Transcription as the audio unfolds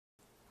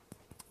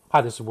Hi,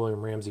 this is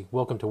William Ramsey.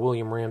 Welcome to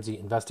William Ramsey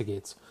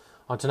Investigates.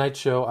 On tonight's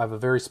show, I have a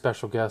very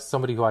special guest,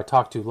 somebody who I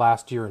talked to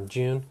last year in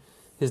June.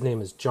 His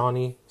name is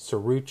Johnny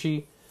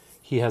Cirucci.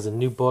 He has a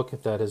new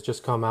book that has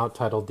just come out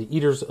titled The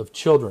Eaters of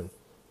Children,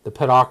 The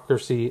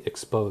Pedocracy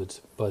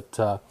Exposed. But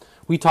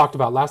we talked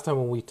about, last time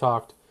when we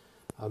talked,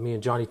 me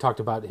and Johnny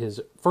talked about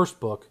his first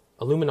book,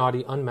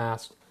 Illuminati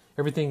Unmasked,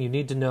 everything you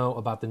need to know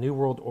about the New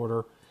World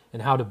Order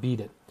and how to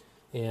beat it.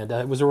 And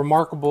it was a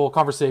remarkable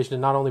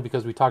conversation, not only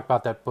because we talked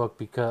about that book,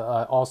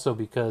 also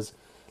because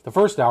the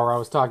first hour I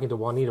was talking to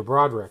Juanita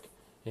Broaddrick,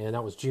 and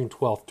that was June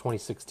 12th,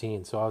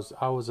 2016. So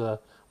I was one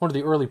of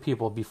the early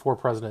people before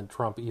President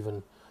Trump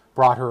even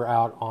brought her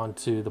out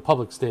onto the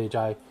public stage.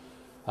 I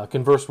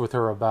conversed with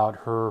her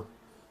about her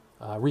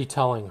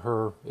retelling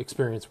her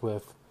experience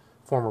with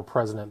former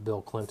President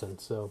Bill Clinton.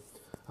 So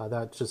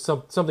that's just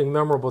something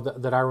memorable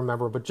that I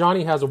remember. But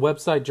Johnny has a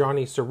website,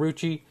 Johnny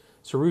Cirucci.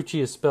 Cirucci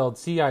is spelled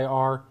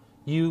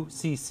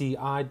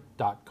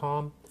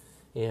CIRUCCI.com,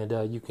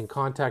 and you can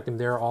contact him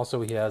there.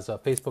 Also, he has a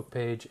Facebook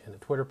page and a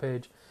Twitter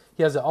page.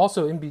 He has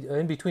also,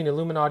 in between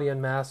Illuminati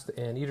Unmasked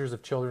and Eaters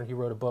of Children, he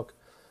wrote a book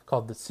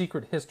called The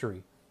Secret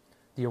History,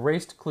 The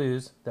Erased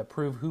Clues That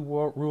Prove Who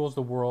Rules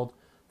the World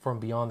from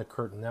Beyond the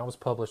Curtain. That was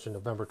published in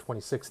November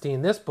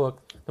 2016. This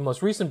book, the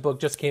most recent book,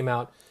 just came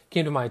to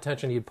my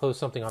attention. He had posted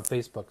something on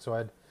Facebook,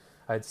 so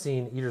I'd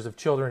seen Eaters of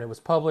Children. It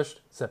was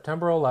published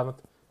September 11th,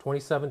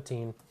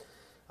 2017.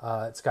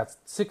 It's got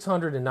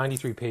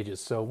 693 pages.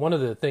 So one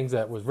of the things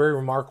that was very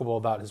remarkable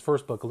about his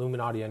first book,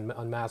 Illuminati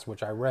Unmasked,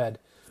 which I read,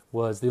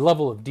 was the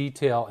level of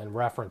detail and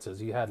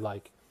references. You had I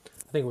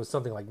think it was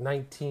something like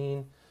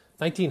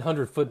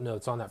 1,900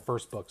 footnotes on that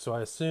first book. So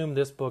I assume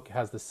this book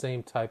has the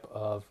same type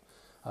of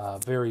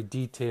very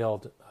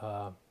detailed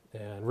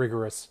and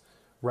rigorous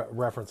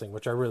referencing,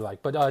 which I really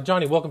like. But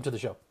Johnny, welcome to the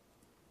show.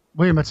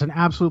 William, it's an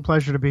absolute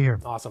pleasure to be here.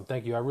 Awesome.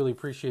 Thank you. I really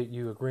appreciate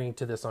you agreeing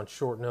to this on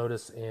short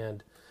notice.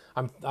 And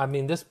I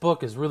mean, this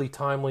book is really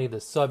timely. The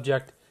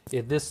subject,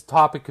 this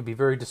topic could be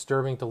very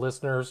disturbing to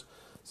listeners.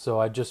 So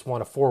I just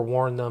want to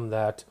forewarn them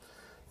that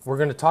we're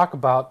going to talk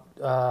about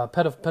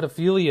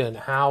pedophilia and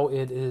how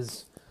it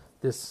is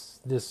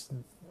this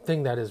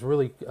thing that is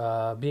really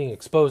being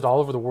exposed all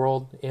over the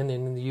world,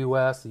 in the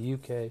U.S., the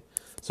U.K.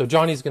 So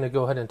Johnny's going to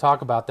go ahead and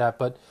talk about that.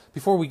 But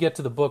before we get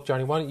to the book,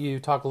 Johnny, why don't you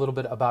talk a little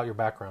bit about your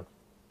background?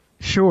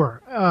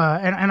 Sure.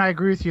 And I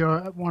agree with you.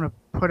 I want to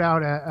put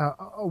out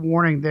a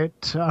warning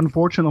that,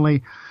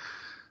 unfortunately,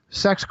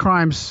 sex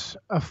crimes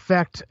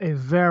affect a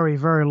very,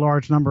 very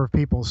large number of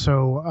people.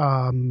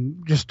 So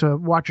just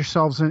watch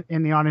yourselves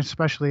in the audience,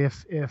 especially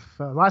if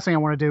last thing I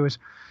want to do is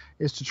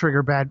to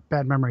trigger bad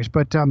memories.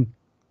 But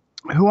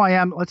who I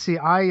am, let's see.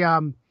 I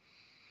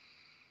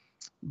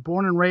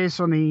born and raised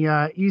on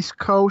the East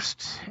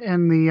Coast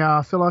in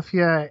the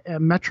Philadelphia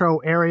metro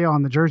area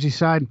on the Jersey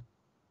side.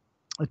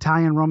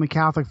 Italian Roman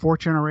Catholic,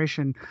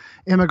 fourth-generation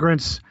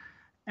immigrants,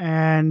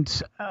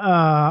 and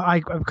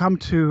I've come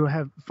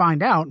to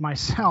find out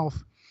myself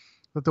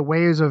that the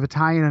ways of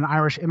Italian and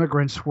Irish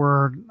immigrants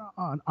were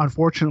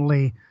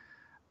unfortunately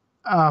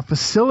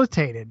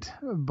facilitated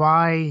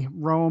by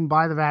Rome,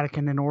 by the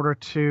Vatican, in order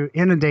to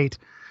inundate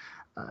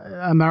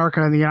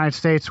America and the United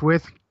States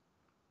with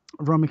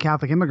Roman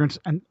Catholic immigrants.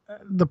 And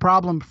the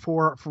problem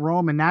for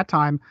Rome in that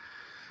time,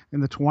 in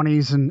the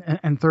 20s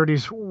and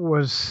 30s,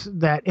 was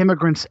that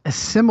immigrants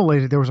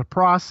assimilated. There was a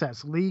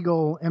process.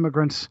 Legal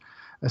immigrants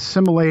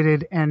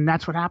assimilated, and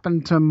that's what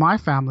happened to my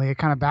family. It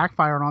kind of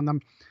backfired on them.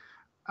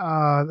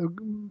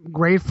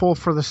 Grateful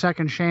for the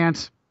second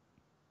chance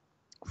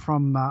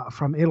from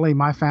Italy.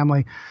 My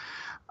family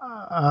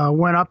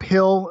went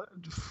uphill,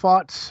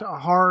 fought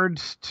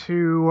hard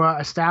to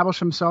establish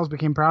themselves,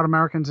 became proud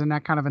Americans, and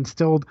that kind of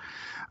instilled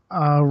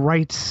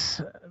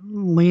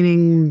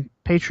rights-leaning,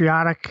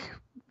 patriotic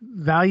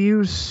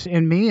values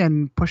in me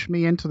and pushed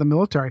me into the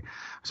military. I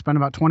spent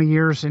about 20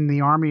 years in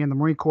the Army and the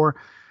Marine Corps,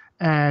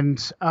 and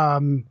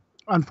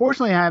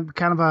unfortunately I had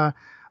kind of a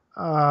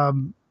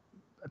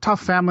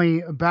tough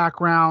family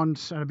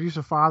background. An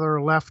abusive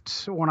father,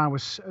 left when I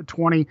was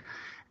 20,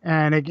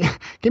 and it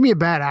gave me a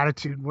bad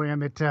attitude,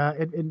 William. It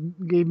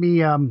gave me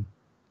kind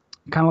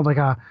of like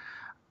a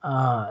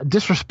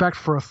disrespect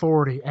for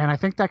authority, and I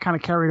think that kind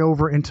of carried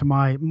over into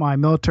my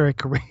military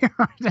career.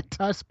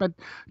 I spent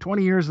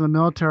 20 years in the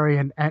military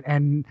and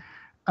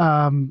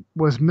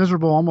was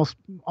miserable almost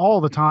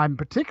all the time,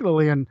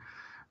 particularly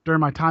during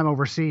my time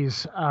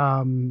overseas.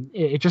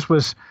 It just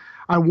was,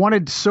 I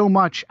wanted so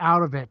much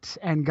out of it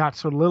and got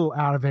so little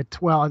out of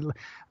it. Well,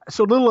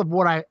 so little of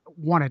what I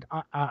wanted.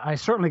 I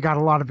certainly got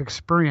a lot of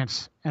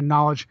experience and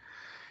knowledge,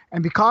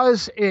 and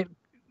because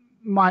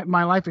my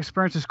life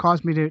experiences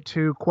caused me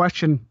to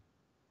question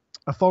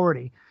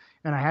authority,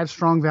 and I had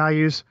strong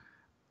values.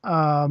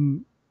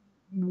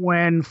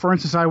 When, for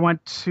instance, I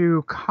went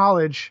to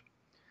college,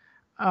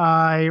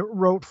 I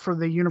wrote for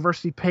the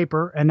university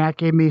paper, and that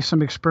gave me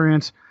some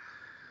experience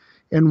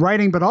in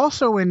writing, but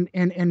also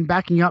in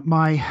backing up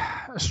my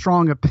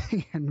strong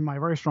opinion, my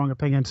very strong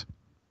opinions.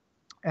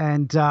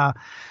 And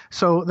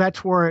so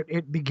that's where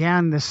it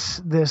began,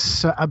 this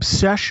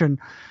obsession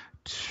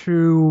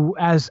to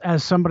as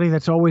somebody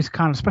that's always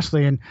kind of,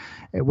 especially in,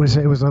 it was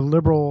a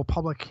liberal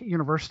public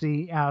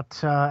university out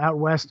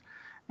west,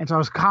 and so I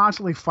was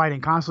constantly fighting,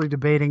 constantly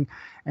debating,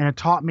 and it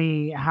taught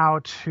me how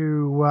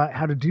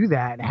to do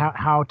that,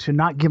 how to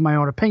not give my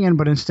own opinion,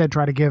 but instead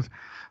try to give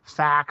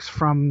facts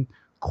from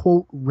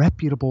quote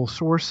reputable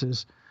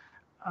sources,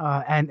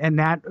 and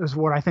that is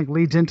what I think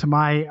leads into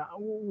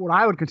what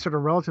I would consider a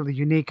relatively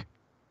unique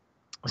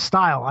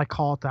style. I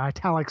call it the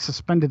italic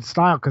suspended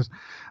style because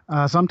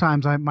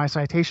sometimes my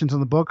citations in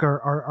the book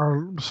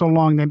are so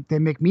long they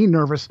make me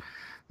nervous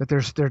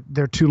that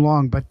they're too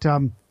long. But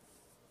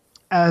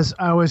as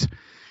I was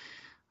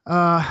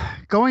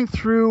going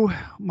through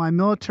my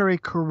military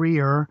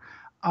career,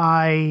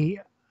 I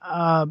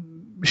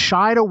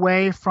shied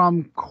away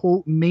from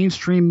quote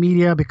mainstream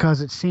media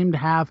because it seemed to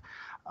have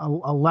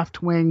a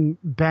left-wing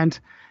bent,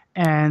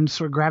 and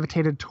sort of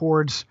gravitated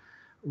towards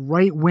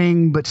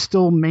right-wing but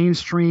still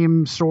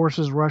mainstream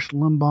sources: Rush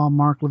Limbaugh,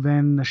 Mark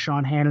Levin,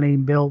 Sean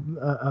Hannity, Bill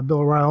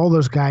O'Reilly, all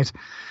those guys.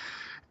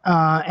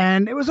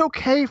 And it was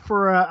okay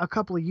for a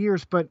couple of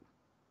years, but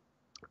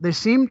they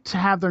seemed to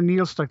have their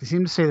needle stuck. They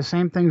seemed to say the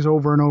same things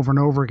over and over and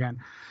over again.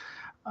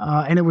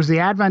 And it was the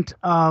advent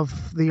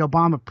of the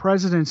Obama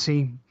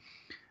presidency,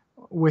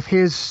 with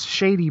his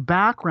shady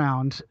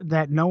background,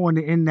 that no one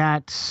in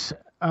that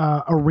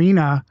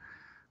arena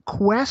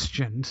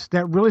questioned,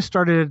 that really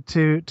started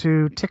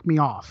to tick me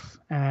off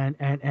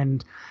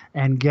and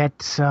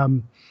get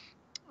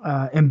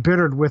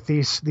embittered with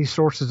these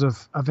sources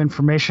of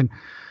information.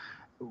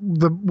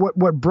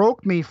 What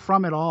broke me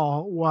from it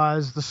all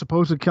was the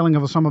supposed killing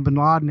of Osama bin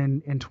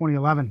Laden in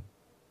 2011.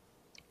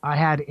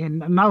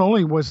 Not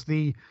only was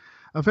the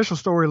official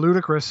story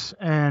ludicrous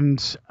and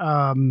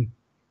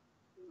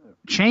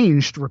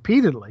changed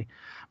repeatedly,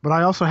 but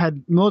I also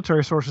had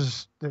military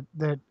sources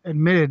that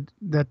admitted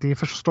that the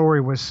official story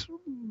was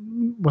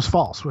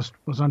false, was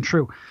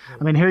untrue.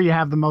 I mean, here you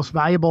have the most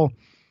valuable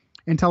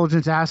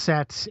intelligence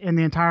assets in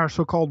the entire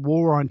so-called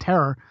war on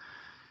terror,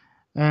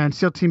 and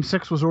SEAL Team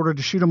 6 was ordered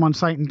to shoot him on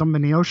sight and dump him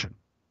in the ocean.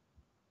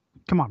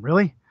 Come on,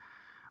 really?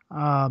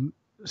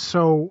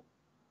 So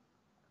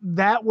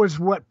that was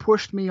what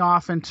pushed me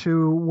off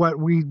into what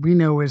we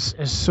know as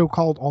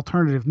so-called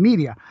alternative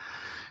media.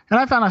 And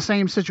I found the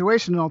same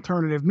situation in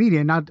alternative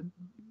media.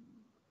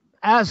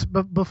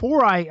 But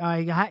before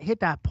I hit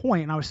that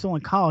point, and I was still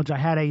in college, I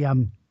had a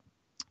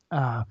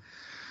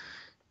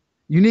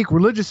unique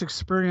religious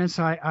experience.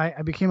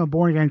 I became a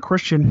born-again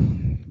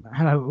Christian.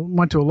 I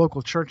went to a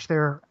local church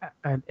there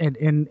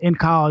in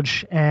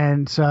college,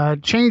 and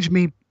changed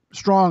me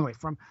strongly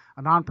from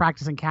a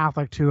non-practicing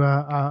Catholic to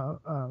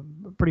a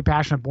pretty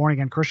passionate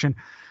born-again Christian.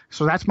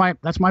 So that's my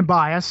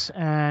bias,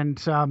 and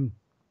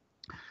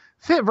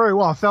fit very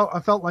well. I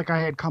felt like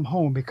I had come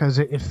home because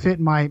it fit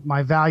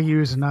my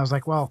values, and I was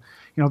like, well,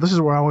 this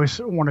is where I always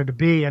wanted to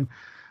be. And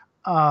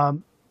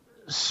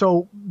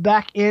so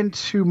back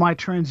into my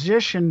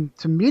transition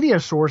to media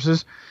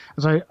sources,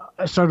 as I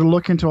started to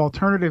look into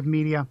alternative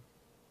media,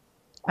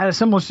 I had a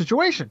similar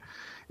situation.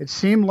 It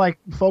seemed like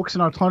folks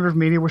in alternative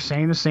media were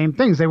saying the same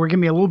things. They were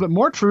giving me a little bit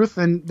more truth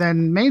than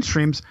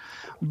mainstreams,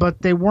 but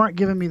they weren't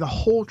giving me the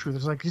whole truth. It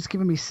was like just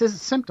giving me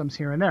symptoms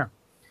here and there.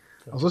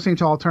 I was listening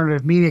to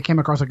alternative media, came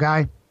across a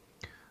guy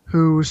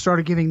who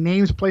started giving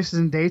names, places,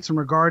 and dates in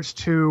regards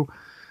to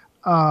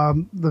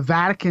the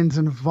Vatican's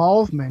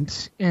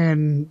involvement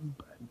in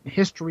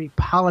history,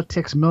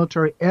 politics,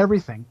 military,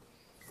 everything.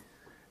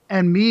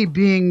 And me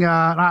being,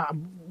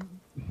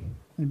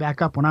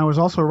 back up, when I was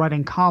also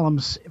writing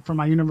columns for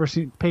my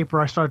university paper,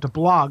 I started to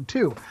blog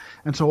too.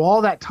 And so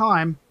all that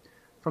time,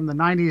 from the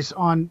 90s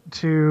on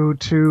to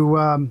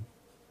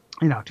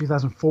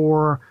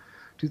 2004,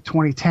 to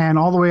 2010,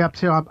 all the way up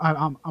to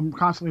I'm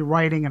constantly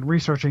writing and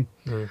researching,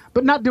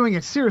 but not doing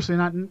it seriously,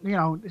 not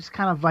just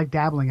kind of like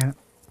dabbling in it.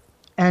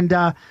 And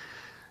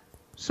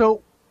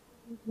so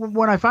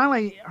when I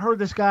finally heard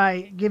this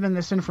guy giving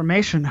this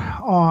information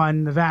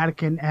on the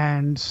Vatican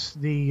and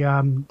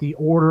the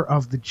order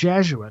of the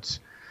Jesuits,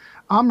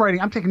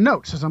 I'm taking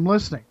notes as I'm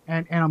listening,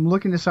 and I'm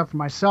looking this up for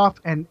myself,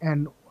 and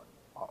I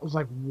was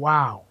like,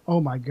 wow,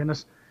 oh my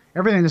goodness,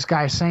 everything this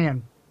guy is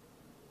saying,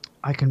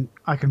 I can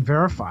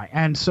verify.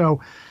 And so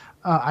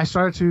I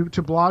started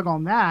to blog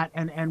on that,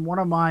 and one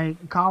of my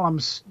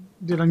columns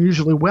did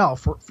unusually well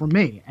for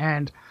me,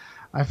 and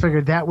I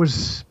figured that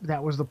was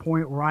the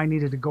point where I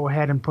needed to go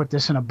ahead and put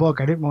this in a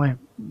book. I didn't really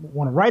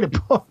want to write a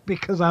book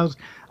because I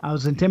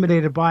was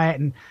intimidated by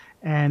it,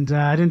 and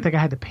I didn't think I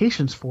had the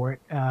patience for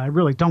it. I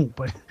really don't,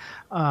 but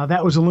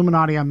that was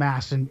Illuminati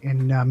Unmasked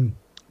in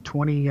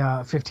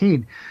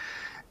 2015,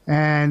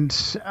 and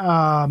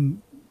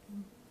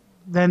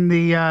then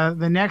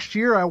the next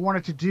year I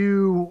wanted to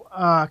do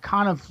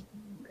kind of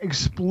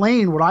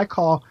explain what I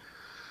call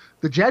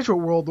the Jesuit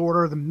world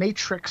order, the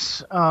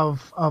matrix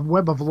of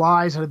web of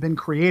lies that have been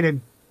created.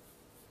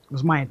 It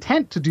was my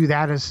intent to do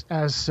that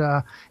as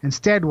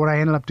instead what I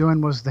ended up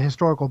doing was the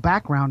historical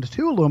background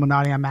to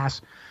Illuminati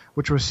Unmasked,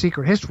 which was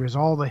secret history, is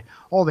all the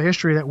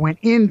history that went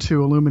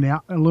into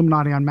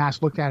Illuminati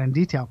Unmasked looked at in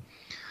detail.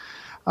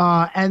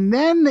 And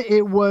then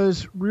it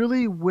was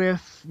really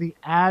with the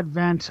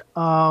advent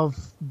of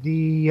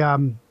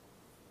the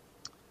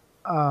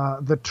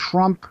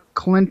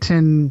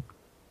Trump-Clinton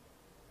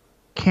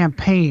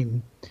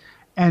campaign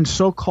and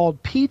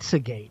so-called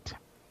Pizzagate,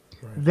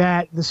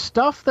 that the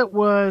stuff that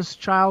was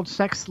child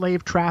sex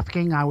slave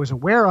trafficking, I was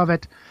aware of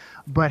it,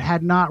 but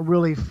had not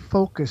really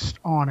focused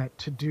on it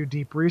to do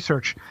deep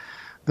research.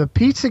 The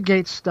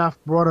Pizzagate stuff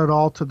brought it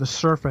all to the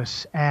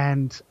surface,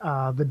 and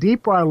the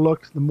deeper I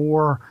looked, the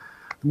more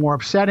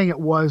upsetting it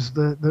was,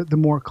 the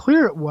more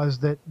clear it was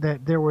that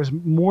there was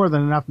more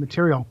than enough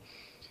material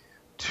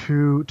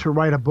to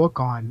write a book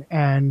on.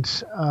 And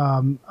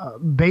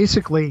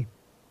basically,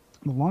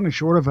 the long and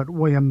short of it,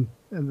 William,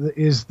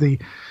 is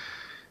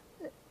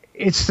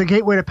it's the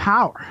gateway to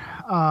power.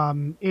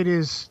 It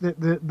is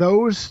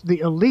the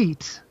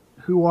elite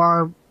who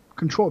are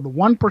controlled, the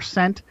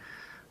 1%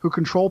 who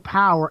control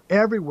power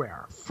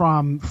everywhere,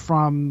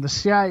 from the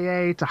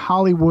CIA to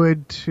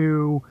Hollywood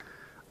to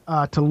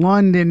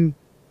London,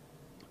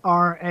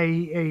 are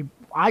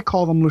I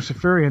call them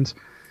Luciferians,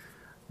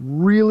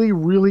 really,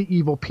 really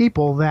evil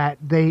people that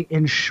they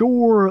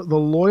ensure the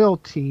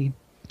loyalty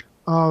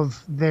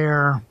of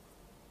their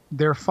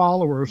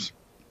followers,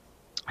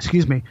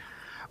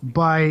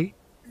 by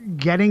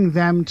getting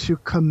them to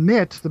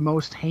commit the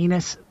most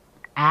heinous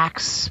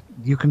acts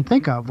you can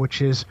think of,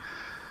 which is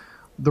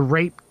the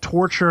rape,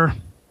 torture,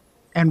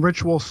 and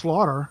ritual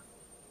slaughter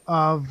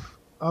of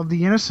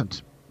the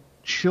innocent,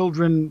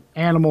 children,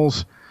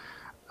 animals,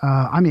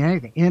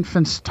 anything,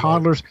 infants,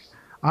 toddlers.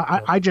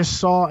 I just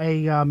saw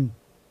an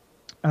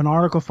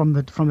article from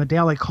the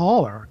Daily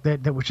Caller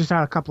that was just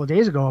out a couple of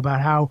days ago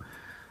about how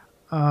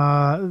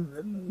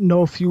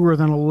no fewer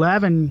than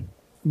 11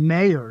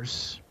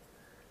 mayors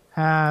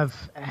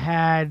have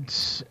had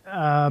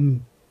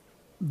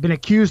been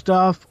accused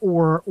of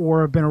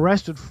or been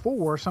arrested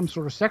for some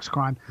sort of sex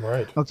crime.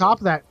 Right. On top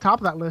of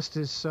that list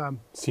is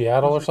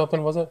Seattle or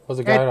something, was it? Was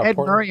it Ed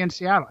Murray in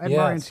Seattle?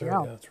 Murray in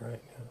Seattle. Yeah, that's right.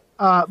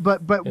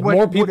 But and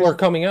more people are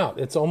coming out.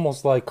 It's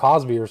almost like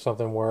Cosby or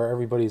something, where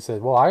everybody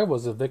said, "Well, I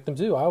was a victim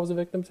too. I was a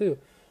victim too."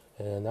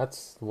 And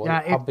that's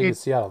how big is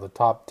Seattle? The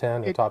top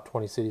 10 or top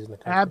 20 cities in the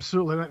country.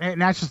 Absolutely,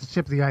 and that's just the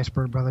tip of the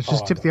iceberg, brother. It's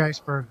just the tip of the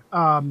iceberg.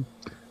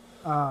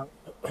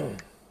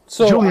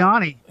 So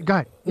Giuliani, go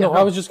ahead. No,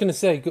 I was just going to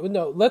say,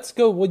 no, let's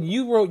go. When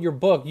you wrote your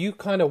book, you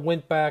kind of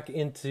went back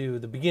into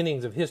the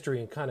beginnings of history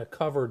and kind of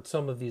covered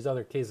some of these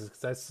other cases,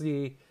 because I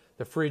see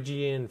the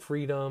Phrygian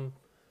Freedom,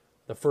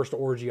 the first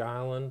Orgy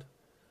Island.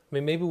 I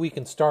mean, maybe we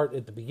can start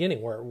at the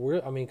beginning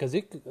because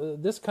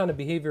this kind of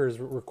behavior is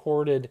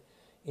recorded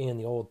in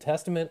the Old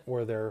Testament,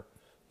 where they're,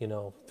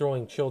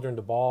 throwing children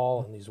to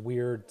ball, and these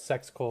weird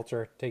sex cults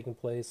are taking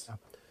place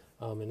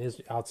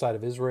outside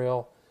of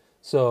Israel.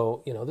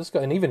 So, this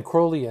guy, and even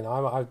Crowley, and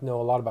I know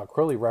a lot about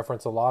Crowley,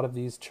 reference a lot of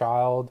these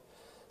child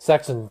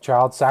sex and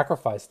child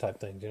sacrifice type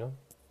things,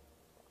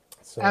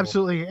 So.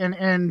 Absolutely.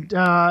 And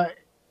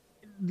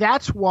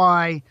that's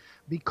why,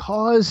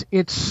 because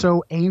it's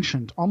so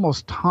ancient,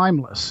 almost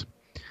timeless,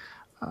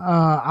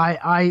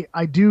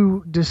 I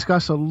do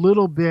discuss a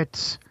little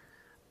bit,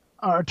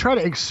 or try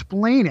to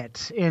explain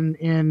it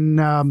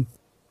in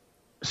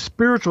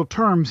spiritual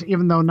terms,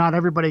 even though not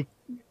everybody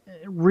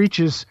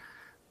reaches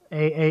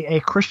a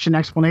Christian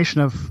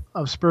explanation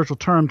of spiritual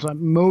terms.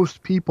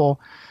 Most people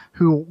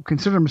who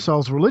consider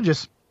themselves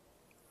religious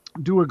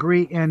do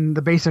agree in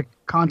the basic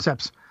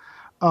concepts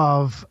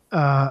of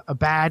a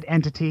bad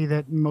entity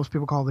that most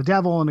people call the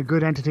devil, and a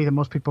good entity that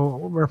most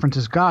people reference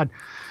as God.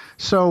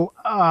 So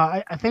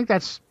I think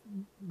that's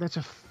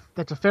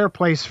a fair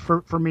place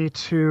for me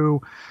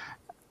to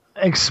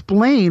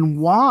explain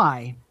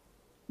why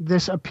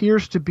this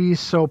appears to be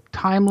so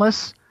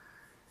timeless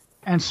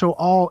and so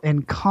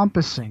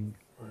all-encompassing.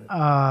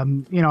 I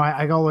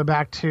go all the way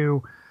back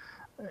to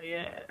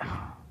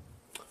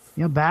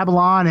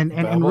Babylon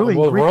and really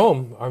Greek.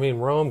 Rome.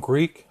 Rome,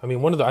 Greek.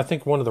 I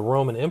think one of the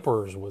Roman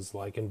emperors was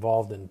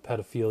involved in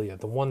pedophilia.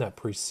 The one that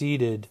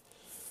preceded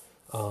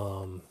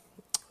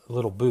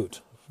Little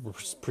Boot,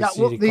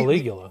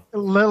 Caligula.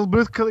 Little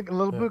Boot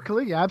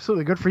Caligula.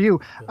 Absolutely, good for you.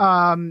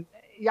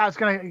 I was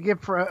going to give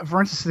for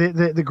instance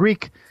the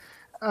Greek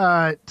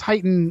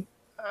Titan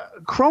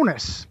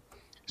Cronus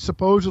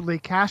supposedly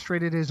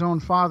castrated his own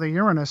father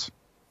Uranus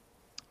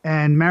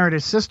and married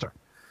his sister.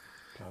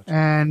 Gotcha.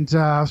 And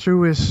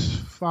through his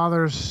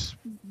father's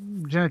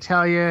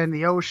genitalia in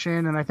the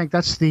ocean, and I think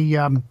that's the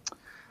oh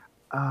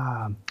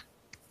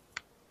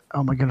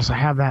my goodness, I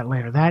have that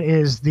later. That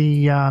is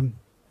the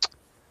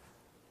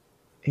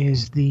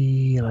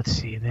let's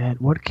see, that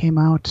what came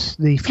out,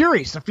 the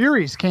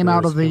Furies came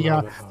out of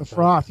the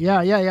froth.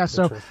 Yeah.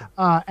 So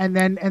and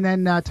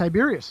then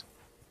Tiberius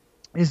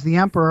is the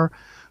emperor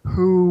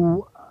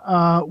who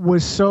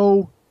was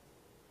so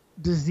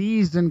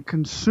diseased and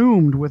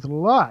consumed with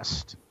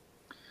lust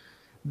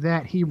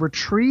that he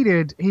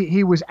retreated.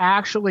 He was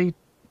actually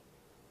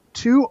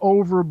too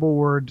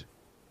overboard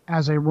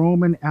as a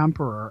Roman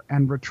emperor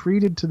and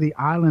retreated to the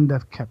island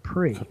of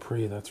Capri.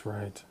 Capri, that's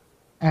right.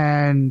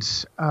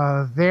 And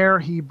there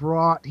he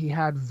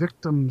had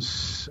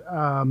victims,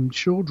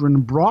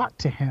 children brought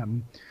to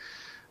him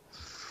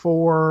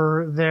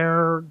for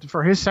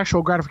his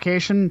sexual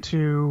gratification,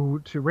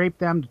 to rape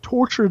them, to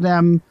torture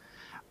them.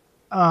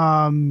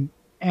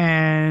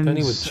 And then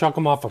he would chuck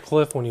them off a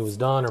cliff when he was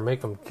done, or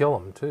make them kill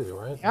them too,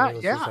 right?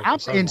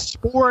 Absolutely. In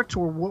sports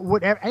or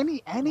whatever,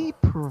 any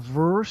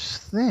perverse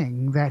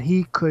thing that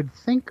he could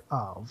think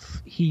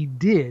of, he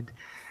did,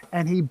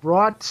 and he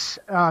brought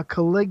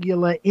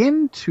Caligula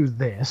into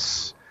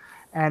this,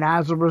 and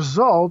as a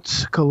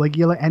result,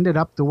 Caligula ended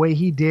up the way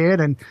he did.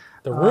 And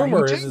the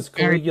rumor is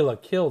Caligula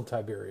killed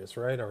Tiberius,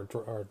 right,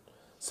 or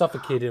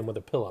suffocated him with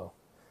a pillow.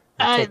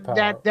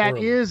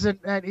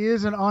 That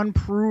is an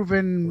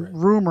unproven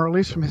rumor, at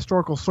least from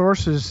historical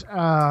sources.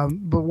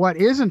 But what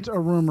isn't a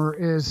rumor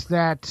is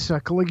that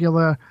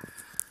Caligula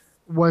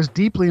was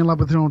deeply in love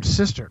with his own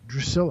sister,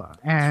 Drusilla,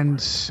 and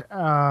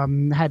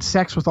had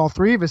sex with all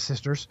three of his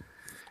sisters.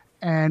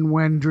 And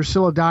when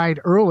Drusilla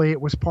died early,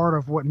 it was part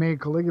of what made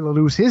Caligula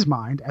lose his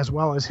mind, as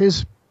well as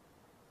his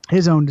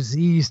own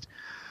diseased,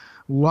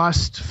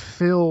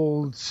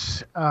 lust-filled.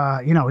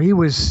 He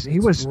was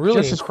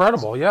really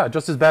incredible.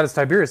 Just as bad as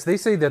Tiberius. They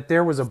say that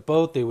there was a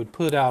boat they would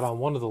put out on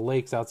one of the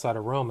lakes outside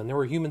of Rome, and there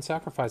were human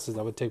sacrifices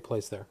that would take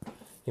place there.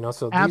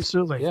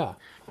 Absolutely.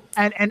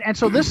 And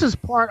so this is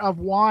part of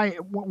why,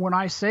 when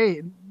I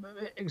say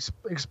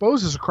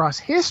exposes across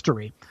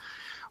history,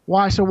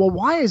 why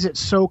is it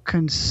so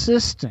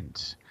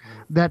consistent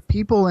that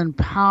people in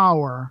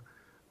power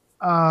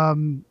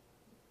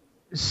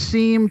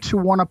seem to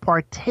want to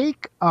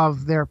partake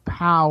of their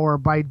power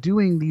by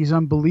doing these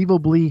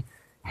unbelievably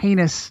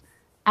heinous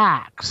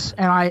acts?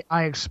 And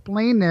I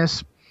explain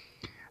this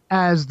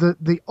as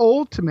the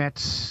ultimate,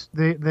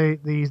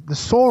 the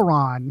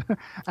Sauron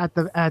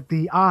at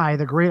the eye,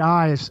 the great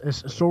eye is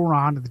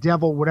Sauron, the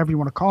devil, whatever you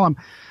want to call him,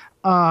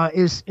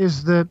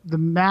 is the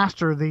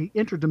master, the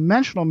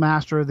interdimensional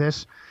master of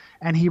this,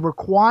 and he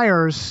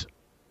requires,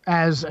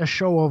 as a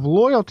show of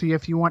loyalty,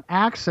 if you want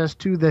access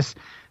to this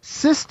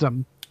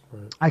system.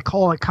 Right. I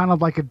call it kind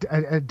of like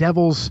a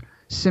devil's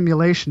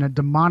simulation, a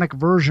demonic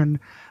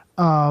version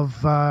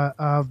of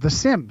The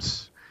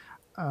Sims,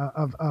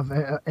 of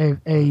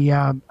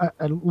a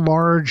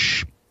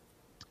large,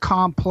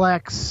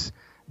 complex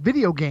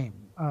video game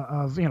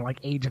of like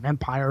Age of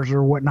Empires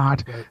or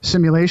whatnot, right.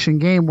 Simulation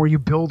game where you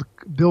build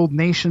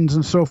nations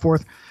and so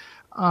forth.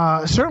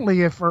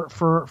 Certainly, if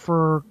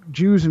for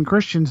Jews and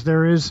Christians,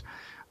 there is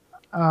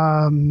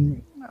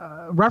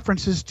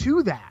references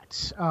to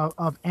that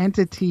of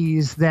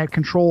entities that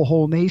control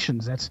whole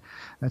nations.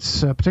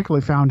 That's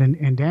particularly found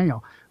in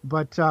Daniel.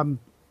 But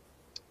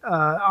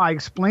I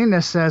explain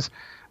this as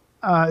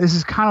this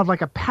is kind of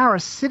like a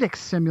parasitic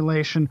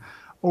simulation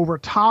over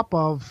top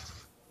of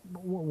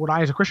what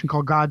I, as a Christian,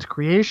 call God's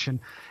creation,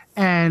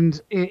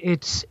 and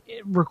it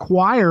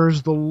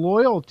requires the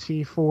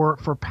loyalty for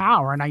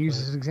power. And I use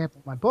this as an example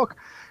in my book,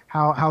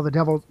 how the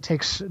devil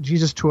takes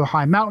Jesus to a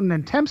high mountain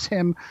and tempts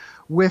him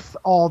with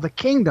all the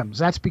kingdoms.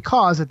 That's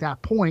because at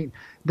that point,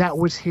 that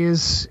was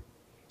his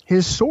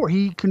sword.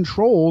 He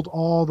controlled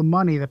all the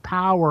money, the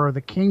power,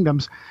 the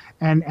kingdoms,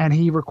 and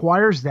he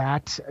requires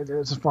that,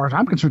 as far as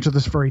I'm concerned, to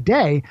this very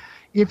day.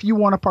 If you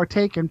want to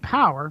partake in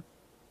power,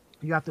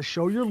 you have to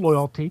show your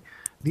loyalty.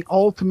 The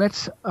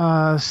ultimate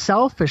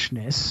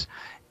selfishness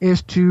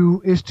is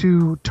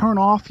to turn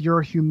off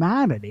your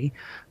humanity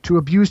to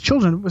abuse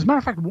children. As a matter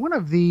of fact, one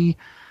of the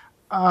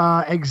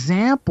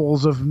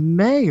examples of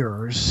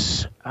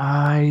mayors,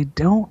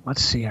 let's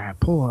see, I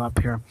pull it up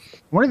here.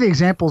 One of the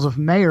examples of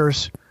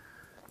mayors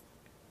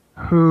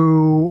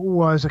who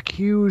was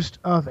accused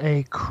of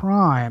a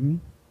crime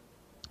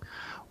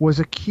was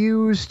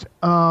accused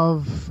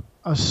of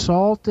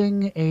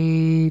assaulting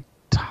a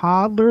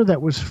toddler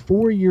that was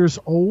 4 years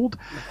old.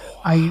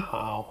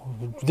 Wow.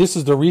 This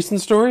is the recent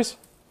stories?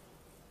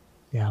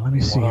 Yeah, let me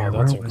see here.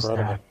 That's Where was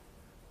incredible.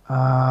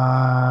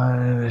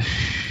 that?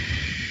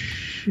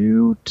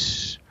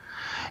 Shoot.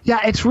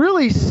 Yeah, it's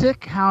really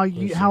sick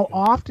how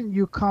often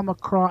you come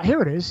across.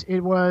 Here it is.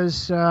 It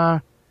was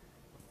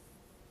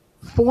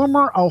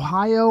former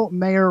Ohio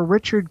Mayor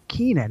Richard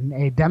Keenan,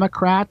 a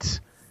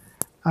Democrat,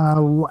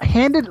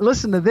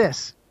 listen to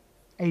this,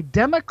 a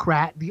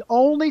Democrat, the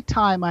only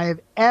time I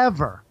have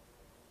ever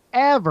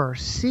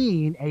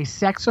seen a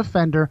sex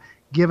offender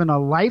given a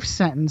life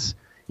sentence.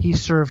 He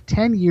served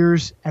 10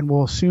 years and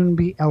will soon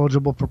be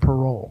eligible for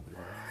parole.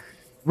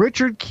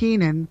 Richard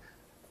Keenan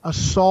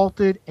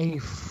assaulted a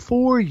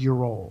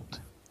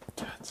 4-year-old.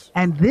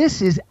 And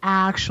this is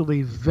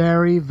actually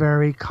very,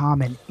 very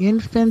common.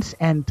 Infants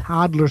and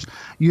toddlers.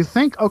 You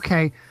think,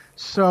 okay,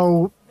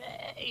 so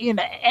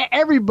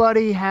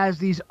everybody has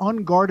these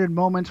unguarded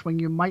moments when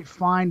you might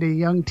find a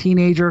young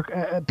teenager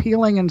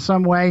appealing in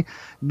some way.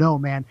 No,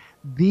 man.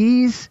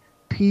 These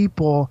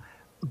people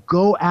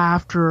go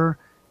after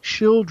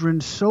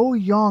children so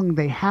young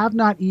they have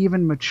not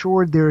even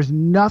matured. There is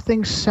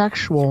nothing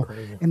sexual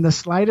in the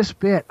slightest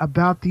bit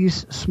about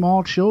these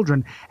small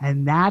children,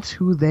 and that's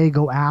who they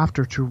go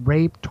after to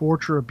rape,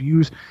 torture,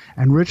 abuse,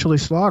 and ritually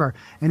slaughter.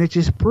 And it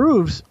just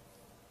proves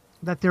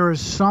that there is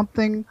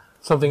something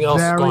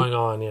else going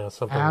on, yeah,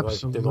 something like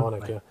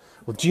demonic. Yeah.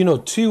 Well, do you know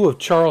two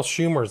of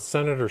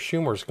Senator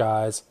Schumer's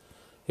guys?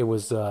 It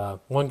was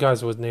one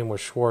guy's name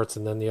was Schwartz,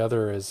 and then the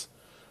other is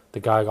the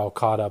guy all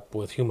caught up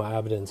with Huma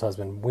Abedin's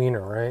husband,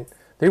 Weiner, right?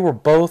 They were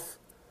both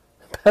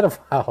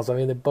pedophiles. I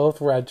mean, they both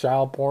had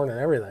child porn and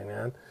everything,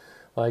 man.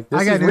 Like,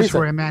 this I got is news recent.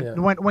 for you, man.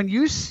 Yeah. When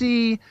you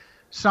see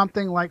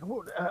something like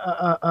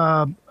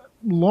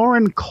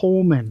Lauren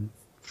Coleman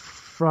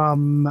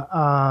from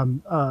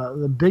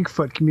the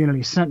Bigfoot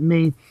community sent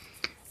me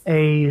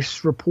a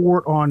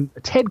report on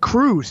Ted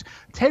Cruz.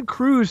 Ted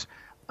Cruz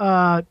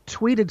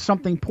tweeted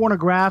something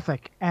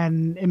pornographic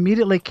and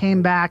immediately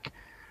came back,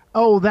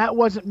 oh, that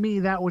wasn't me,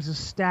 that was a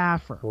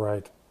staffer.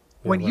 Right.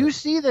 Yeah, when you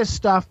see this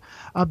stuff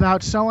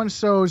about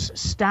so-and-so's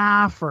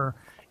staffer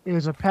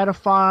is a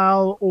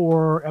pedophile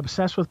or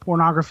obsessed with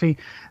pornography,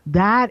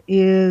 that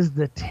is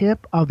the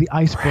tip of the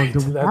iceberg. Right. The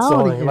That's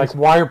reality is, like,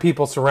 why are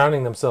people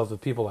surrounding themselves with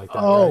people like that?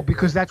 oh, right?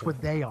 because that's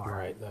what they are.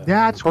 Right.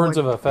 That's birds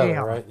what of a feather, they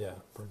are. right? Yeah.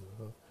 Birds of a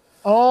feather.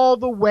 All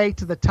the way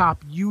to the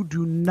top. You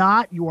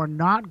are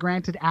not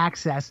granted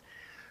access.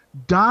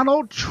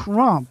 Donald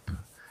Trump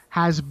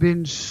has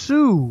been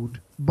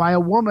sued by a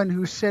woman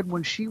who said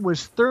when she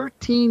was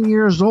 13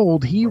 years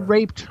old, he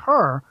raped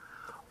her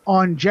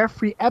on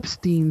Jeffrey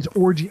Epstein's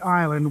Orgy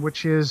Island,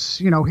 which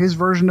is, his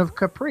version of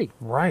Capri.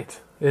 Right.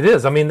 It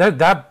is. I mean,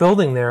 that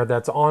building there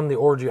that's on the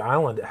Orgy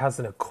Island, it has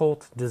an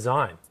occult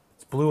design.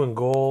 It's blue and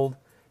gold.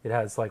 It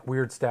has, like,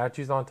 weird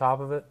statues on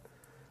top of it.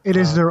 It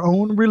is their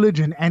own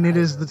religion, and it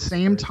is the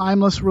same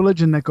timeless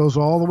religion that goes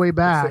all the way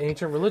back. It's the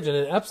ancient religion.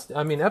 And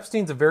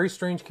Epstein's a very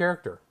strange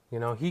character.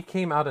 He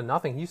came out of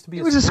nothing. He used to be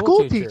a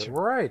school teacher.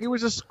 Right. He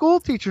was a school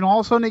teacher, and all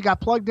of a sudden he got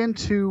plugged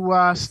into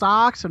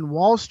stocks and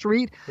Wall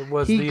Street. It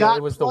was the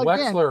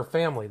Wexler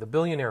family, the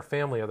billionaire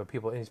family, other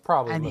people. And he's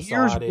probably a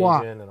Mossad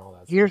agent and all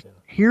that stuff.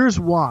 Here's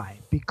why.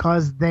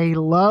 Because they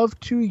love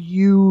to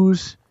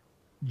use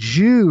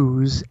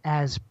Jews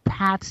as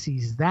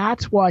patsies.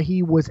 That's why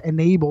he was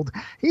enabled.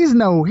 He's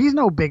no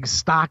big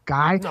stock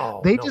guy.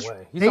 No, way.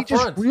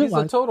 He's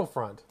a total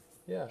front.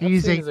 Yeah,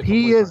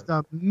 he is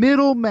the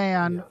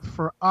middleman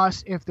for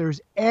us. If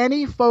there's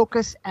any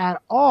focus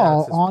at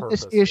all on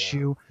this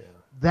issue,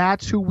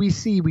 that's who we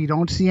see. We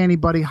don't see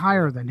anybody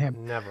higher than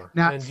him. Never.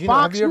 Now, and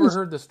have you ever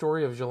heard the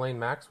story of Ghislaine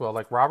Maxwell?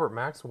 Like Robert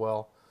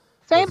Maxwell.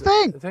 Same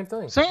thing.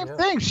 Same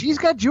thing. She's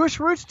got Jewish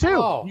roots too.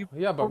 Oh,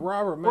 yeah, but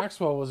Robert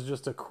Maxwell was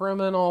just a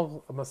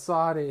criminal,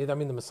 Mossad. I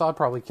mean, the Mossad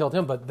probably killed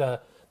him. But the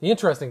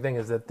interesting thing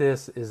is that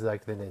this is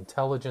like the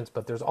intelligence,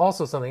 but there's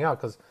also something else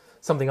because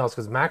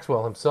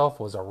Maxwell himself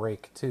was a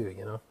rake too.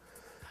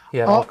 He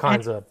had all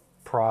kinds of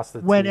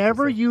prostitutes.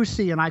 Whenever you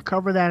see, and I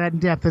cover that in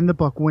depth in the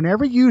book,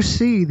 whenever you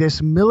see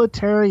this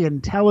military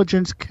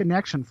intelligence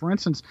connection, for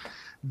instance,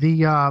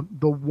 the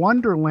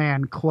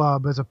Wonderland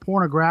Club is a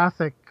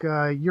pornographic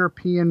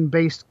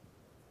European-based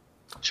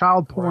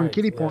child porn,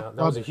 kitty porn.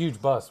 That was a huge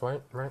bust,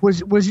 right?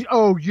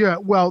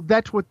 Well,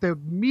 that's what the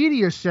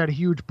media said. A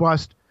huge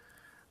bust.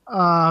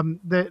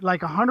 That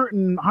like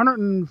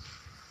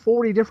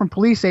 140 different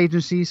police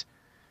agencies.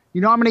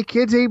 You know how many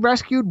kids they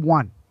rescued?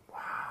 One.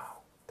 Wow,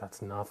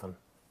 that's nothing.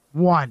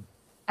 One.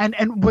 And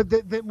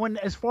when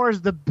as far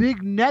as the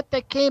big net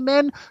that came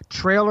in,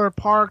 trailer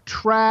park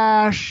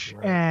trash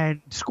and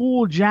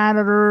school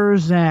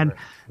janitors and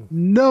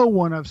no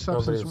one of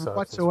substance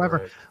whatsoever.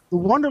 Right. The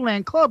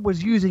Wonderland Club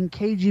was using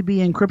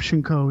KGB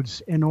encryption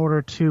codes in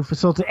order to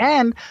facilitate.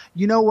 And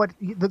you know what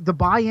the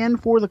buy-in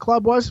for the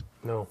club was?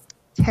 No.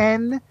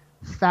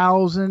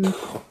 10,000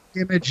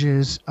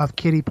 images of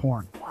kiddie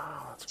porn.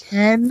 Wow, that's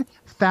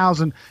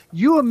 10,000.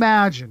 You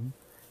imagine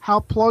how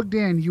plugged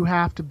in you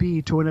have to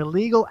be to an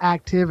illegal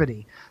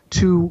activity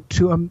to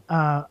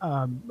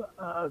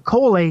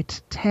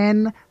collate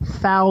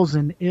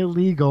 10,000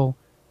 illegal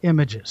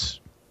images.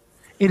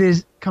 It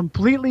is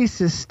completely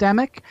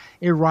systemic.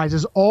 It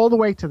rises all the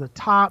way to the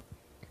top.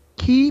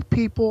 Key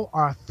people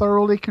are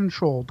thoroughly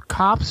controlled.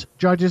 Cops,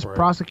 judges,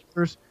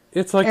 prosecutors.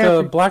 It's like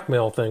a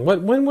blackmail thing.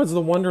 When was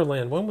the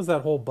Wonderland? When was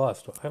that whole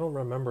bust? I don't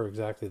remember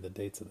exactly the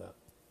dates of that.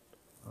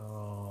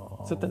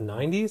 Is it the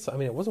 90s? I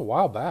mean, it was a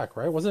while back,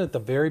 right? Wasn't it the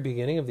very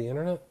beginning of the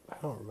internet? I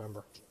don't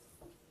remember.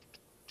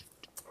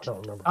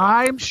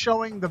 I'm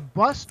showing the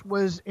bust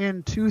was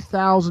in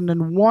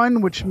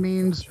 2001, which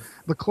means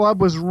the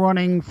club was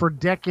running for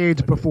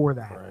decades before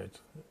that. Right.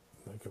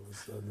 Like it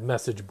was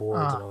message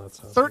boards and all that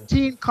stuff.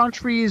 13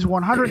 countries,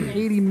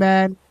 180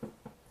 men,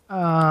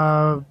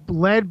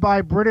 led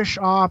by British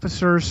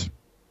officers,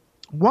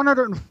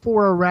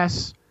 104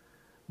 arrests.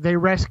 They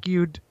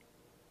rescued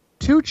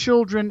 2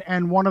 children,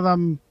 and one of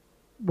them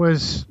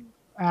was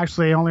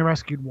actually only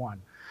rescued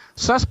one.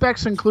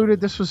 Suspects included.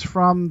 This was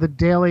from the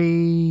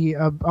Daily.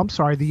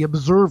 The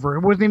Observer. It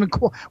wasn't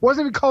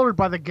even colored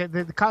by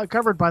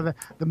covered by the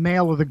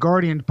Mail or the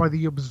Guardian, by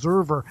the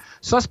Observer.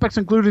 Suspects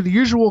included the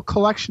usual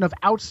collection of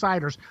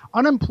outsiders,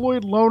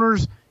 unemployed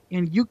loners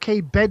in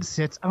UK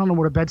bedsits. I don't know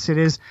what a bedsit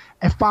is.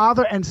 A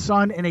father and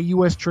son in a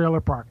U.S.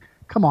 trailer park.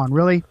 Come on,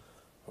 really?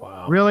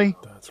 Wow. Really?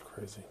 That's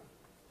crazy.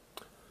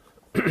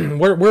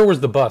 Where was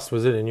the bust?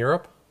 Was it in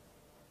Europe?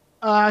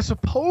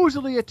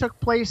 Supposedly it took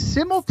place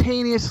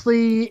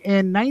simultaneously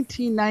in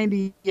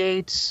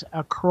 1998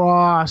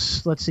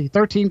 across,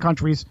 13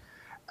 countries,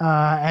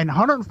 and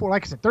 104,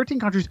 like I said, 13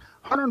 countries,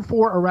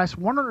 104 arrests,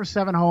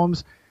 107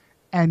 homes,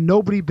 and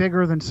nobody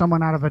bigger than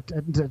someone out of a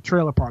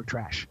trailer park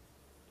trash.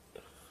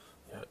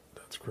 Yeah,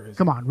 that's crazy.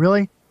 Come on,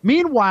 really?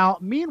 Meanwhile,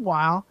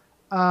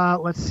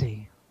 let's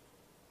see.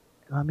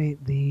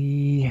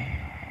 The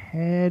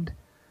head...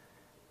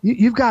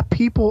 You've got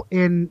people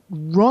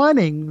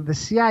running the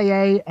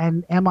CIA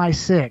and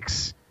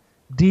MI6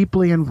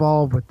 deeply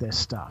involved with this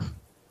stuff.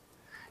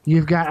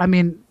 You've got,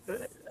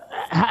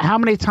 how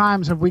many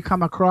times have we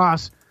come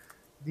across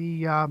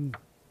the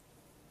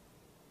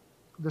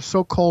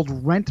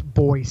so-called rent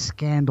boy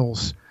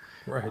scandals?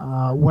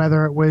 Right.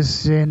 Whether it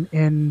was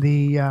in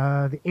the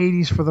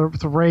 80s for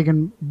the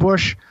Reagan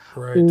Bush,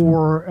 right,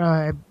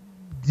 or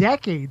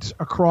decades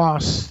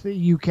across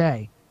the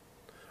UK.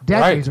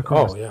 Decades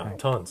across. Oh yeah,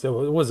 tons.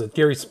 Was it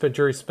Jerry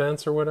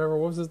Spence or whatever?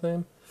 What was his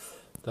name?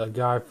 The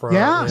guy from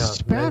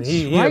Spence.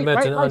 He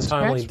met an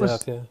untimely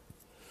death. Yeah.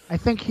 I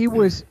think he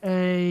was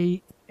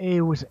it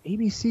was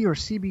ABC or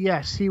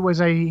CBS. He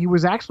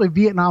was actually a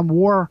Vietnam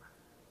War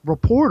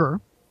reporter.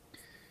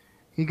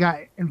 He got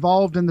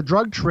involved in the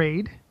drug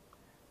trade,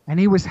 and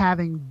he was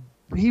having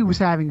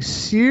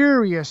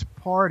serious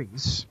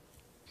parties.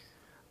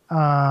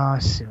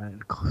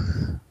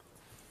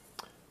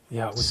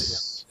 Yeah,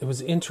 it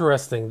was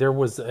interesting. There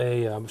was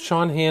a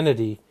Sean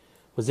Hannity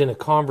was in a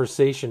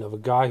conversation of a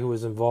guy who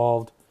was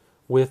involved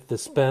with the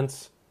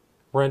Spence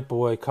Rent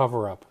Boy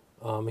cover-up.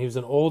 He was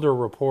an older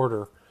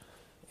reporter,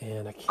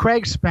 and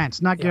Craig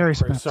Spence, not Gary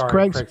Spence.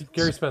 Sorry,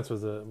 Gary Spence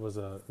was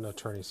an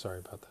attorney. Sorry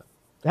about that.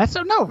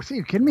 No. See,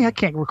 you kidding me? I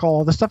can't recall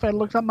all the stuff I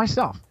looked up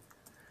myself.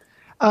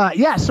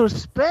 So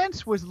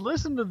Spence was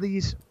listening to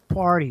these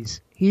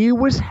parties. He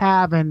was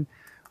having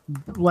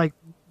like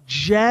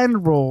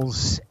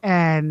generals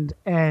and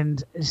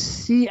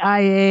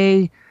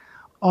CIA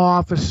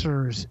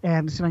officers,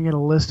 and see if I can get a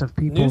list of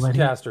people.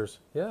 Newscasters,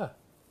 yeah.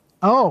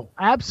 Oh,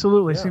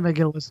 absolutely. See if I can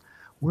get a list.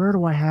 Where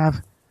do I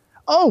have?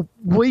 Oh,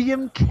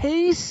 William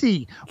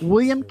Casey.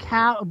 William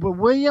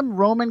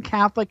Roman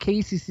Catholic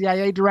Casey,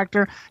 CIA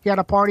director. He had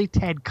a party.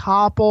 Ted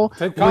Koppel.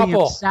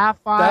 William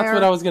Sapphire. That's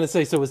what I was going to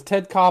say. So it was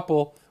Ted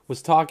Koppel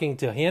was talking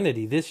to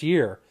Hannity this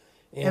year.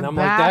 And I'm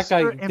like, that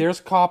guy, there's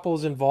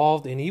Koppel's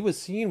involved, and he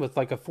was seen with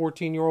like a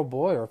 14-year-old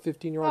boy or a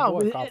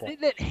 15-year-old boy.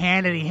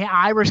 Hannity,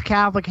 Irish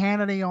Catholic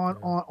Hannity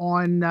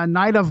on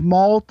Night of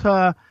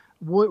Malta,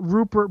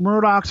 Rupert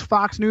Murdoch's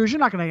Fox News. You're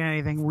not going to get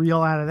anything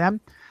real out of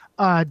them.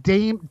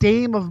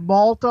 Dame of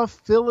Malta,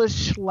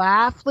 Phyllis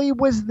Schlafly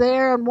was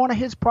there in one of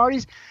his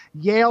parties.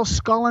 Yale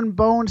Skull and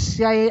Bones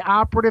CIA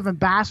operative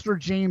Ambassador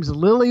James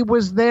Lilly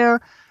was there.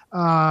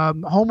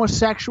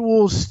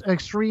 Homosexuals,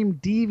 extreme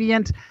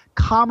deviant,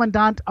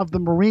 Commandant of the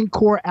Marine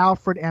Corps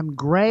Alfred M.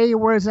 Gray,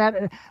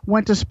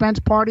 went to Spence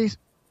parties.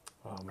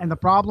 And the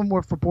problem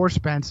for poor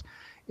Spence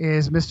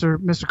is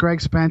Mr.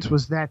 Craig Spence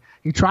was that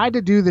he tried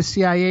to do the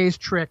CIA's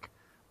trick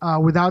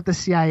without the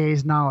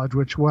CIA's knowledge,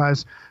 which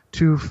was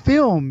to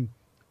film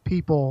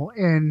people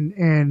in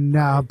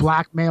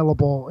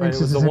blackmailable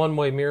instances. It was a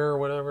one-way mirror or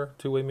whatever,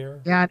 two-way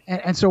mirror. Yeah,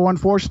 and so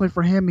unfortunately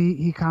for him,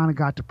 he kind of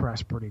got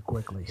depressed pretty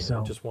quickly. Yeah,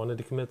 so he just wanted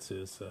to commit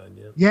suicide.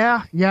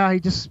 Yeah. He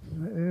just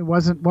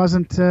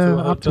wasn't to a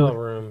up to hotel it.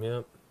 room.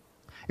 Yeah.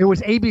 It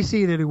was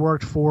ABC that he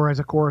worked for as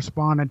a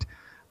correspondent,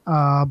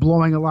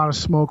 blowing a lot of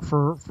smoke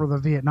for the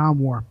Vietnam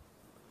War.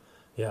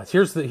 Yeah.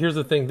 Here's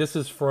the thing. This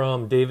is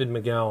from David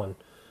McGowan.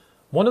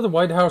 One of the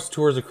White House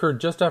tours occurred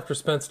just after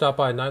Spence stopped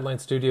by a Nightline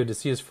studio to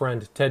see his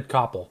friend Ted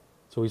Koppel.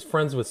 So he's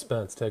friends with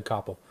Spence, Ted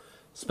Koppel.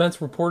 Spence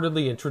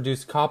reportedly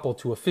introduced Koppel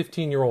to a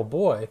 15-year-old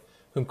boy,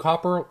 whom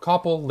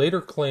Koppel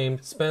later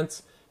claimed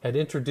Spence had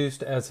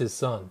introduced as his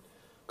son.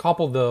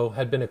 Koppel, though,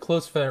 had been a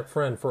close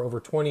friend for over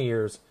 20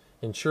 years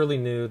and surely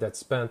knew that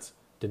Spence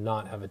did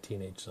not have a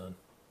teenage son.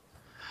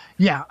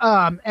 Yeah,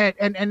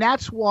 and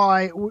that's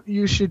why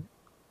you should...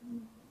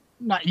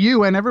 Not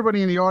you, and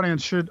everybody in the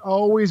audience should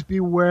always be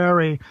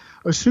wary.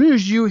 As soon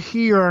as you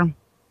hear,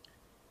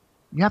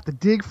 you have to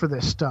dig for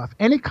this stuff.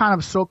 Any kind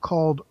of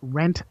so-called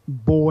rent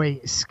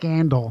boy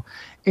scandal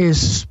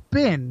is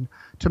spin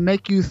to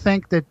make you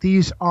think that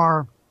these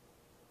are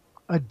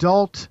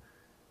adult,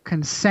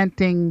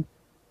 consenting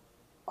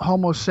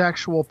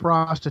homosexual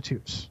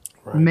prostitutes,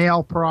 right.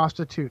 Male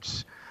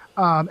prostitutes.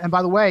 And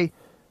by the way,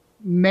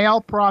 male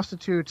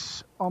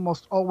prostitutes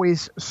almost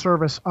always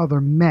service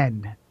other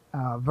men.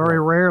 Very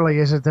rarely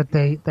is it that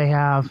they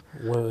have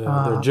they're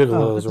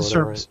gigolos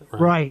or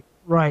whatever.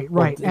 Right.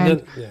 Well,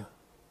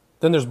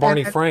 then there's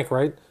Barney Frank,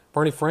 right?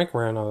 Barney Frank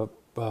ran a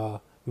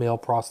male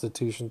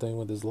prostitution thing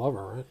with his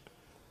lover, right?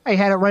 He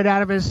had it right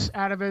out of his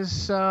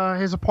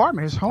his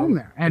apartment, his home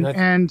there,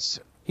 and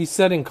he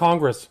said in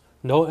Congress,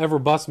 "Don't ever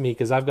bust me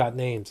because I've got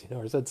names,"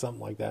 or said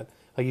something like that.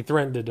 Like he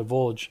threatened to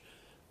divulge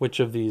which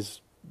of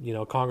these,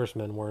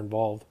 congressmen were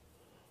involved.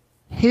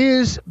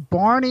 His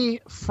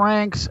Barney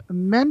Frank's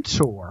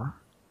mentor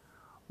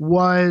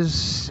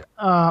was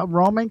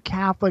Roman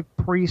Catholic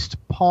priest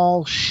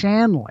Paul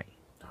Shanley.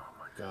 Oh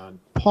my God!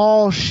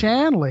 Paul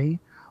Shanley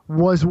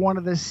was one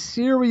of the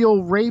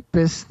serial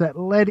rapists that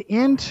led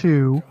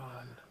into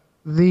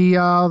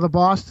the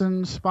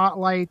Boston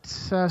Spotlight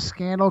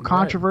scandal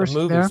controversy. The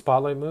movie, there.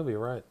 Spotlight movie,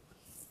 right?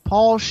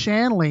 Paul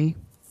Shanley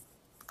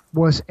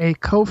was a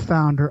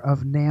co-founder of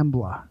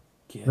NAMBLA,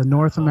 the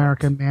North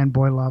American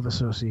Man-Boy Love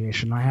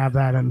Association. I have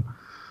that in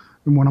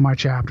one of my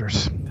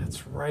chapters.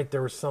 That's right.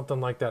 There was something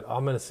like that.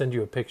 I'm going to send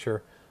you a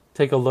picture.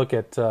 Take a look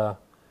at the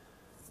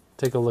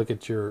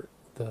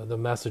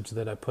message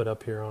that I put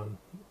up here on.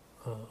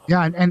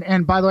 Yeah,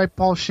 and by the way,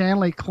 Paul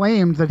Shanley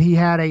claimed that he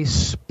had a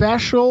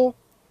special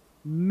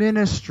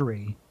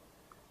ministry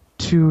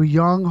to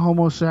young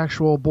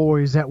homosexual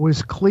boys that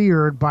was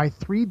cleared by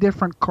 3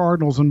 different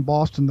cardinals in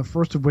Boston, the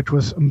first of which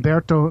was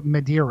Umberto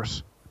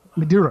Medeiros.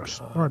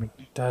 Pardon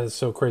me. That is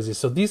so crazy.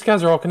 So these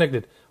guys are all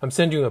connected. I'm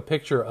sending you a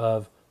picture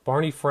of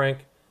Barney Frank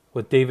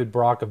with David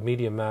Brock of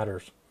Media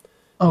Matters.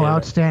 Oh,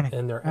 outstanding.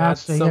 And they're at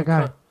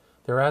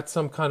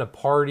some kind of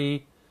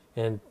party,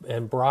 and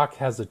Brock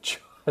has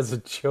a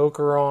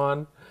choker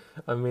on.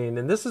 I mean,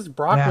 and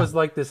Brock was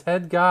like this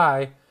head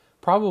guy,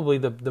 probably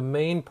the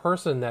main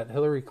person that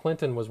Hillary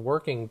Clinton was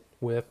working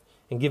with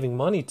and giving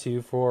money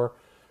to for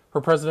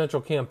her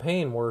presidential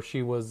campaign, where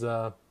she was,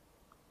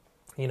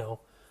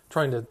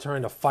 trying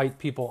to fight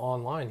people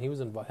online. He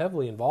was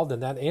heavily involved in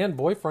that, and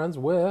boyfriends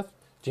with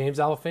James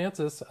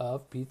Alefantis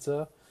of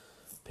Pizza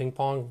Ping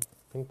Pong.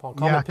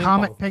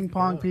 Comet Ping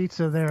Pong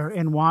Pizza there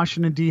in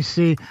Washington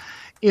D.C.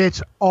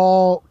 It's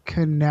all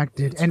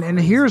connected, and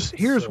here's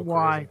so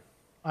why crazy.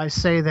 I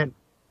say that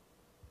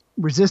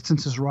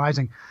resistance is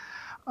rising.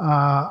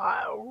 The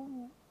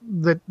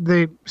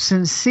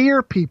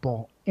sincere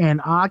people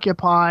in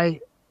Occupy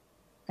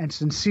and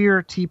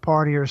sincere Tea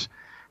Partiers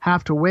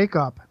have to wake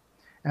up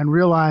and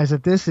realize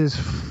that this is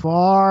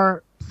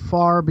far,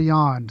 far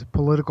beyond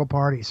political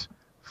parties.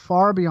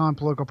 Far beyond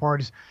political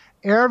parties.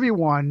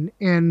 Everyone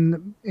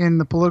in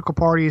the political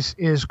parties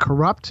is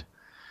corrupt,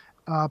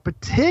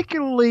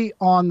 particularly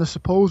on the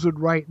supposed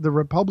right. The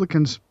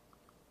Republicans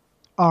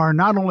are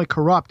not only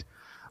corrupt,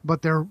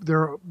 but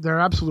they're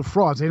absolute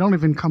frauds. They don't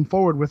even come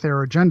forward with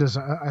their agendas.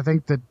 I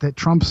think that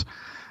Trump's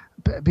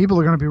people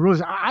are going to be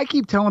rulers. I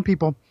keep telling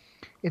people,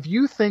 if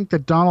you think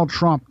that Donald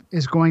Trump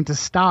is going to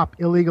stop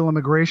illegal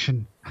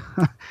immigration,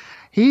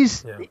 he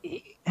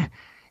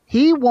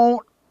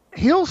won't.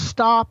 He'll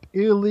stop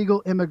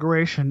illegal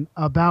immigration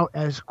about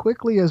as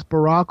quickly as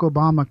Barack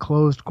Obama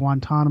closed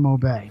Guantanamo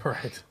Bay.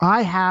 Right.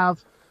 I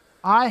have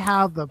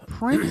the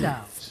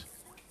printouts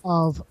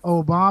of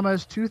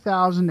Obama's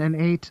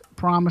 2008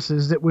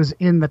 promises that was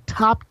in the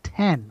top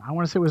 10. I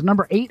want to say it was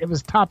number 8 of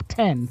his top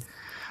 10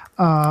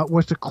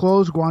 was to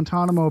close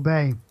Guantanamo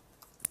Bay.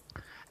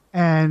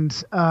 And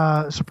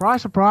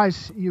surprise,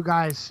 surprise, you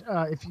guys,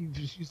 if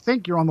you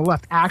think you're on the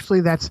left,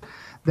 actually that's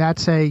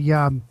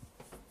a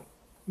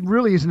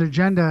really is an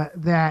agenda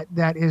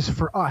that is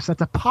for us.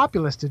 That's a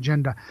populist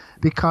agenda,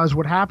 because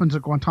what happens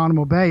at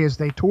Guantanamo Bay is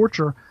they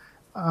torture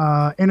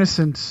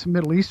innocent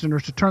Middle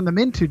Easterners to turn them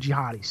into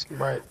jihadis.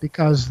 Right.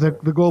 Because the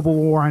global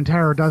war on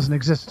terror doesn't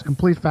exist. It's a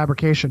complete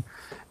fabrication.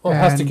 Well, it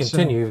has to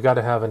continue. You've got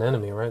to have an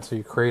enemy, right? So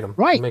you create them.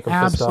 Right. Make them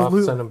absolutely.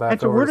 pissed off, send them back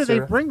and so over where to do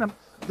Syria. they bring them?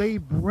 They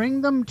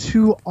bring them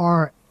to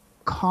our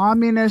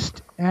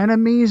communist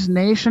enemies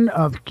nation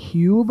of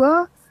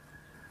Cuba.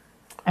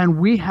 And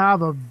we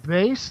have a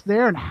base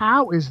there. And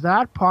how is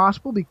that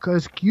possible?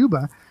 Because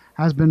Cuba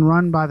has been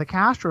run by the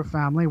Castro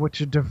family,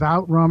 which are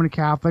devout Roman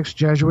Catholics,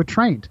 Jesuit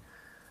trained.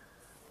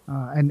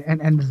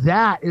 And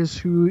that is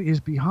who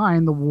is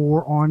behind the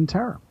war on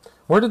terror.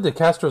 Where did the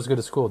Castros go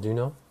to school? Do you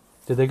know?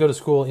 Did they go to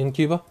school in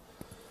Cuba?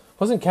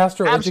 Wasn't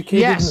Castro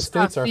educated in the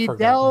States?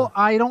 Fidel,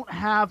 I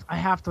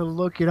have to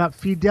look it up.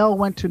 Fidel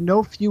went to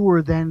no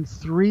fewer than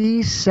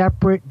 3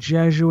 separate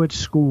Jesuit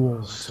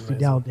schools.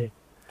 Fidel did.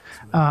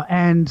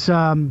 And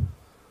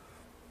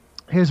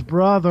his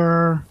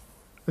brother,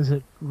 is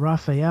it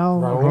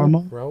Rafael?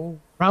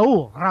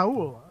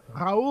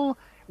 Raul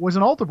was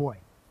an altar boy.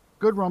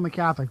 Good Roman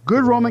Catholic.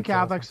 Good Roman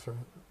Catholics.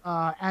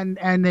 Right.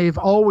 And they've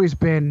always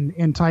been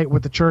in tight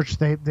with the church.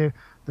 The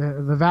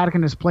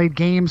Vatican has played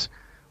games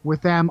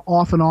with them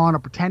off and on, or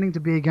pretending to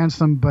be against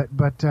them, but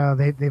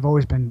they've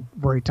always been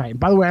very tight. And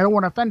by the way, I don't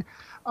want to offend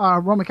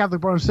Roman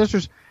Catholic brothers and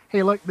sisters.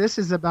 Hey, look, this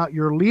is about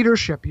your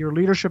leadership. Your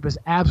leadership is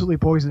absolutely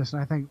poisonous,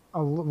 and I think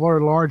a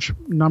very large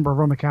number of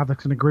Roman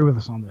Catholics can agree with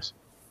us on this.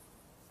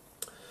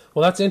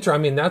 Well, that's interesting.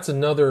 I mean, that's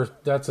another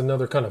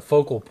kind of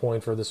focal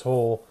point for this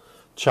whole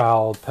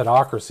child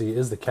pedocracy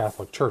is the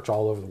Catholic Church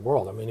all over the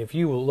world. I mean, if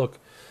you look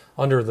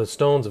under the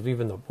stones of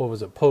even what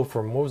was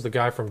the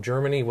guy from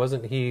Germany?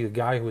 Wasn't he the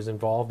guy who was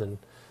involved in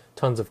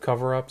tons of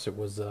cover-ups? It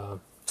was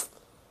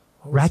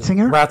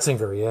Ratzinger?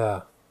 Ratzinger,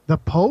 yeah. The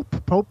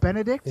Pope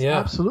Benedict, Yeah.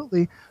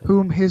 absolutely,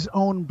 whom his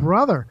own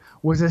brother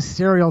was a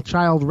serial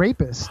child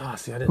rapist,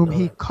 See, I didn't whom know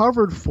he that.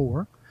 covered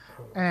for.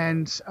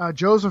 And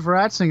Joseph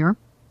Ratzinger,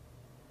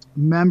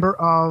 member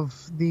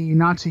of the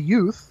Nazi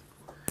Youth,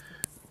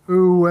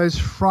 who was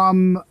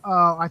from,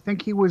 I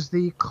think he was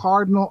the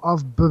Cardinal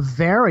of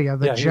Bavaria,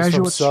 the He was from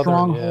Jesuit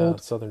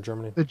stronghold. southern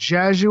Germany. The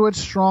Jesuit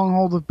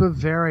stronghold of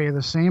Bavaria,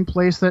 the same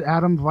place that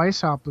Adam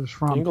Weishaupt is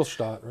from.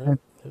 Ingolstadt, right? And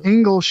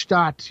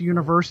Ingolstadt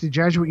University,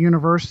 Jesuit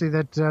University,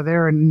 that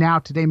there and now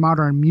today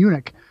modern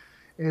Munich,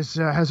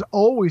 has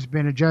always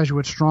been a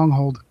Jesuit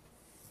stronghold.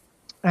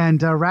 And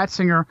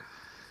Ratzinger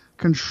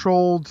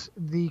controlled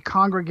the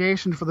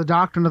Congregation for the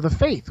Doctrine of the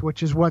Faith,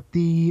 which is what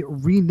the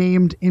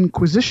renamed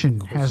Inquisition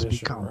has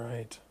become.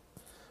 Right.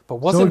 But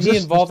wasn't he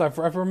involved? I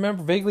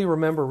vaguely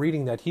remember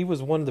reading that he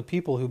was one of the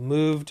people who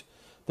moved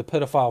the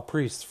pedophile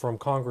priests from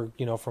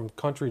from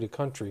country to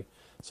country.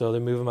 So they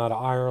move them out of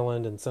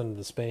Ireland and send them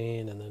to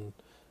Spain and then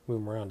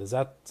move them around. Does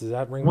that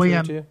ring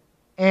true to you?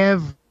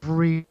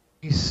 Every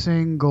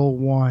single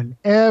one,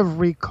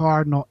 every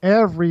cardinal,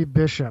 every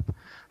bishop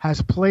has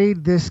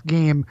played this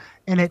game,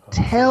 and it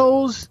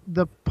tells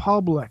the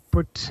public,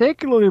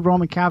 particularly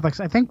Roman Catholics.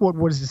 I think what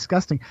was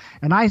disgusting,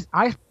 and I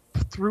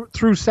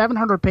through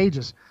 700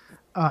 pages,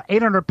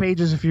 800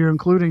 pages if you're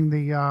including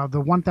the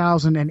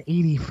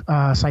 1,080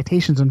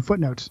 citations and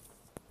footnotes.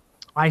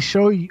 I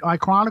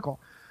chronicle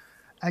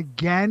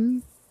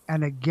again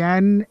and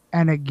again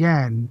and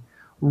again,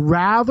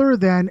 rather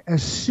than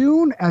as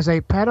soon as a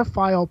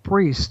pedophile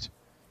priest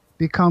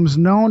becomes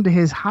known to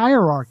his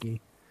hierarchy,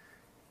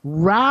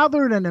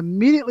 rather than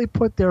immediately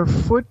put their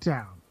foot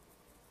down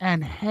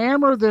and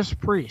hammer this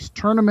priest,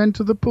 turn him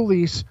into the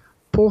police,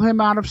 pull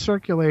him out of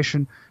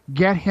circulation,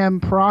 get him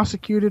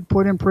prosecuted,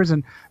 put in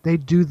prison, they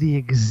do the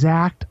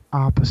exact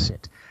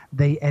opposite.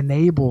 They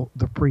enable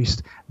the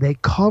priest. They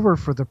cover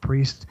for the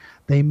priest.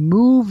 They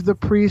move the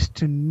priest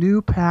to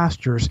new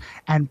pastures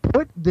and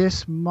put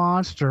this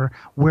monster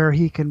where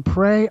he can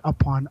prey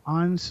upon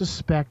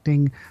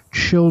unsuspecting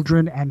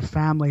children and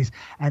families.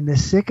 And the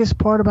sickest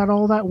part about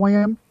all that,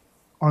 William,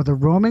 are the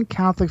Roman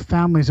Catholic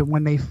families that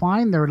when they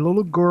find their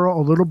little girl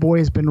or little boy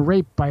has been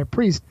raped by a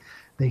priest,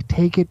 they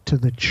take it to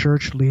the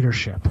church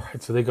leadership.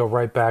 Right, so they go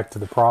right back to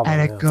the problem.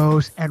 And it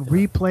goes and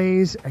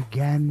replays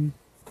again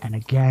and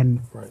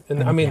again. Right.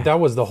 And I mean, that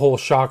was the whole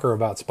shocker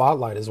about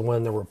Spotlight, is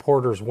when the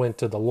reporters went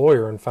to the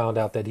lawyer and found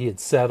out that he had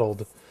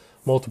settled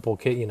multiple,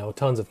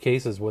 tons of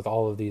cases with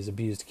all of these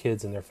abused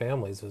kids and their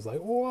families. It was like,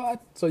 what?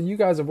 So you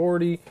guys have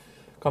already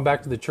come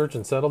back to the church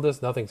and settled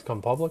this? Nothing's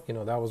come public?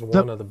 That was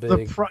one of the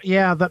big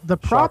the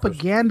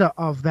propaganda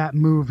of that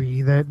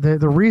movie,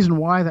 the reason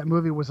why that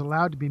movie was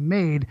allowed to be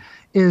made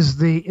is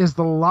the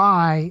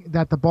lie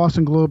that the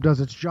Boston Globe does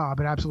its job.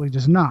 It absolutely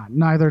does not.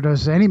 Neither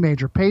does any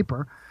major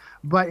paper.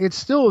 But it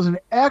still is an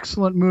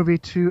excellent movie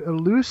to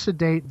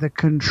elucidate the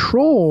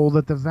control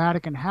that the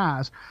Vatican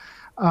has.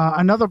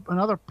 Another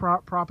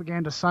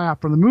propaganda psyop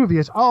from the movie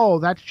is,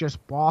 that's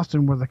just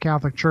Boston where the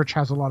Catholic Church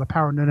has a lot of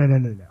power.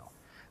 No.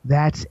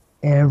 That's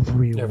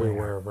everywhere.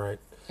 Everywhere, right.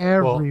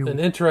 Everywhere. Well, an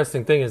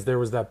interesting thing is there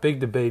was that big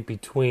debate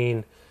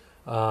between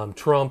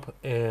Trump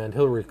and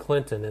Hillary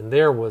Clinton, and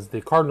there was the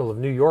Cardinal of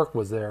New York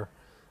was there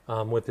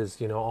with his,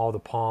 all the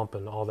pomp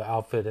and all the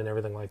outfit and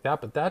everything like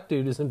that. But that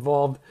dude is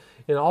involved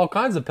in all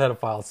kinds of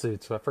pedophile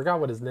suits. So I forgot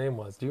what his name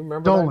was. Do you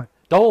remember Dolan.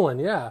 that? Dolan,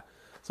 yeah.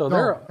 So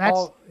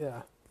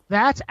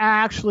That's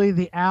actually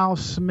the Al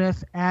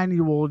Smith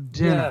annual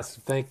dinner. Yes,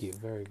 thank you.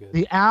 Very good.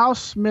 The Al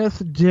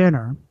Smith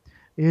dinner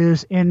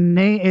is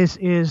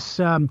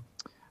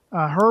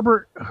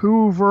Herbert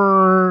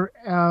Hoover,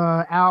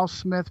 Al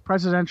Smith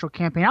presidential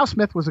campaign. Al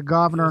Smith was a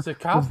governor, he was a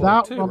Catholic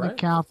devout too, Roman right?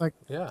 Catholic.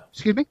 Yeah.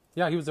 Excuse me?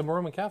 Yeah, he was a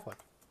Roman Catholic.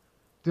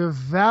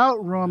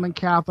 Devout Roman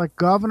Catholic,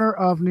 governor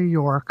of New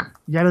York,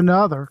 yet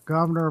another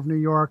governor of New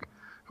York,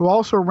 who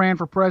also ran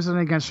for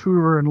president against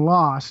Hoover and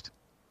lost.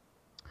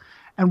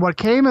 And what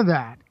came of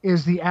that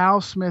is the Al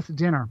Smith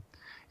dinner.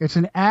 It's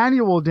an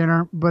annual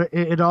dinner, but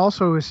it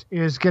also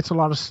gets a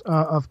lot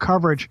of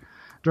coverage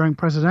during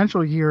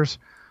presidential years,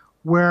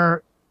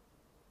 where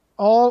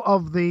all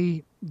of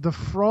the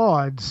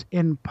frauds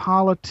in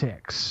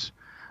politics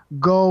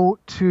go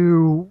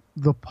to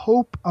the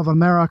Pope of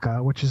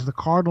America, which is the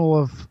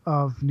Cardinal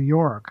of New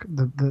York,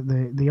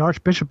 the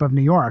Archbishop of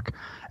New York,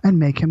 and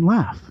make him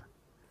laugh.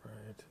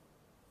 Right.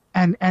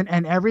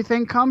 And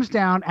everything comes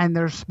down, and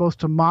they're supposed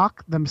to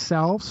mock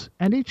themselves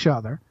and each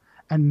other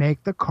and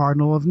make the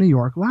Cardinal of New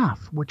York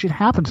laugh, which it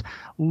happens.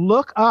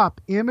 Look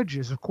up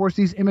images. Of course,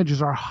 these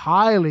images are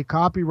highly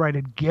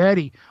copyrighted,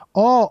 Getty,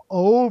 all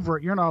over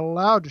it. You're not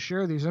allowed to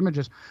share these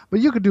images. But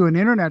you could do an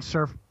internet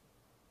surf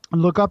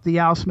and look up the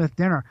Al Smith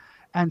dinner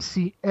and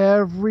see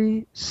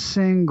every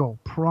single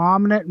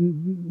prominent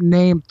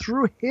name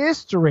through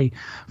history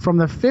from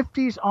the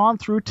 50s on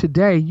through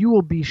today. You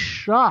will be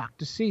shocked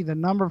to see the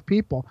number of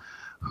people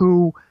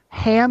who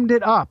hammed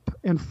it up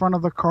in front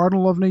of the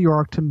Cardinal of New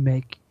York to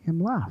make him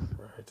laugh.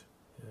 Right.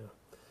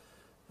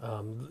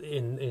 Yeah.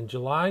 In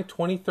July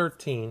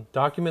 2013,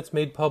 documents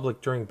made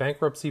public during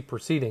bankruptcy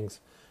proceedings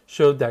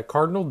showed that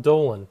Cardinal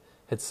Dolan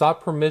had sought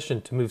permission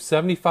to move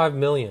 $75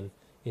 million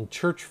in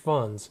church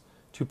funds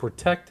to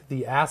protect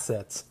the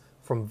assets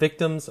from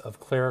victims of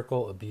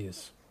clerical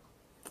abuse.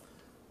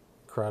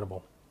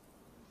 Incredible.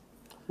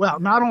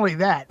 Well, not only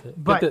that,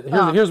 but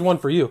here's one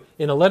for you.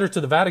 In a letter to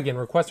the Vatican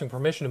requesting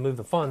permission to move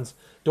the funds,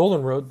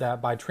 Dolan wrote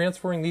that by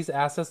transferring these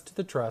assets to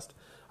the trust,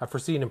 I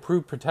foresee an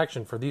improved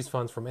protection for these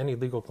funds from any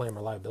legal claim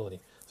or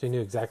liability. So he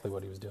knew exactly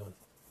what he was doing.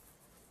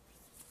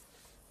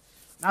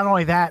 Not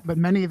only that, but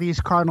many of these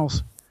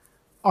cardinals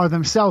are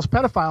themselves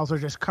pedophiles, are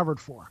just covered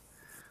for.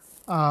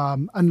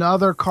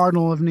 Another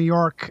cardinal of New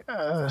York,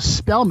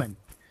 Spellman,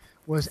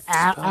 was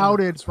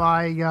outed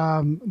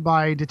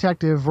by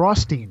Detective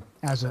Rothstein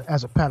as a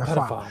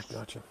pedophile.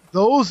 Gotcha.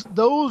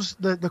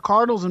 The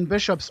cardinals and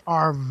bishops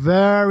are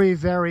very,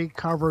 very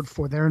covered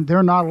for.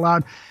 They're not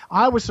allowed.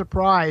 I was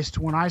surprised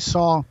when I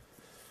saw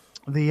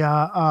the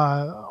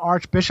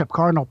Archbishop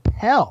Cardinal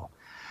Pell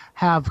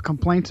have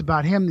complaints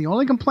about him. The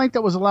only complaint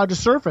that was allowed to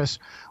surface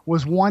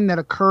was one that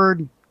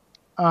occurred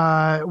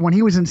when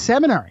he was in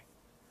seminary.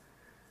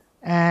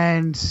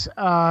 And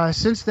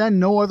since then,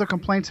 no other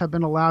complaints have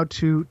been allowed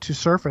to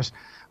surface.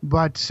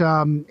 But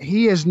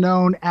he is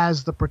known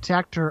as the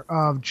protector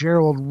of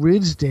Gerald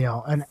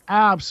Ridsdale, an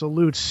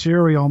absolute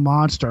serial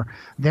monster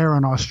there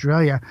in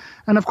Australia.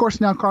 And, of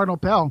course, now Cardinal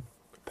Pell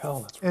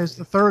is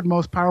the third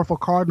most powerful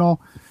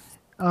cardinal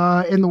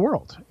in the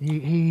world.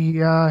 He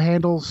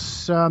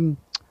handles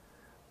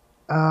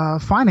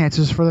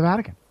finances for the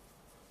Vatican.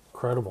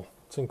 Incredible.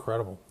 It's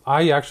incredible.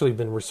 I actually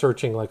been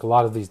researching like a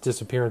lot of these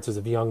disappearances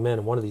of young men,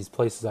 and one of these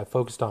places I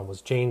focused on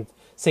was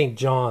St.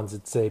 John's.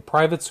 It's a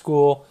private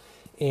school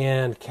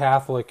and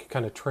Catholic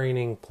kind of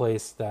training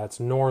place that's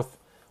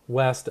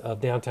northwest of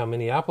downtown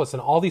Minneapolis,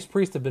 and all these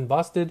priests have been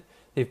busted.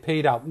 They've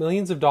paid out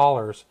millions of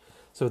dollars.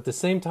 So at the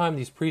same time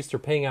these priests are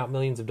paying out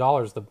millions of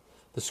dollars, the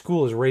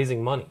school is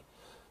raising money.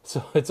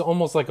 So it's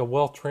almost like a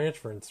wealth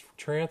transference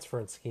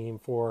scheme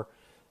for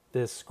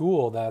this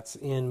school that's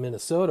in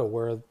Minnesota,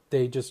 where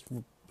they just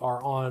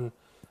are on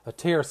a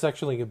tear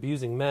sexually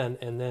abusing men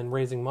and then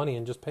raising money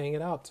and just paying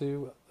it out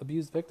to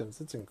abused victims.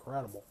 It's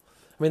incredible.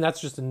 I mean,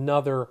 that's just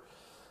another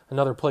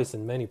place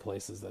in many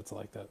places that's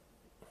like that.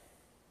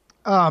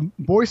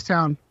 Boys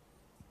Town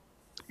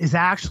is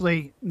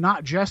actually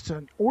not just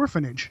an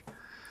orphanage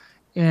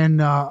in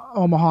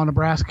Omaha,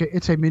 Nebraska.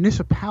 It's a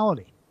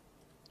municipality.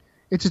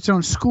 It's its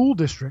own school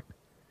district,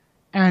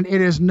 and it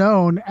is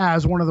known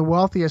as one of the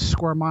wealthiest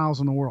square miles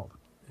in the world.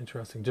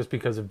 Interesting. Just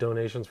because of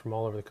donations from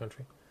all over the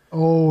country?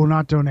 Oh,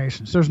 not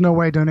donations. There's no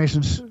way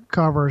donations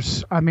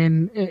covers. I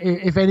mean,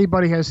 if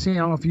anybody has seen, I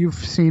don't know if you've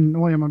seen,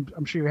 William,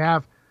 I'm sure you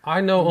have.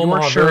 I know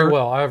Omaha very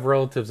well. I have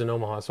relatives in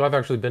Omaha, so I've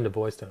actually been to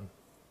Boys Town.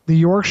 The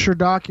Yorkshire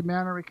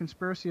documentary,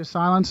 Conspiracy of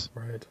Silence,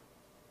 right,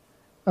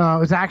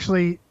 was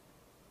actually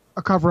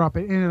a cover-up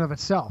in and of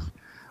itself.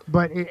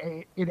 But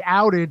it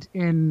outed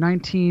in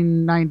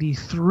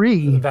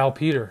 1993. Val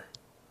Peter.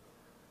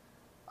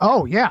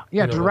 Oh, yeah.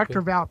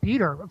 Director Val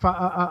Peter,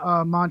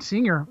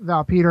 Monsignor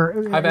Val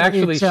Peter. I've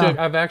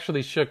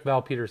actually shook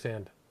Val Peter's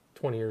hand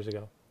 20 years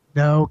ago.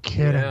 No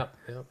kidding. Yeah.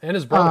 And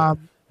his brother.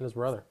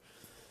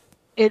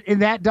 In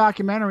that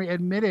documentary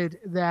admitted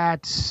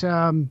that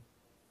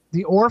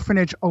the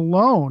orphanage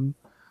alone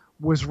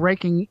was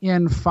raking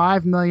in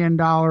 $5 million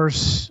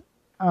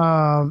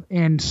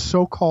in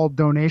so-called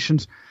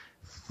donations.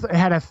 It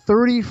had a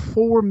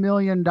 $34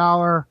 million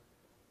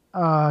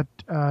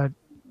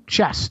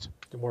chest.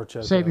 More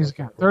chest savings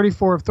account.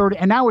 34 of 30.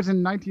 And that was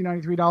in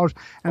 $1993.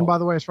 And by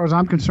the way, as far as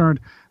I'm concerned,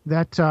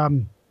 that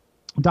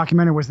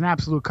documentary was an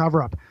absolute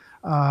cover-up.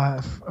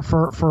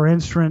 For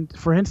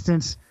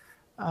instance,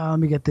 let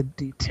me get the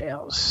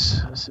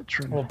details.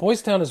 Well,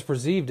 Boys Town is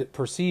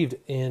perceived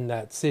in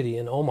that city,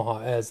 in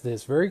Omaha, as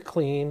this very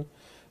clean,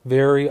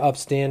 very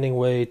upstanding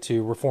way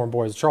to reform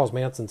boys. Charles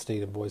Manson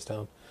stayed in Boys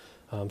Town.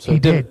 So he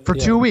did for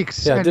 2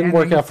 weeks. Yeah, it didn't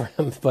work out for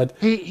him, but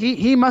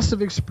he must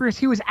have experienced.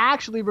 He was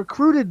actually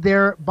recruited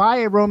there by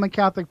a Roman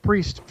Catholic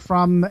priest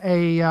from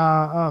a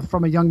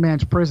young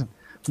man's prison,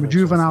 from a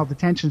juvenile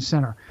detention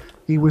center.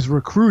 He was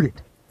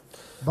recruited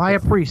by a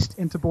priest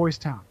into Boys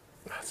Town,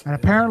 and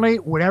apparently,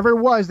 whatever it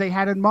was they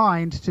had in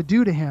mind to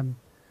do to him,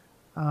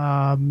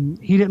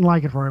 he didn't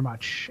like it very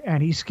much,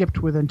 and he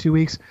skipped within 2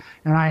 weeks.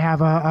 And I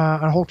have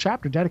a whole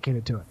chapter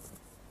dedicated to it.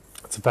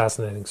 It's a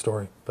fascinating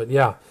story, but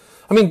yeah.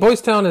 I mean,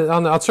 Boys Town,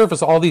 on the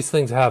surface, all these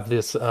things have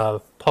this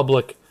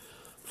public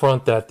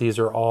front that these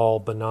are all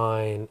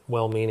benign,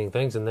 well-meaning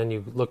things, and then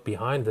you look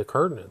behind the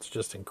curtain, it's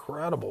just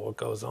incredible what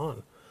goes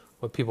on,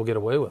 what people get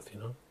away with,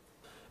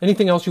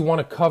 Anything else you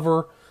want to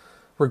cover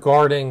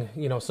regarding,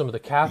 some of the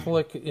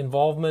Catholic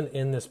involvement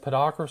in this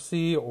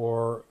pedocracy,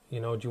 or,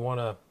 do you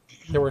want to...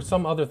 There were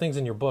some other things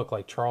in your book,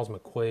 like Charles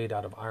McQuaid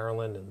out of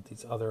Ireland, and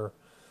these other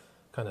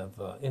kind of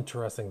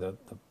interesting, the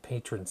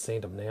patron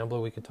saint of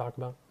NAMBLA we could talk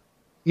about?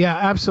 Yeah,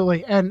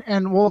 absolutely,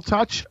 and we'll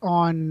touch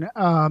on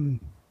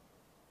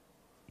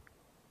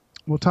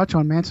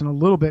Manson a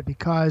little bit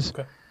because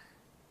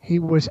he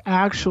was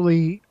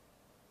actually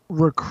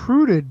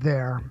recruited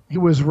there. He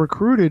was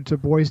recruited to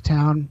Boys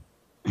Town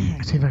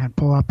let's see if I can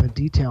pull up a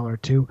detail or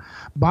two,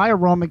 by a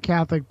Roman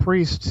Catholic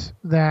priest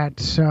that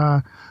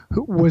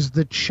who was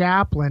the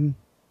chaplain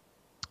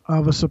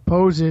of a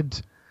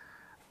supposed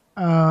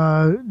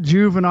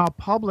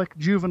public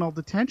juvenile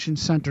detention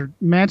center.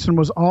 Manson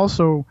was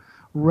also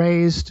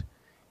raised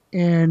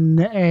in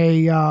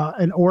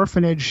an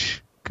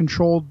orphanage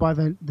controlled by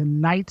the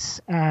Knights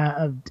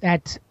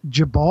at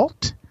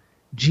Gibault,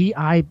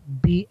 Gibault.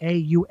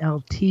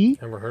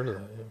 Never heard of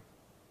that. Yeah.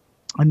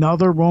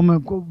 Another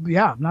Roman,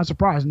 not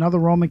surprised. Another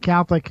Roman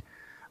Catholic.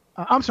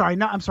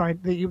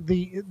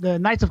 The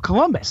Knights of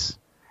Columbus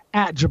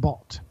at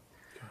Gibault,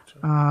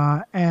 Gotcha.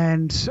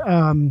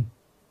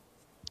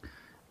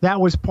 that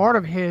was part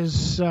of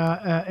his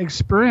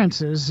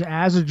experiences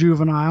as a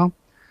juvenile.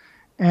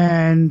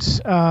 And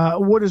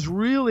what is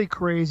really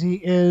crazy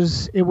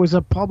is it was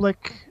a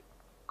public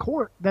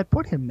court that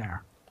put him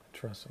there.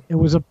 Interesting. It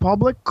was a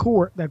public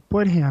court that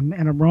put him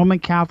in a Roman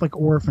Catholic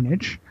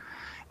orphanage.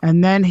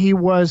 And then he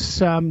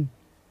was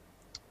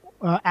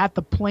at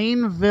the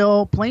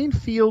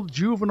Plainfield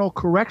Juvenile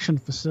Correction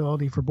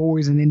Facility for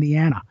boys in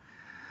Indiana.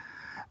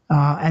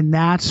 And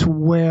that's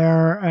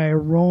where a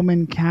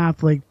Roman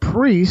Catholic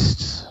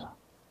priest,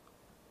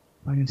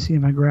 if I can see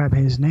if I grab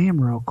his name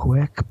real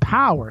quick,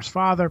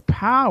 Father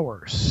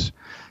Powers,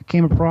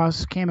 came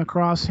across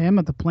him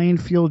at the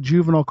Plainfield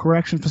Juvenile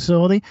Correction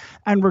Facility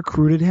and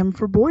recruited him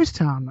for Boys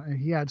Town.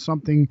 He had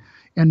something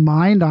in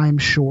mind, I'm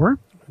sure.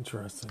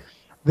 Interesting.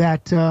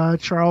 That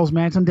Charles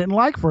Manson didn't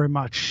like very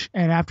much.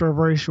 And after a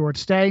very short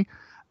stay,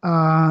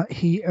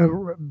 he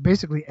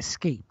basically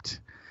escaped.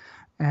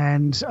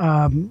 And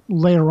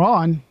later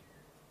on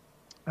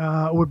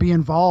would be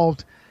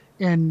involved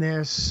in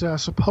this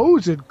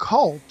supposed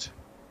cult.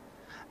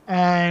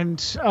 And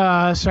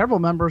several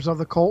members of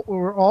the cult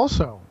were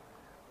also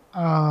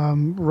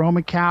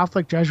Roman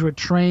Catholic,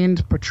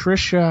 Jesuit-trained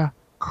Patricia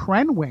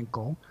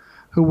Krenwinkel,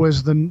 who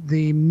was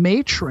the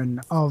matron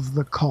of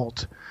the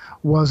cult,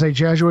 was a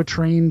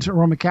Jesuit-trained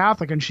Roman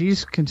Catholic, and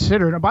she's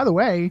considered. And by the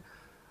way,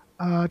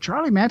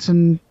 Charlie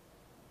Manson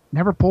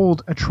never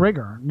pulled a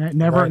trigger,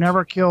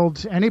 never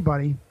killed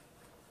anybody.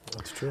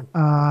 That's true.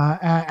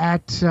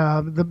 The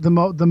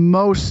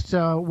most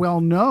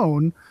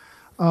well-known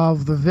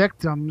of the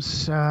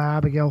victims,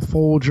 Abigail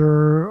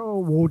Folger,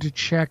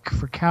 Wojciech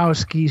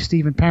Frykowski,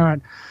 Stephen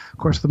Parent. Of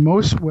course, the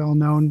most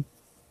well-known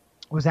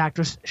was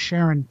actress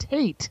Sharon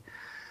Tate,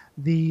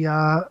 the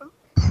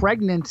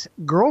pregnant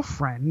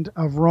girlfriend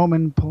of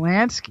Roman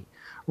Polanski.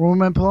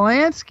 Roman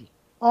Polanski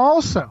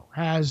also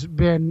has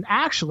been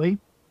I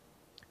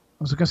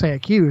was going to say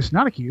accused,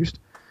 not accused.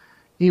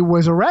 He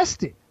was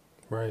arrested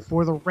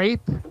for the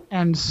rape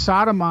and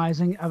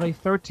sodomizing of a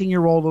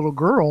 13-year-old little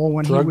girl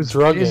when he was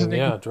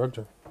visiting drugged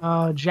her.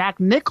 Jack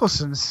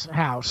Nicholson's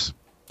house.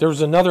 There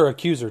was another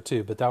accuser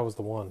too, but that was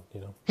the one.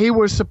 He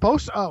was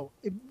supposed to.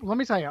 Let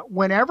me tell you.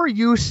 Whenever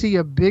you see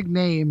a big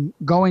name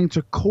going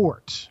to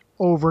court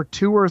over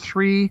 2 or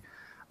 3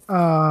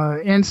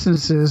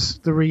 instances,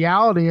 the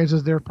reality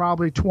is there are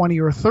probably 20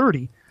 or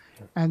 30,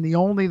 and the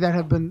only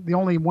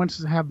ones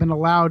that have been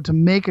allowed to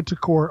make it to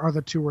court are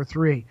the 2 or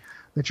 3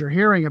 that you're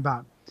hearing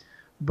about.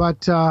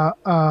 But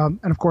and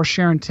of course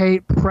Sharon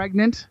Tate,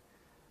 pregnant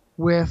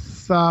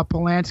with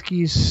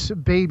Polanski's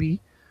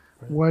baby,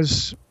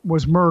 was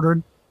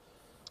murdered.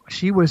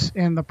 She was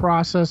in the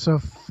process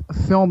of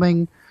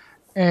filming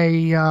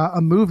a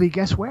movie.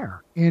 Guess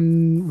where?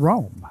 In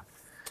Rome.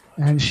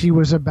 And she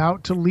was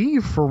about to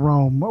leave for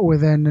Rome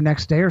within the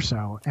next day or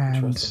so.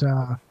 And it's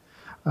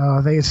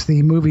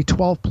the movie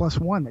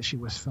 12+1 that she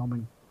was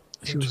filming.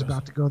 She was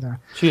about to go there.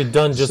 She had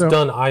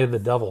done Eye of the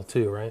Devil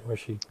too, right? Where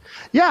she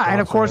and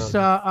of course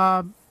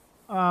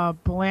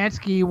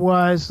Polanski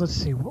was, let's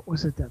see, what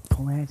was it that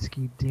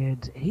Polanski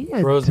did? He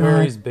had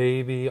Rosemary's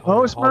Baby.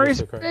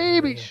 Rosemary's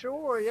Baby,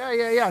 sure.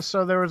 Yeah.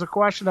 So there was a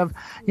question of,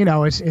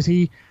 is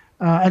he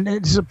and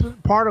it's a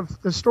part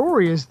of the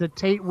story is that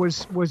Tate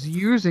was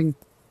using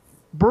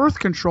birth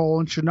control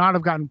and should not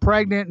have gotten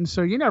pregnant, and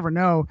so you never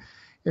know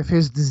if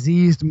his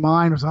diseased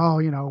mind was,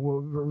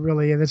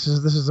 really this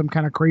is some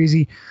kind of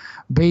crazy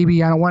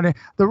baby. I don't want to.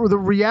 The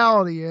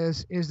reality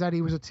is that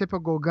he was a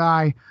typical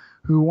guy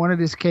who wanted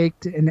his cake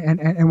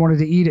and wanted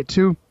to eat it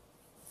too,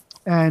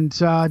 and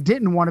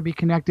didn't want to be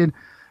connected.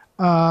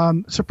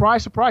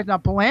 Surprise, surprise. Now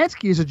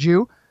Polanski is a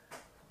Jew,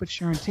 but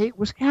Sharon Tate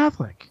was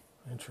Catholic.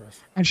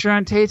 Interesting. And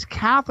Sharon Tate's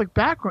Catholic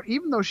background,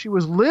 even though she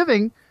was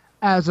living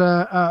as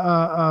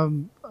a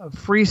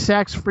free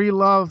sex, free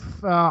love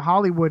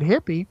Hollywood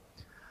hippie,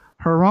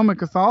 her Roman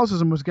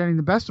Catholicism was getting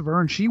the best of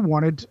her, and she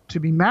wanted to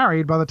be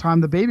married by the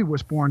time the baby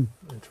was born.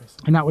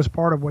 Interesting. And that was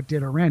part of what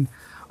did her in.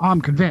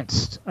 I'm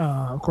convinced.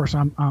 Of course,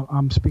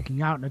 I'm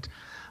speaking out in it.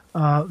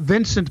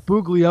 Vincent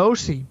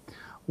Bugliosi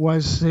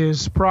was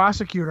his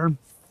prosecutor,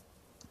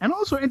 and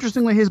also,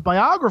 interestingly, his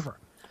biographer.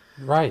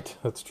 Right,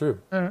 that's true.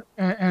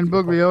 And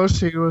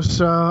Bugliosi was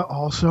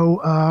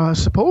also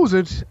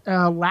supposed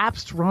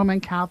lapsed Roman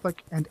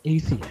Catholic and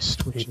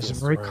atheist, which is a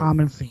very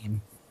common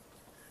theme.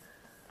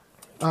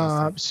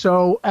 And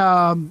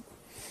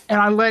And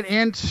I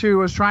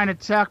was trying to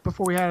tech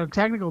before we had a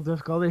technical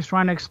difficulty. I was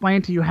trying to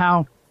explain to you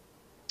how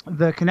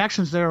the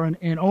connections there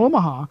in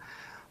Omaha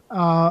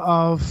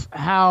of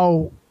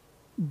how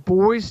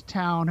Boys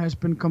Town has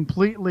been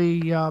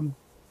completely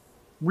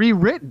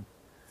rewritten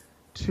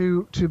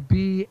to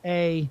be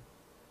a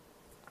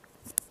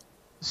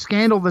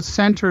scandal that's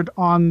centered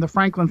on the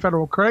Franklin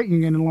Federal Credit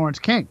Union and Lawrence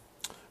King.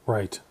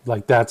 Right.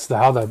 Like it's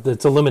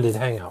a limited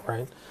hangout,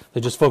 right? They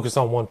just focus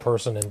on one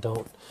person and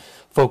don't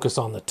focus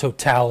on the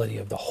totality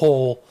of the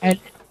whole. And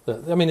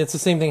it's the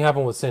same thing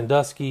happened with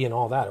Sandusky and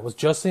all that. It was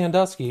just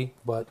Sandusky,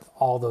 but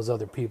all those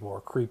other people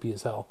are creepy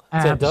as hell.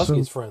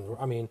 Sandusky's friends.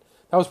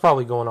 That was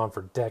probably going on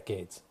for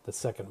decades. The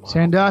second mile.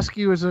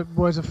 Sandusky was a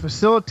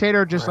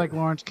facilitator, just like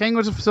Lawrence King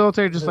was a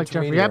facilitator, just like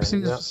Jeffrey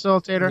Epstein was a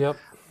facilitator. Yep.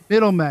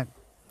 Middlemen.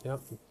 Yep.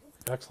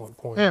 Excellent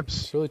point.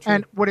 Hips. It's really true.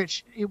 And what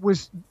it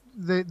was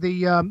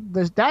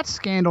that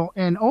scandal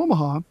in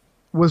Omaha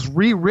was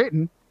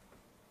rewritten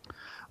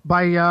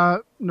by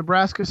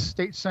Nebraska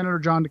State Senator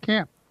John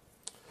DeCamp.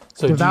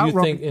 So do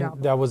you think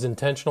that was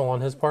intentional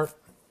on his part?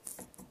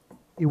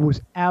 It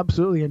was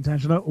absolutely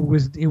intentional.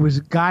 It was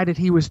guided.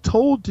 He was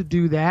told to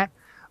do that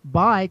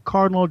by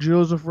Cardinal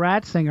Joseph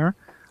Ratzinger.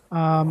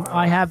 Wow.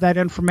 I have that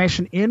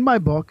information in my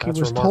book. That's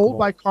he was remarkable. told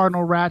by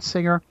Cardinal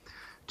Ratzinger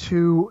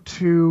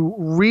to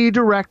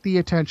redirect the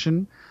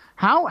attention.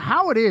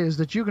 How it is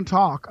that you can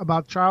talk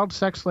about child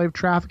sex slave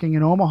trafficking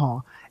in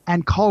Omaha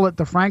and call it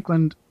the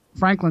Franklin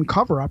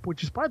cover-up,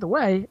 which is, by the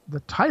way, the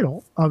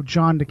title of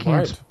John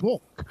DeCamp's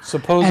book.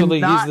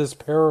 Supposedly he's this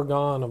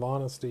paragon of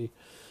honesty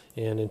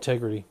and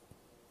integrity.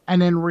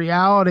 And in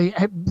reality,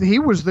 he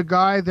was the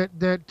guy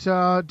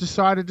that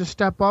decided to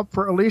step up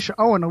for Alicia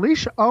Owen.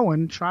 Alicia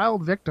Owen,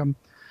 child victim,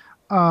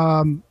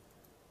 was...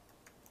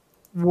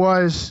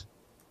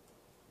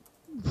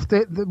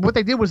 what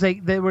they did was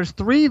there was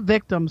 3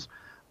 victims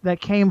that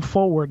came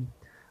forward,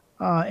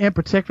 in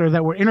particular,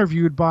 that were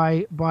interviewed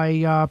by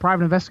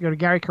private investigator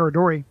Gary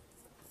Caradori.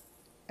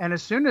 And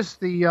as soon as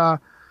the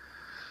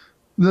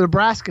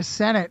Nebraska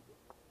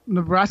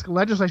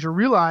legislature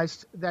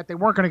realized that they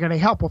weren't going to get any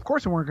help, of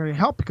course they weren't going to get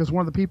help, because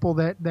one of the people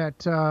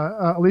that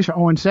Alicia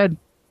Owen said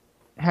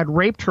had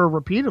raped her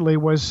repeatedly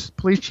was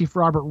Police Chief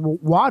Robert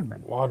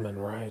Wadman. Wadman,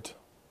 right.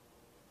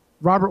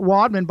 Robert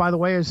Wadman, by the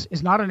way,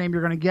 is not a name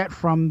you're going to get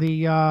from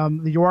the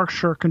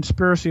Yorkshire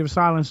Conspiracy of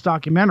Silence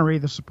documentary,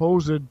 the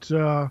supposed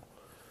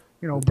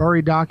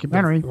buried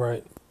documentary.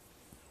 Right.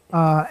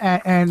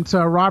 And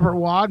Robert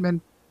Wadman,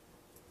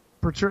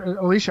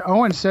 Alicia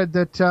Owen said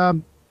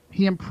that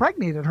he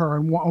impregnated her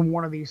on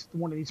one of these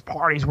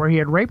parties where he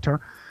had raped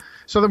her.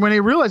 So that when they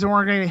realized they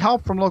weren't getting any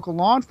help from local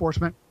law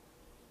enforcement,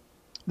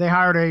 they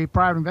hired a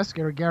private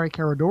investigator, Gary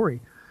Caradori,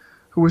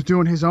 who was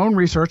doing his own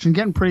research and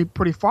getting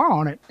pretty far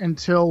on it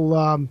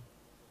until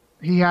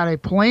he had a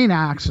plane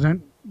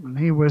accident when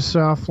he was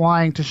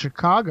flying to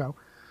Chicago.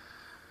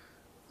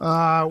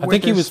 I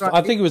think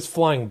he was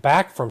flying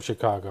back from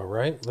Chicago,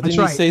 right? But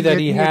didn't he say that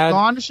he had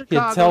gone to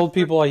Chicago? He had told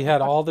people he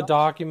had all the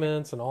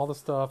documents and all the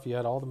stuff. He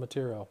had all the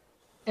material.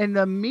 In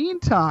the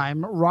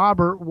meantime,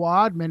 Robert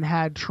Wadman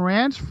had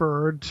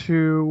transferred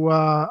to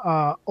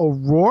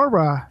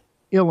Aurora,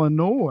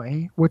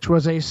 Illinois, which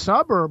was a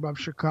suburb of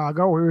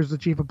Chicago, where he was the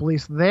chief of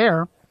police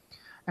there.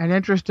 And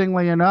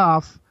interestingly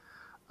enough,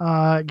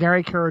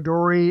 Gary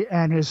Caradori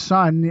and his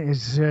son,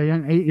 his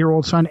young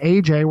 8-year-old son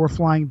AJ, were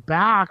flying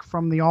back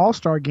from the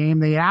All-Star game.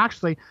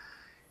 The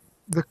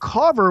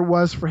cover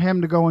was for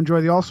him to go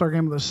enjoy the All-Star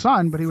game with his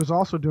son, but he was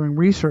also doing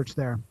research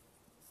there.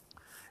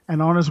 And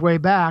on his way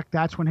back,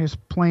 that's when his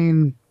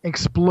plane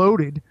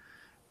exploded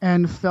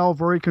and fell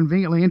very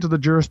conveniently into the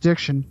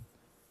jurisdiction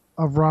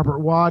of Robert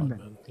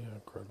Wadman. Yeah,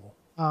 incredible.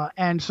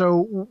 And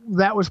so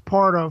that was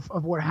part of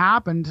what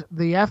happened.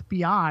 The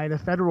FBI, the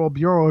Federal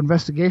Bureau of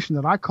Investigation,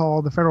 that I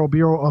call the Federal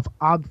Bureau of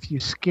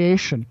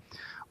Obfuscation,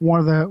 one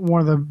of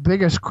the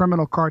biggest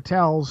criminal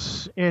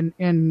cartels in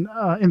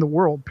the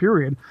world,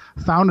 period,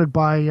 founded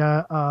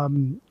by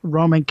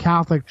Roman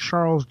Catholic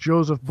Charles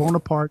Joseph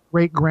Bonaparte,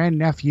 great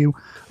grandnephew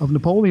of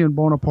Napoleon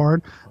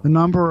Bonaparte. The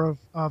number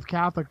of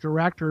Catholic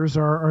directors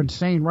are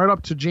insane, right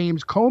up to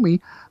James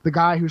Comey, the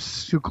guy who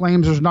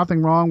claims there's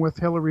nothing wrong with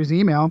Hillary's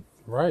email.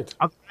 Right.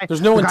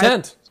 There's no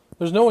intent.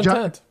 There's no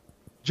intent.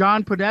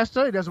 John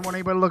Podesta, he doesn't want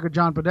anybody to look at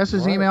John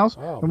Podesta's emails.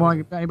 Doesn't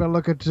want anybody to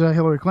look at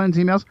Hillary Clinton's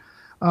emails.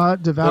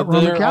 Devout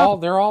Roman Catholic.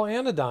 They're all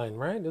anodyne,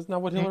 right? Isn't that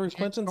what Hillary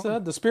Clinton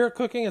said? The spirit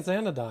cooking is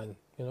anodyne.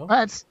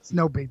 That's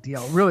no big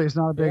deal. Really, it's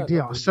not a big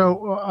deal.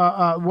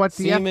 So what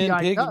the semen, FBI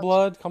pig's does,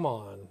 blood? Come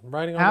on,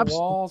 writing on the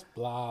walls,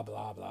 blah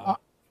blah blah.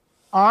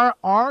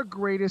 Our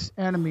greatest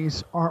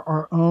enemies are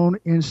our own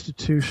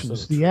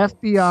institutions. The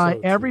FBI.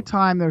 Every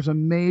time there's a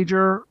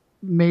major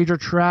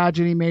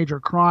tragedy,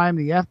 major crime,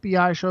 the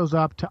FBI shows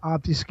up to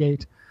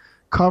obfuscate,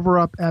 cover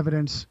up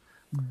evidence,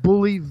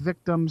 bully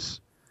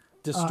victims.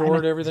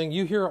 Distort everything.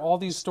 You hear all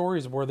these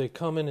stories where they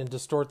come in and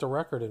distort the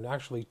record and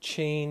actually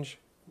change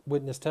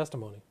witness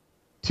testimony.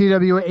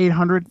 TW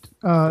 800,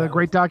 a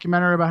great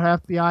documentary about how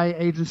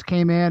FBI agents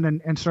came in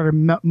and started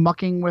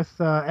mucking with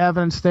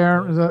evidence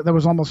there that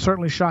was almost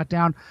certainly shot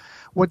down.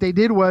 what they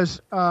did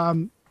was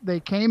they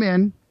came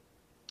in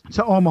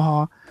to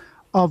Omaha.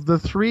 Of the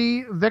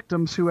 3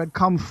 victims who had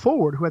come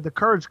forward, who had the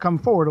courage to come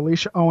forward,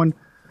 Alicia Owen,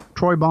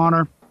 Troy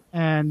Bonner,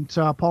 and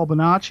Paul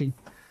Bonacci,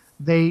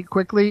 they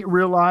quickly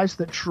realized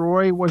that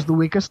Troy was the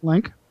weakest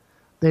link.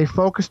 They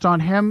focused on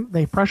him.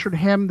 They pressured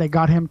him. They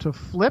got him to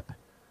flip,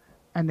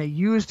 and they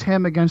used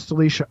him against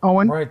Alicia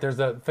Owen. Right. There's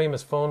that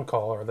famous phone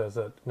call, or there's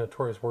that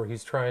notorious where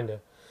he's trying to,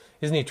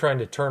 isn't he trying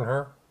to turn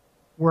her?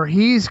 Where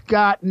he's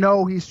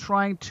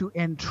trying to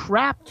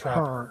entrap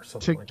her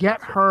to like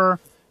get her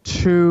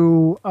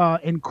to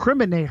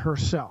incriminate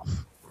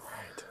herself.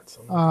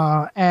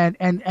 Right.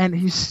 And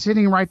he's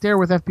sitting right there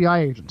with FBI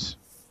agents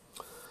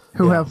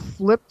who have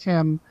flipped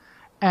him,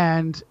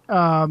 and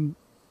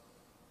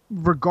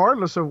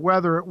regardless of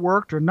whether it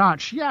worked or not,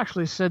 she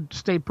actually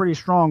stayed pretty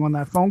strong on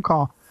that phone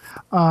call.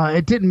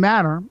 It didn't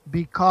matter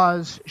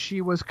because she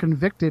was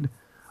convicted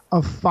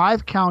of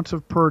 5 counts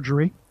of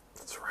perjury.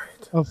 That's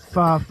right. Of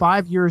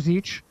 5 years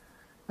each.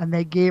 And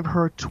they gave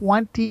her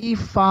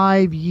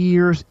 25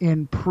 years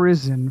in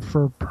prison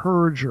for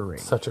perjury.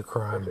 Such a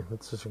crime.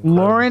 It's such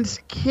incredible. Lawrence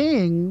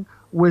King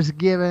was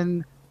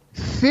given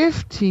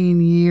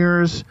 15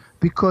 years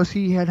because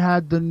he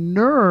had the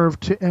nerve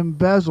to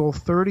embezzle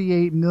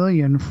 $38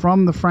 million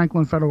from the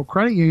Franklin Federal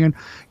Credit Union.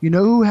 You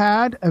know who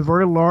had a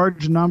very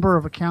large number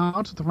of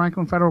accounts at the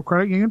Franklin Federal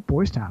Credit Union?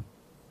 Boys Town.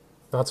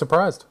 Not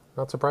surprised.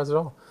 Not surprised at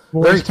all.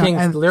 Larry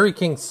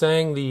King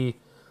sang the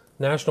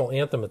national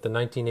anthem at the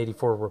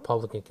 1984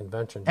 Republican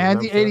Convention. And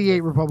the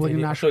 88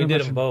 Republican National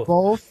Convention. So he did them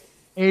both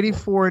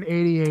 84 and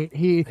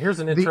 88.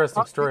 Here's an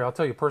interesting story. I'll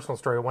tell you a personal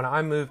story. When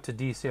I moved to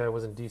D.C., I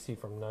was in D.C.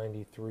 from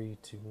 93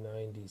 to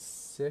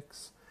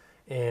 96.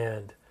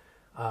 And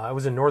I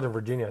was in Northern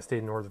Virginia. I stayed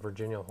in Northern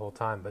Virginia the whole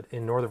time. But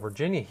in Northern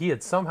Virginia, he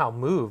had somehow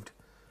moved.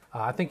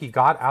 I think he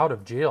got out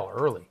of jail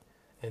early.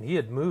 And he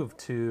had moved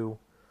to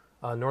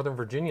Northern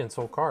Virginia and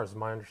sold cars, is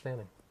my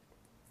understanding.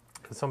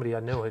 Because somebody I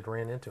knew had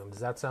ran into him.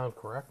 Does that sound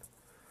correct?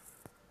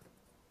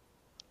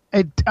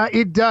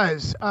 It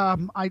does.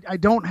 I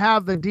don't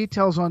have the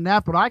details on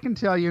that, but I can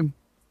tell you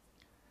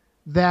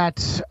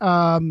that.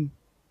 Oh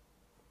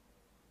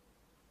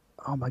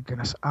my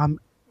goodness.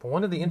 But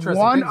one of the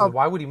interesting things is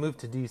why would he move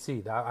to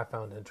D.C.? That I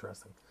found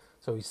interesting.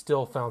 So he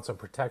still found some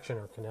protection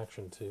or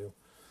connection to,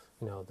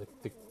 the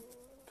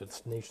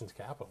nation's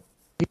capital.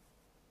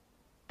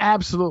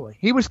 Absolutely,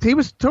 he was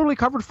totally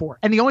covered for,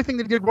 and the only thing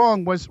that he did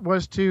wrong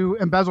was to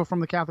embezzle from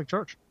the Catholic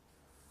Church.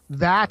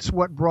 That's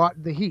what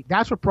brought the heat.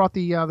 That's what brought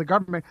the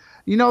government.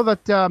 You know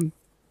that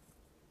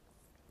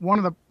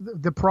one of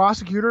the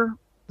prosecutor,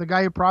 the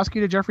guy who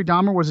prosecuted Jeffrey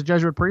Dahmer, was a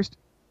Jesuit priest.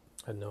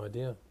 I had no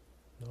idea.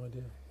 No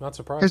idea. Not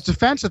surprised. His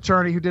defense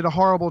attorney, who did a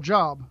horrible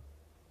job,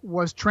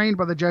 was trained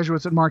by the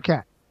Jesuits at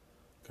Marquette.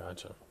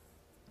 Gotcha.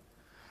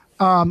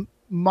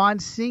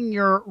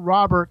 Monsignor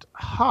Robert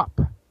Hupp,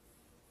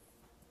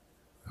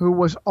 who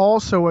was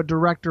also a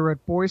director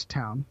at Boys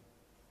Town,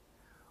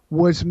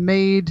 was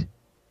made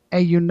a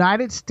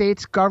United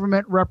States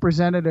government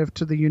representative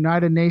to the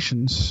United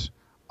Nations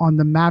on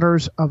the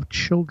matters of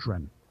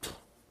children.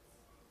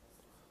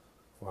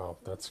 Wow,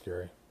 that's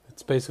scary.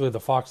 It's basically the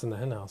fox in the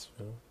henhouse.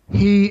 You know?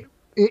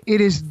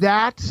 It is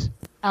that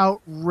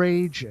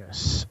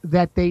outrageous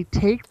that they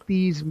take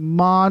these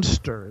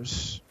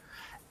monsters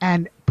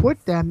and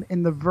put them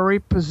in the very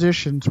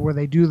positions where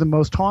they do the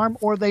most harm,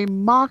 or they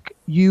mock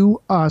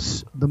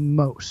us the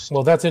most.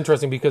 Well, that's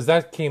interesting because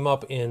that came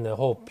up in the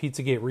whole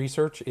Pizzagate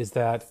research, is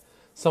that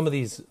some of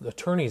these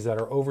attorneys that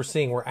are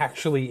overseeing were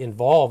actually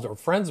involved or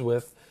friends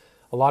with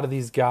a lot of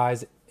these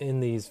guys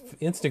in these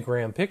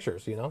Instagram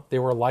pictures. They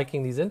were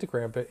liking these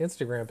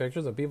Instagram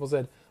pictures, and people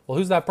said, well,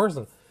 who's that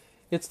person?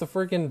 It's the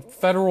freaking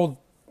federal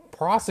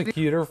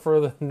prosecutor for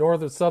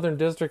the Southern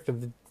District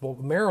of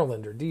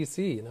Maryland or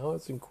D.C.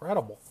 It's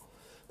incredible.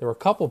 There were a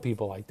couple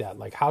people like that.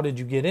 Like, how did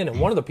you get in? And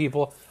one of the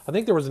people, I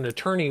think there was an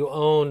attorney who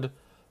owned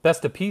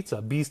Beast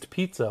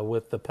Pizza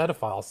with the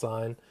pedophile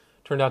sign,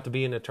 turned out to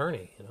be an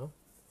attorney,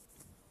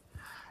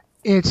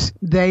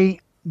 They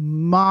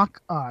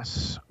mock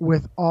us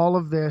with all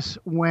of this.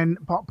 When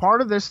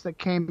part of this that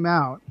came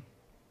out,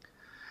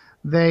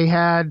 they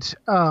had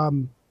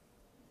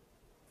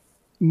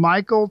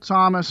Michael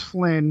Thomas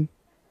Flynn,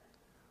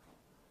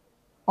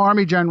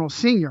 Army General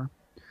Sr.,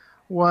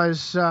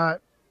 was,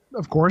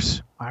 of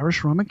course,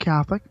 Irish Roman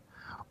Catholic,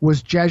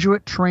 was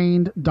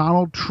Jesuit-trained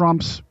Donald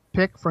Trump's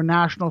pick for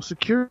national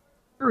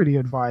security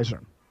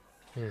advisor.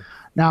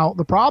 Now,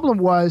 the problem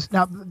was,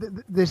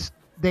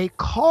 they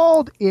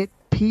called it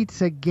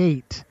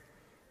Pizzagate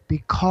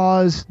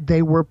because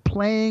they were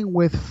playing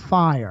with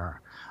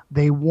fire.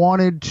 They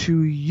wanted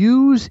to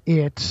use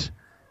it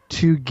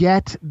to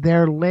get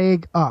their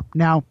leg up.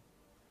 Now,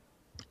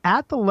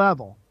 at the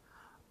level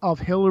of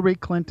Hillary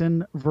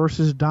Clinton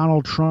versus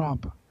Donald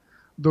Trump,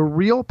 the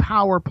real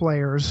power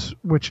players,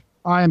 which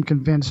I am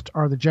convinced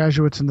are the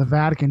Jesuits and the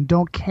Vatican,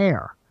 don't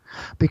care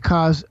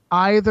because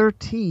either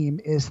team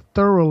is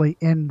thoroughly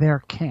in their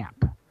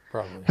camp.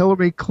 Probably.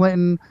 Hillary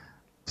Clinton,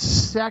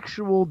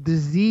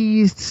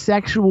 diseased,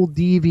 sexual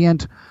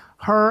deviant,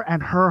 her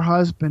and her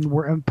husband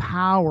were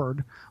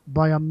empowered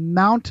by a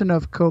mountain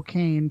of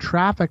cocaine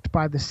trafficked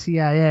by the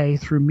CIA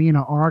through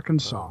Mena,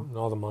 Arkansas. And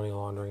all the money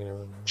laundering and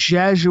everything.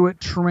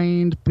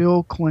 Jesuit-trained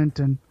Bill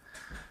Clinton,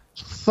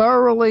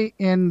 thoroughly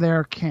in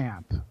their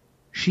camp.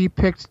 She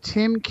picked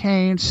Tim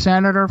Kaine,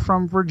 senator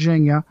from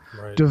Virginia,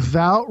 Right.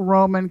 devout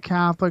Roman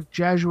Catholic,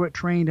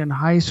 Jesuit-trained in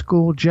high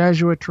school,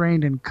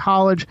 Jesuit-trained in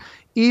college,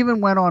 even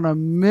went on a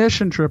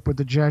mission trip with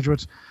the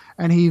Jesuits,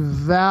 and he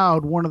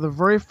vowed one of the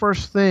very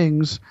first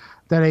things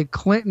that a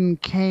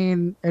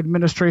Clinton-Kaine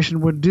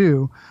administration would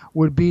do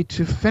would be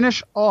to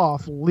finish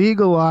off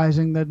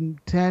legalizing the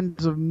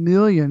tens of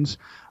millions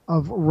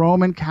of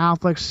Roman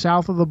Catholics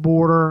south of the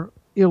border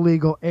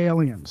illegal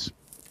aliens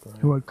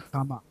who had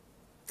come up.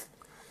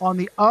 On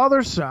the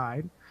other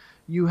side,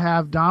 you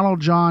have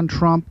Donald John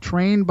Trump,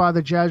 trained by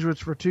the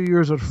Jesuits for 2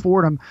 years at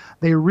Fordham.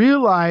 They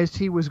realized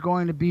he was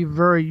going to be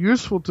very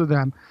useful to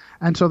them,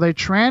 and so they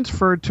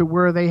transferred to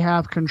where they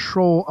have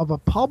control of a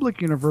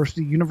public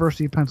university,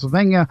 University of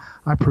Pennsylvania.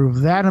 I prove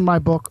that in my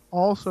book,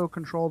 also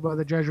controlled by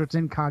the Jesuits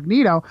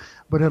incognito,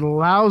 but it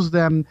allows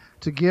them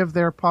to give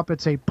their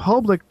puppets a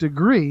public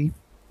degree,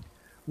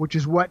 which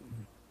is what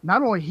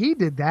not only he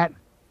did that,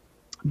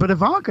 but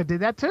Ivanka did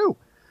that too.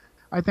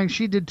 I think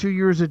she did 2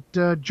 years at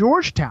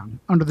Georgetown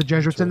under the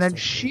Jesuits, and then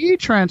she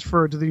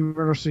transferred to the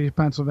University of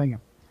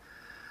Pennsylvania.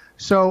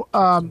 So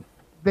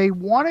they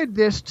wanted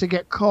this to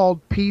get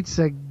called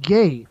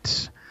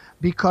Pizzagate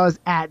because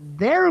at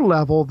their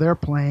level, they're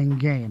playing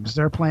games.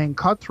 They're playing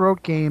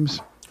cutthroat games,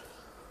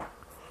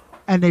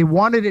 and they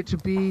wanted it to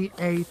be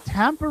a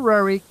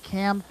temporary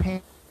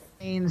campaign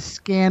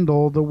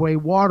scandal the way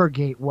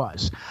Watergate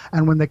was.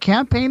 And when the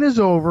campaign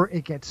is over,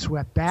 it gets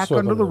swept back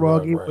under the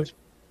rug.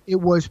 It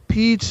was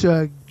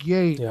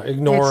Pizzagate. Yeah,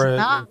 ignore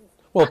it.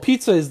 Well,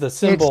 pizza is the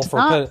symbol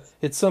for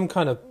it's some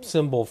kind of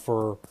symbol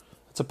for,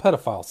 it's a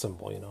pedophile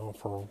symbol,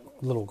 for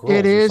little girls.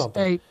 It is or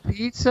something. a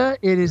pizza.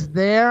 It is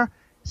their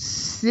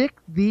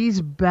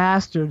these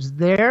bastards,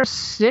 their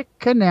sick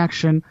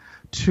connection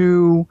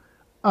to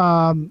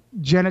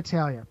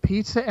genitalia.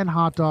 Pizza and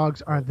hot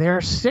dogs are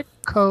their sick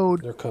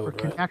code, for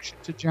connection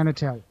to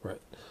genitalia. Right.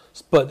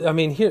 But, I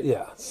mean, here,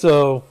 yeah.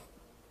 So,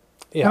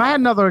 yeah. And I had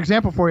another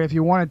example for you if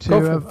you wanted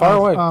to.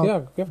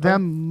 Of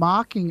them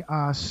mocking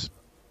us.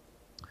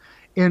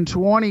 In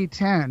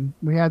 2010,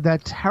 we had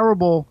that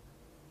terrible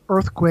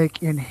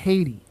earthquake in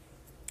Haiti.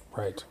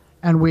 Right.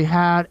 And we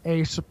had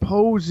a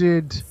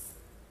supposed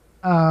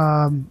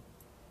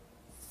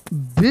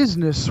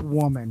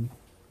businesswoman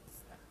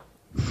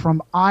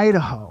from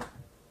Idaho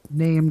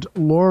named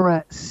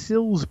Laura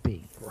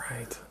Silsby.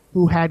 Right.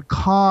 Who had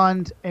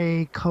conned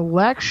a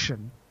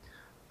collection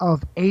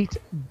of 8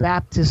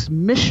 Baptist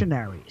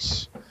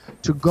missionaries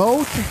to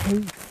go to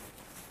Haiti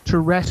to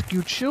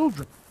rescue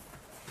children.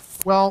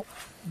 Well,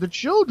 the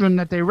children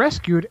that they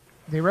rescued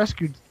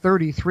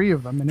 33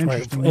 of them, an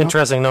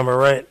interesting number,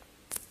 right?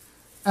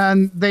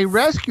 And they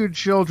rescued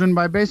children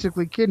by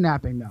basically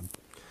kidnapping them.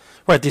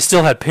 Right, they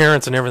still had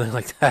parents and everything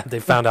like that. They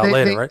found out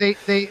later, right?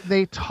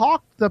 They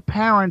talked the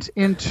parents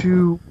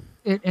into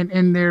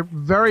in their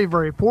very,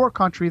 very poor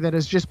country that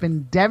has just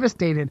been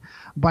devastated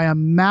by a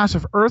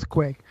massive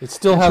earthquake. It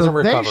still hasn't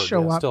recovered.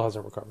 Still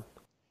hasn't recovered.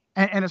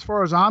 And as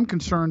far as I'm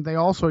concerned, they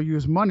also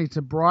use money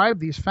to bribe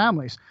these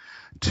families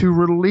to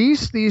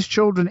release these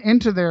children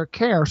into their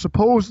care,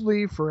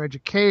 supposedly for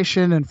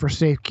education and for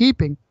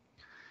safekeeping.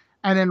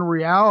 And in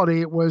reality,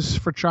 it was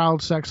for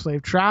child sex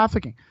slave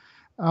trafficking.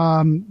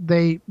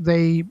 They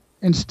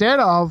instead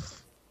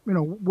of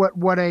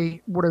what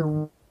a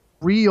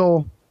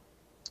real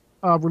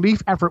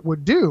relief effort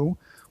would do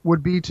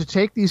would be to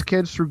take these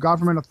kids through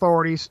government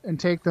authorities and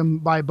take them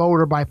by boat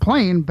or by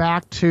plane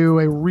back to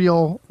a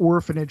real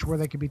orphanage where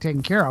they could be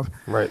taken care of.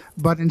 Right.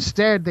 But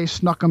instead, they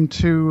snuck them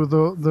to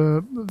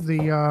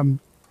the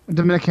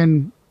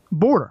Dominican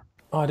border.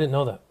 Oh, I didn't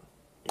know that.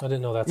 I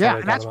didn't know that. Yeah,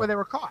 and that's where they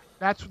were caught.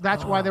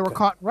 That's why they were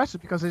caught and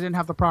arrested, because they didn't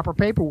have the proper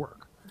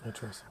paperwork.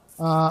 Interesting.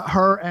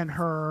 Her and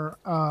her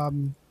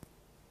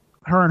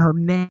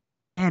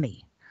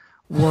nanny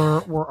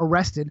were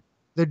arrested.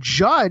 The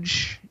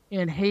judge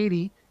in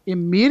Haiti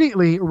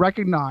immediately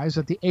recognized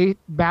that the 8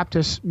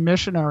 Baptist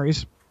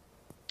missionaries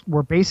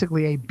were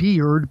basically a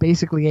beard,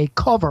 basically a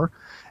cover,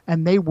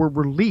 and they were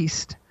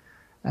released.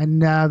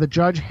 And the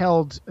judge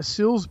held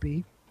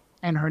Silsby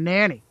and her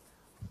nanny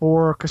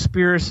for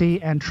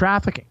conspiracy and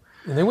trafficking.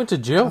 And they went to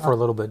jail for a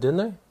little bit, didn't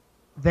they?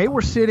 They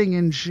were sitting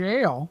in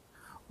jail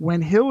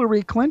when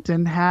Hillary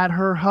Clinton had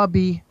her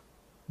hubby,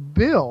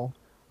 Bill,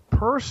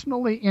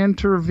 personally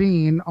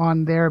intervene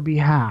on their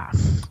behalf.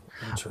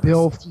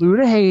 Bill flew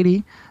to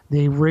Haiti.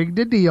 They rigged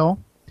a deal.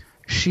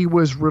 She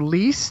was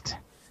released,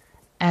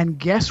 and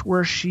guess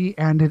where she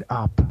ended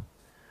up?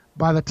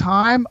 By the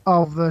time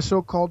of the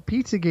so-called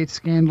Pizzagate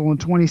scandal in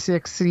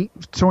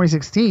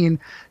 2016,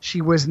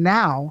 she was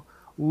now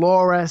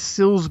Laura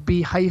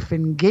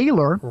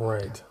Silsby-Gaylor,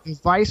 right, the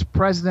vice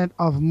president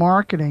of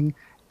marketing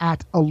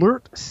at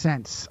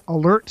AlertSense.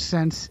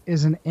 AlertSense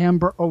is an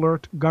Amber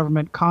Alert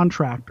government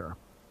contractor.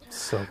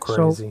 So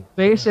crazy. So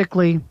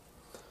basically,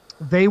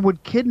 they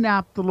would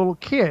kidnap the little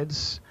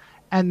kids,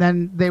 and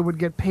then they would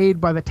get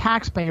paid by the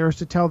taxpayers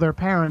to tell their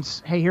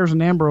parents, hey, here's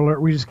an Amber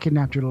Alert, we just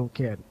kidnapped your little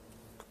kid.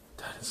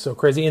 That is so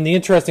crazy. And the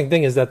interesting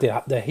thing is that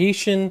the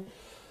Haitian,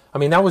 I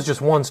mean, that was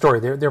just one story.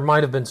 There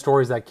might have been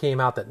stories that came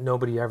out that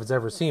nobody has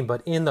ever seen,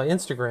 but in the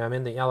Instagram,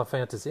 in the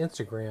Elephantis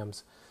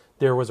Instagrams,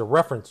 there was a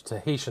reference to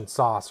Haitian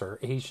sauce or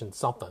Haitian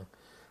something.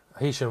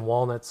 Haitian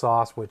walnut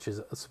sauce, which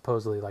is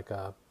supposedly like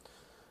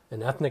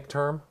an ethnic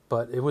term,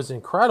 but it was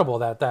incredible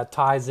that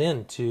ties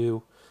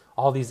into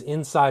all these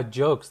inside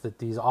jokes that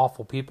these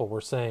awful people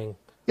were saying.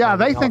 Yeah,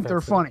 they think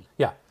they're funny.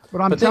 Yeah.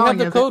 But they have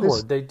the code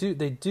word. They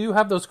do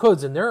have those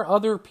codes, and there are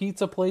other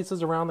pizza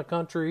places around the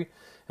country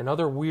and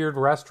other weird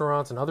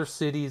restaurants and other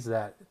cities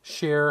that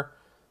share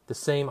the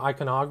same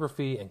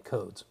iconography and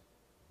codes.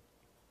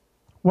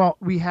 Well,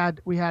 we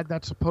had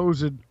that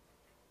supposed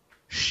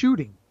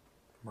shooting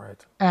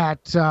right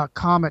at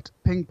Comet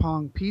Ping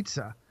Pong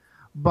Pizza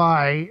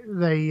by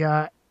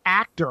the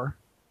actor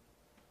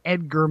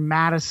Edgar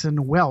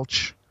Madison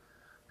Welch,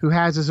 who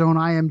has his own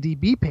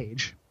IMDb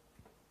page,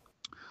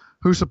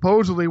 who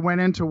supposedly went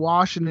into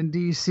Washington,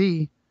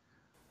 D.C.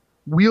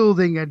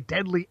 wielding a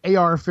deadly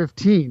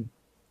AR-15.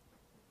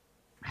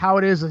 How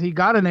it is that he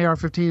got an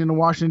AR-15 in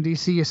Washington,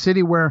 D.C., a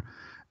city where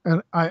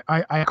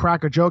I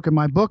crack a joke in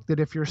my book that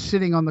if you're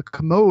sitting on the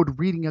commode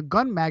reading a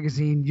gun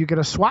magazine, you get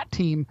a SWAT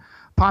team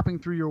popping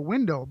through your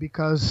window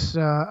because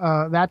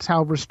that's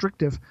how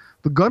restrictive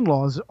the gun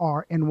laws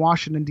are in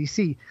Washington,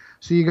 D.C.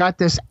 So you got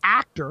this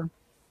actor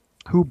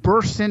who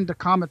bursts into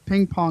Comet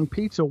Ping Pong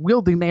Pizza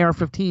wielding the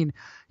AR-15.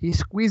 He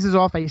squeezes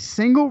off a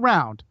single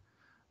round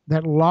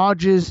that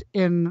lodges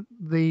in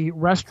the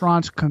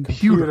restaurant's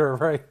computer.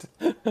 Right.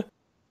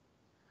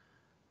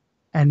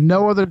 And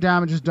no other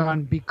damage is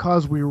done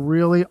because we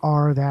really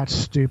are that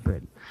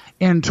stupid.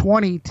 In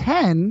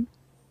 2010,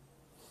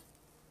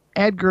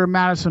 Edgar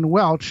Madison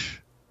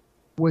Welch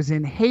was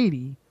in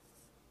Haiti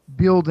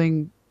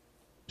building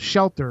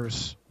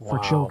shelters for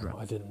children.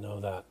 I didn't know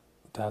that.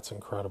 That's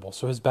incredible.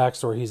 So his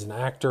backstory, he's an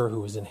actor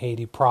who was in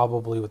Haiti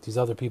probably with these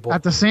other people.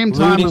 At the same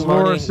time as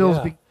Laura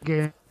Silsby.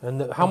 Yeah.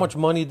 And how much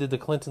money did the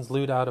Clintons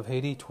loot out of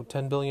Haiti?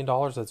 $10 billion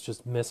that's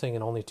just missing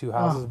and only 2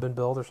 houses have been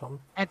built or something?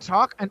 And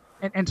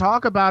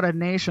talk about a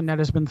nation that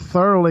has been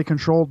thoroughly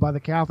controlled by the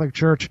Catholic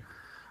Church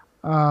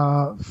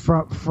from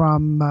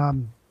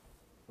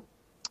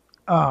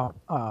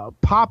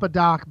Papa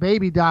Doc,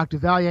 Baby Doc,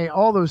 Duvalier,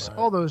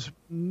 all those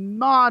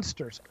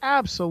monsters,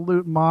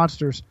 absolute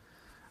monsters.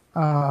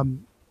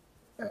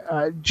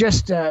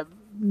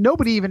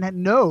 Nobody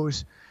even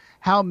knows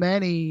how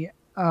many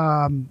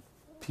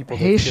people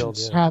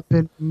Haitians have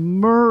been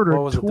murdered.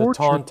 What was tortured. it,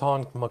 the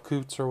Tonton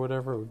Makouts or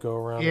whatever? It would go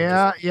around.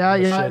 Yeah.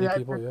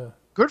 People, yeah.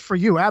 Good for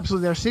you.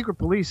 Absolutely. They're secret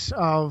police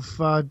of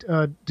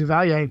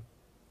Duvalier,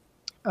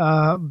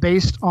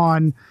 based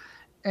on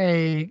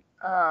a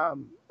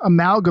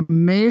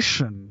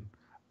amalgamation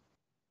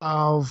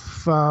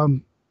of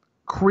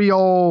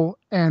Creole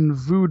and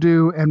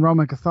Voodoo and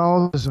Roman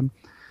Catholicism.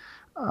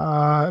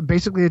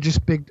 Basically just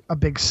a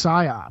big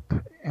psyop,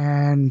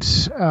 and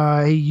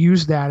he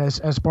used that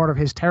as part of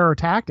his terror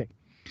tactic.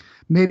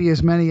 Maybe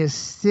as many as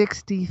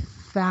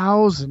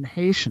 60,000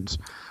 Haitians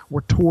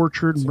were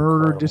tortured,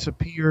 murdered,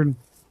 disappeared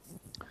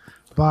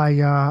by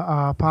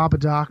Papa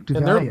Doc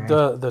Duvalier. And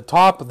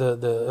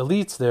the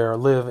elites there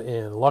live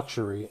in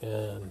luxury,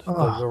 and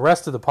the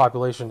rest of the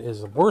population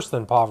is worse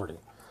than poverty.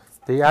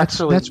 That's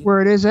where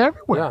it is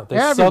everywhere.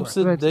 Yeah,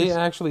 they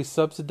actually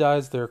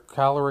subsidize their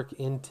caloric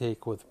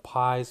intake with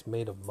pies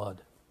made of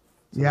mud.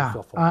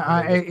 So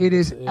it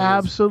is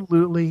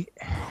absolutely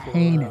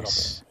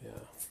heinous. Yeah.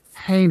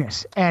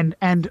 Heinous. And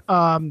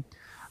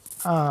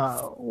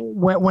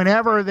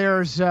whenever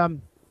there's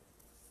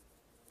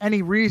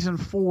any reason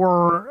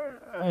for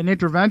an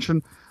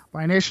intervention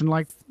by a nation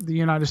like the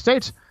United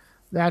States,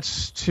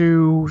 that's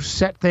to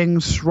set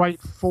things right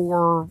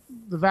for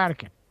the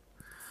Vatican.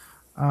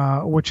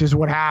 Which is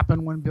what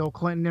happened when Bill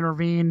Clinton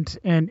intervened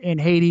in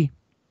Haiti.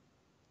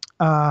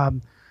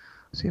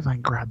 See if I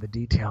can grab the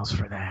details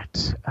for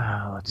that.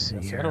 Let's see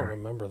here. I don't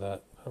remember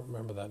that. I don't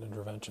remember that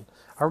intervention.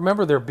 I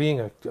remember there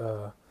being a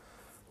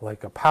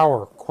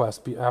power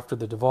quest after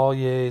the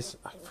Duvaliers.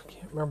 I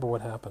can't remember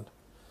what happened.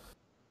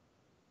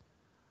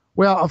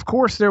 Well, of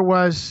course there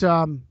was.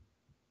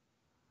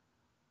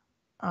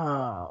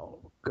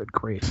 Good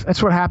grief!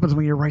 That's what happens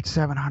when you write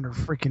 700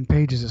 freaking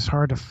pages. It's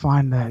hard to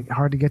find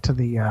hard to get to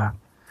the.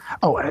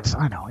 It's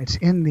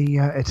in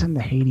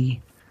the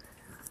Haiti.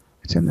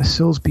 It's in the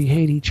Silsby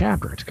Haiti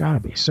chapter. It's got to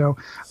be. So,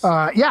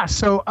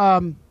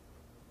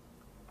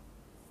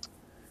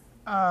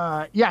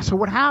 So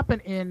what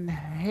happened in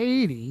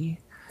Haiti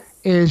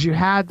is you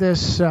had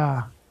this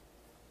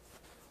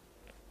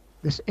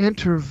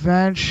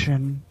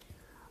intervention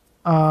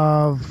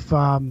of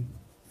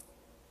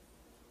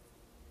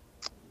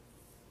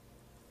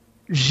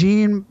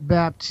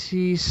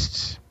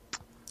Jean-Baptiste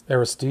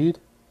Aristide,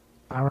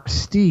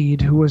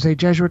 who was a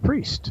Jesuit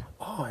priest.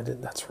 Oh, I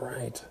didn't. That's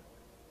right.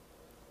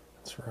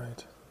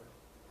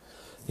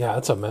 Yeah,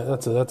 that's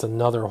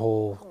another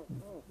whole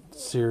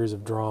series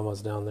of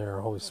dramas down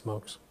there. Holy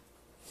smokes!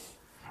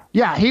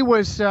 Yeah, he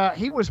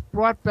was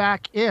brought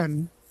back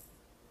in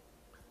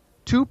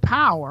to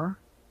power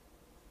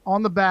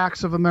on the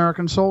backs of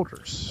American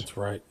soldiers. That's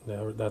right.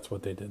 That's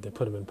what they did. They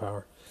put him in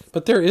power.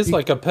 But there is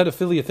like a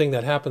pedophilia thing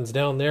that happens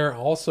down there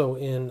also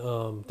in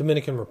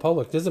Dominican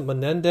Republic. Isn't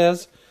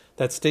Menendez,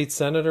 that state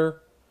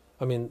senator,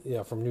 I mean,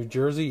 yeah, from New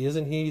Jersey,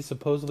 isn't he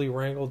supposedly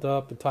wrangled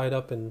up and tied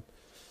up and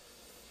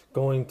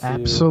going to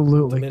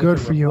Absolutely. Dominican Good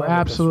for you. Republic?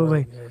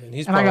 Absolutely.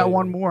 Right. And I got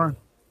one more.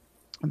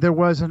 There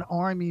was an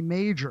Army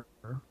major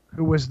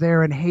who was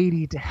there in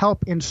Haiti to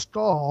help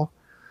install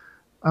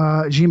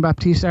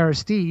Jean-Baptiste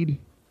Aristide,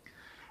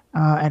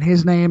 and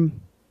his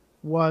name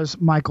was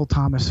Michael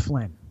Thomas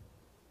Flynn.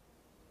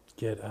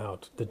 Get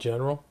out. The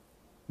general?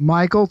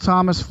 Michael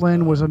Thomas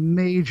Flynn was a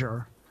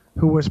major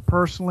who was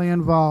personally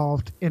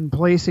involved in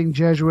placing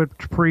Jesuit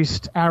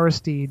priest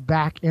Aristide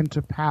back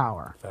into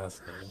power.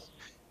 Fascinating.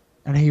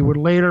 And he would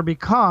later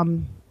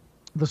become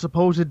the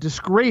supposed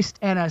disgraced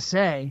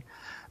NSA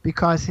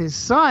because his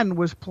son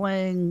was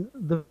playing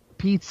the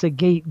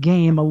Pizzagate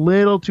game a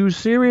little too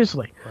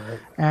seriously, Right.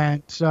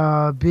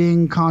 and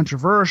being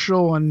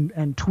controversial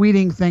and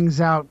tweeting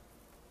things out,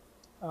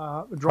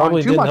 drawing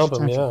Probably too didn't much help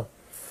attention. him,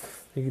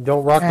 yeah. You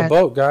don't rock the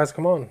boat, guys.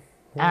 Come on.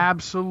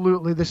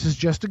 Absolutely. This is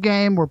just a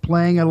game. We're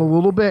playing it a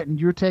little bit, and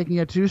you're taking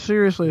it too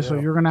seriously, so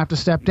you're going to have to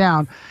step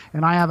down.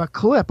 And I have a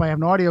clip. I have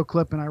an audio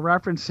clip, and I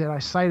reference it. I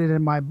cite it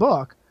in my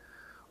book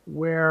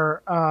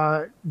where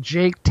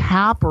Jake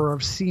Tapper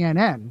of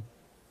CNN.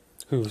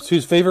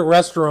 Whose favorite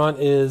restaurant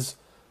is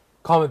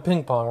Comet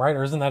Ping Pong, right?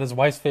 Or isn't that his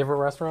wife's favorite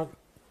restaurant?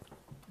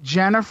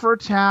 Jennifer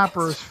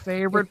Tapper's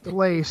favorite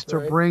place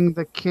to bring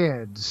the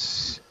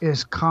kids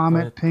is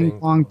Comet Ping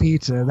Pong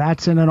Pizza.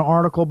 That's in an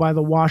article by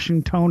the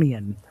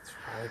Washingtonian.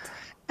 That's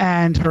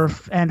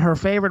right. And her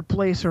favorite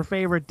place, her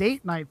favorite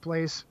date night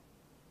place,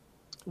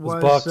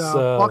 was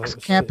Buck's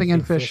Camping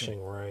and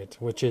Fishing. Right,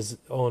 which is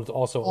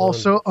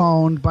also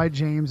owned by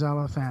James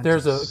Alefantis.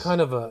 There's a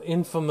kind of an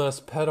infamous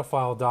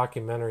pedophile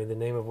documentary, the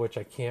name of which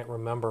I can't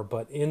remember,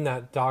 but in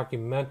that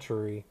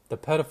documentary, the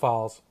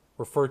pedophiles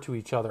refer to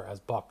each other as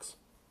bucks.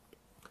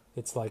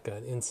 It's like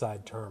an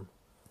inside term.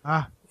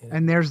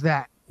 And there's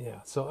that. Yeah.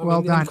 So I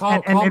well mean,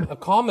 done. A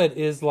comet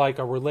is like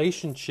a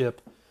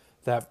relationship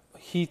that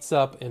heats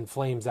up and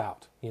flames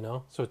out. You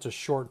know, so it's a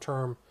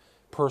short-term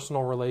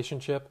personal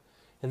relationship,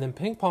 and then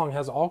ping pong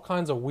has all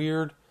kinds of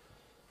weird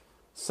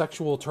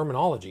sexual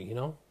terminology. You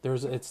know,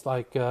 it's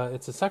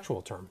a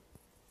sexual term,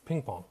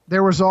 ping pong.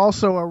 There was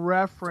also a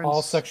reference.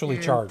 All sexually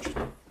charged.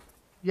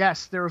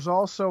 Yes, there was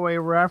also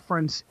a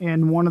reference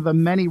in one of the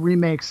many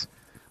remakes.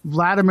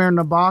 Vladimir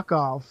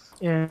Nabokov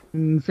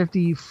in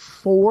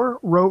 '54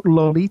 wrote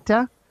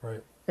Lolita,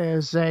 right,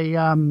 as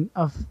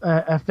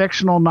a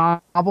fictional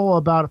novel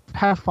about a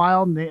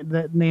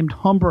pedophile named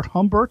Humbert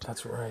Humbert.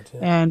 That's right. Yeah.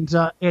 And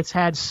it's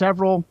had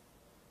several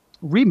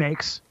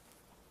remakes,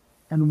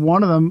 and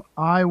one of them,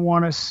 I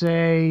want to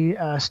say,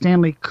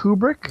 Stanley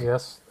Kubrick.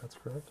 Yes, that's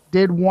correct.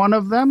 Did one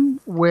of them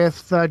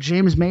with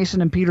James Mason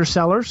and Peter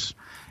Sellers,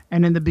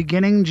 and in the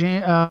beginning,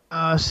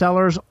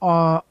 Sellers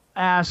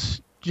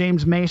asked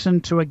James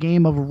Mason to a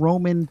game of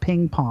Roman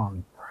ping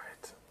pong.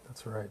 Right,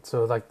 that's right.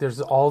 So like,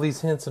 there's all these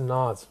hints and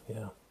nods.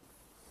 Yeah.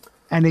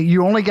 And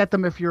you only get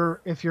them if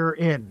you're if you're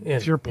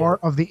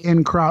part of the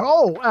in crowd.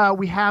 Oh,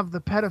 we have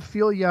the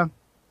pedophilia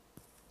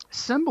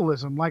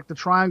symbolism, like the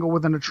triangle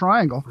within a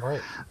triangle,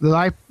 right,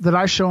 that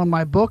I show in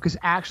my book is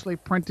actually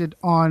printed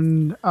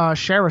on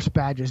sheriff's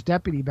badges,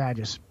 deputy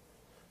badges.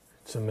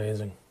 It's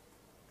amazing.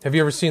 Have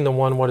you ever seen the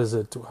one? What is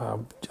it?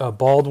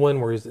 Baldwin,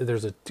 where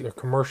there's a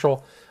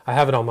commercial. I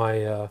have it on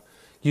my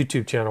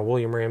YouTube channel,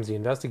 William Ramsey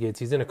Investigates.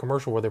 He's in a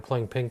commercial where they're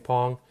playing ping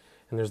pong,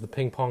 and there's the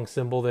ping pong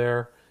symbol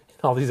there, and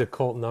all these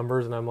occult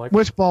numbers, and I'm like,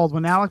 which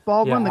Baldwin? Alec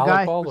Baldwin, yeah, the Alec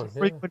guy Baldwin,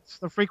 who's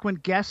the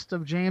frequent guest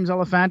of James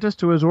Alefantis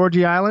to his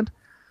orgy island.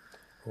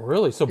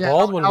 Really? So yeah,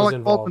 Baldwin was Alec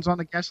involved. Baldwin's on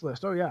the guest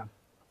list. Oh yeah.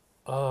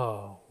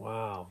 Oh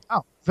wow.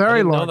 Oh,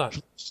 very large. Know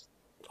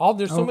that.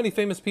 There's so many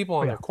famous people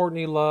on there.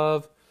 Courtney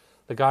Love,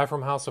 the guy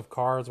from House of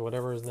Cards,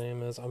 whatever his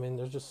name is. I mean,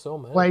 there's just so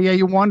many. Well, yeah,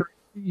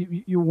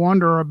 you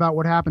wonder about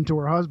what happened to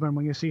her husband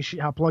when you see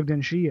how plugged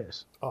in she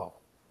is. Oh,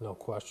 no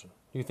question.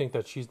 You think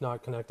that she's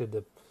not connected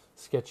to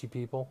sketchy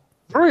people?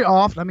 Very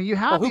often. I mean, you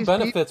have who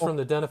benefits from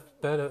the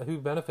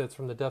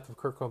death of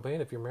Kurt Cobain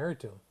if you're married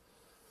to him,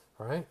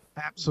 right?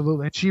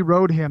 Absolutely. And she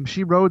rode him.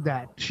 She rode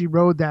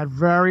that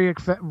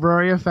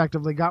very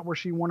effectively. Got where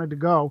she wanted to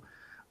go.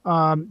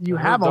 You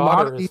have a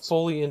lot of these.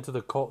 Fully into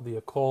the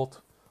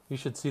occult. You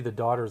should see the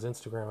daughter's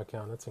Instagram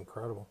account. It's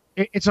incredible.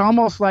 It's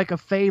almost like a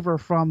favor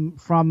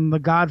from the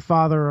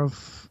Godfather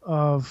of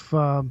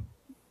for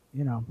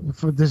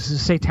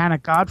this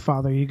satanic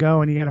Godfather. You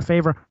go and you get a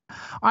favor.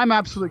 I'm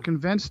absolutely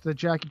convinced that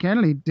Jackie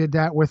Kennedy did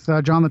that with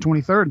John the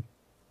 23rd.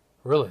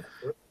 Really?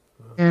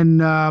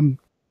 And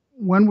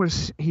when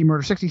was he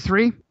murdered?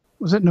 63?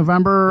 Was it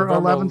November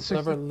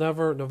 11th?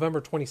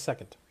 November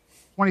 22nd.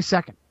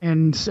 22nd.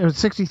 And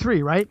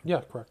 63, right?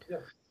 Yeah, correct. Yeah.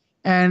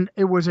 And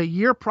it was a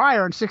year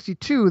prior in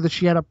 '62 that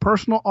she had a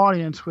personal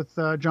audience with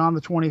John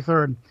the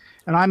 23rd.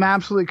 And I'm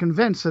absolutely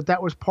convinced that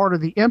that was part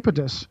of the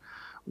impetus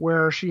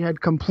where she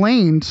had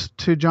complained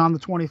to John the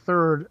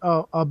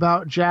 23rd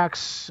about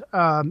Jack's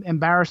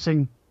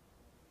embarrassing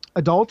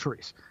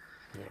adulteries.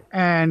 Yeah.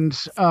 And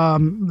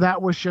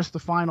that was just the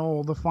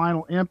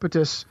final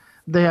impetus.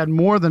 They had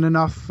more than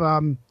enough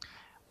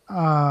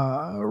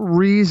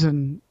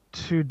reason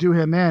to do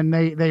him in.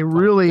 They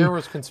really... There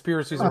was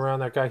conspiracies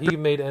around that guy. He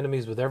made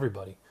enemies with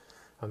everybody.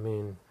 I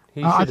mean,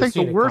 he should I have think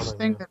seen the it worst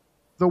coming, thing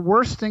the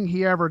worst thing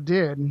he ever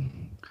did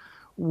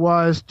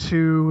was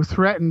to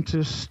threaten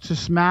to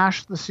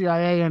smash the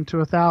CIA into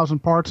 1,000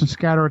 parts and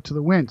scatter it to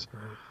the winds.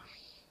 Right.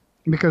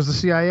 Because the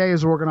CIA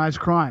is organized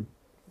crime.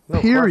 No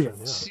period.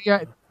 Question,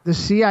 yeah. The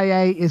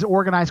CIA is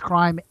organized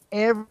crime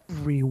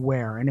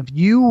everywhere. And if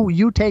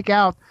you take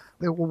out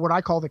what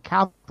I call the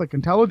Catholic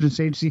Intelligence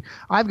Agency,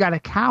 I've got a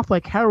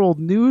Catholic Herald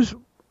News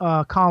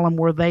column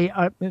where they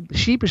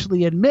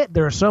sheepishly admit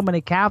there are so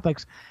many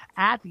Catholics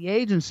at the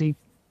agency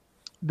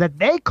that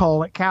they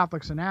call it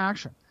Catholics in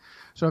Action.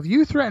 So if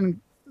you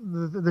threaten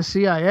the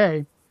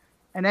CIA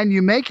and then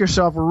you make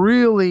yourself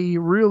really,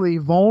 really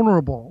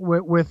vulnerable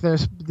with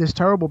this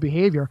terrible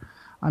behavior,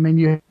 I mean,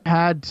 you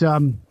had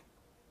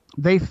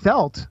they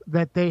felt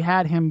that they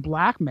had him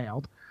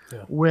blackmailed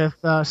with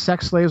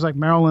sex slaves like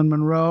Marilyn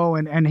Monroe,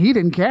 and he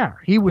didn't care.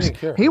 He was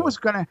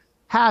going to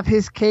have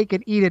his cake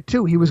and eat it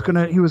too. He was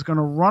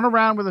gonna run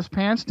around with his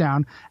pants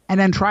down and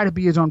then try to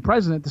be his own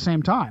president at the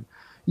same time.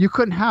 You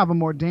couldn't have a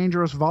more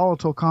dangerous,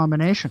 volatile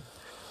combination.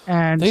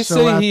 And they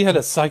say he had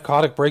a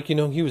psychotic break. You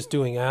know, he was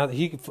doing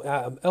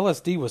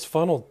LSD was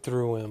funneled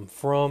through him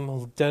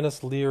from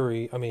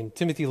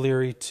Timothy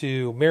Leary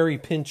to Mary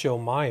Pinchot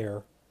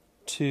Meyer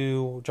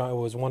to John,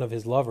 was one of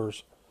his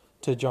lovers,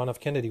 to John F.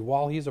 Kennedy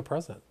while he's a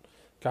president.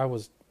 Guy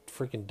was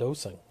freaking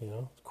dosing. You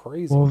know,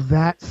 crazy. Well,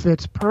 that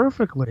fits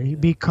perfectly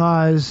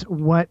because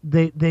what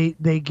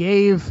they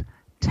gave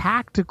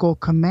tactical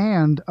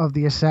command of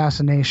the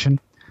assassination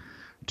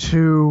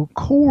to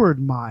Cord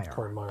Meyer.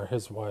 Cord Meyer,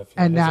 his wife.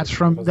 And that's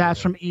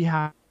from E.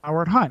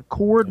 Howard Hunt.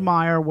 Cord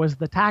Meyer was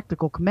the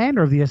tactical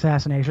commander of the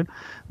assassination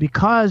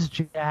because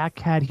Jack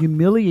had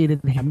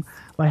humiliated him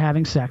by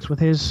having sex with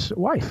his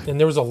wife. And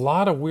there was a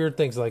lot of weird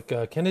things, like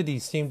Kennedy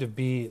seemed to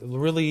be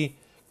really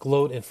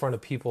gloat in front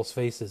of people's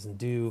faces and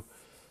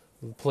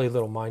play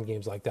little mind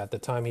games like that. The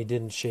time he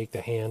didn't shake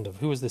the hand of,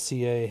 who was the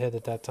CIA head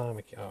at that time?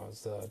 It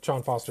was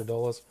John Foster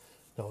Dulles.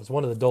 No, it was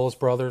one of the Dulles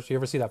brothers. You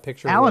ever see that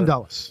picture? Allen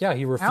Dulles. Yeah,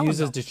 he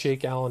refuses to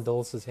shake Allen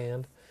Dulles'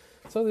 hand.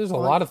 So there's a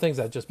lot of things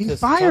that just piss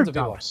tons of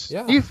people off.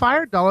 Yeah. He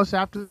fired Dulles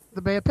after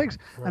the Bay of Pigs.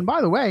 Right. And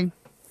by the way,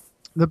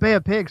 the Bay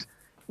of Pigs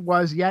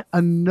was yet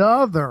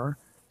another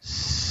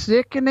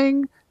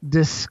sickening,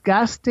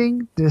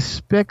 disgusting,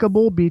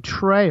 despicable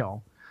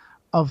betrayal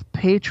of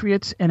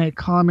patriots in a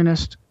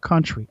communist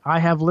country. I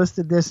have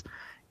listed this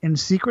in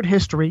Secret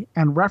History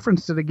and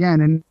referenced it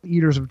again in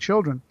Eaters of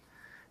Children.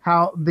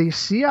 How the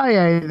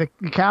CIA, the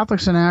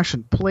Catholics in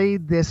Action,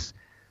 played this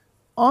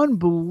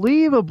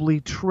unbelievably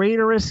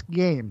traitorous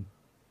game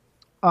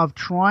of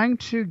trying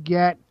to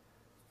get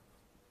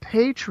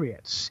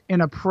patriots in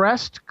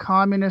oppressed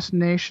communist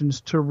nations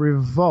to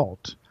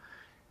revolt,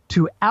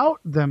 to out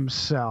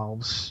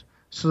themselves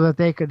so that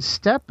they could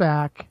step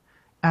back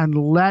and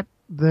let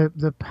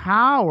the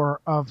power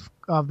of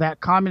that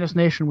communist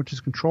nation, which is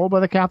controlled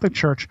by the Catholic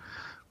Church,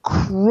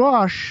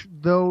 crush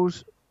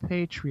those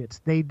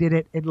patriots. They did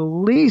it at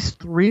least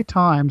 3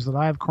 times that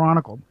I have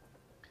chronicled.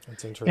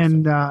 That's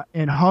interesting.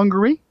 In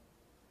Hungary,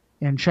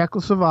 in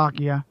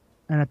Czechoslovakia,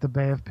 and at the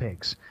Bay of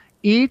Pigs.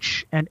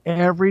 Each and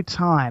every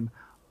time,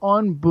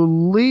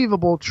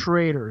 unbelievable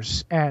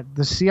traitors at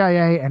the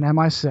CIA and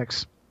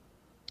MI6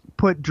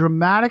 put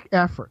dramatic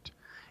effort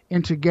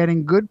into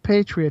getting good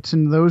patriots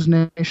in those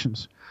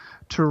nations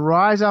to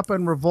rise up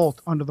and revolt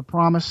under the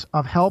promise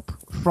of help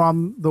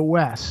from the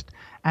West.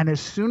 And as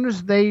soon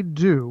as they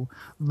do,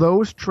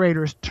 those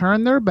traitors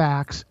turn their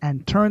backs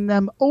and turn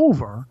them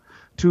over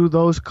to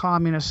those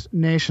communist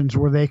nations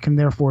where they can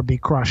therefore be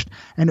crushed.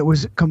 And it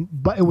was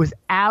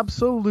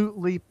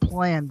absolutely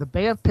planned. The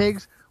Bay of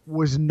Pigs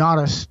was not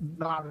a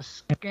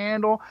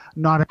scandal,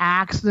 not an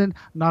accident,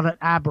 not an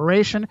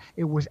aberration.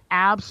 It was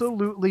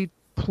absolutely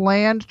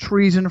planned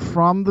treason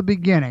from the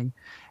beginning.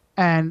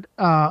 And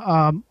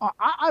I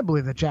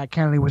believe that Jack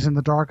Kennedy was in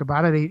the dark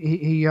about it.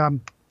 He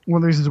one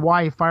of the reasons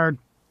why he fired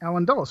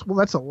Allen Dulles. Well,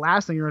 that's the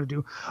last thing you're going to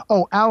do.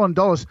 Oh, Allen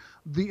Dulles,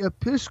 the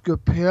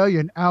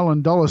Episcopalian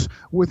Allen Dulles,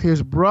 with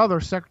his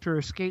brother, Secretary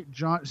of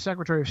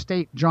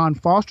State John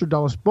Foster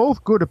Dulles,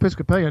 both good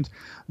Episcopalians.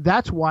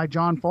 That's why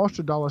John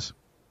Foster Dulles,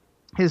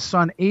 his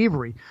son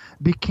Avery,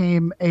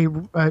 became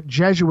a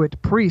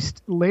Jesuit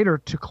priest later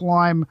to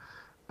climb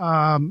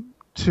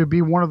to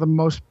be one of the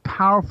most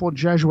powerful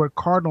Jesuit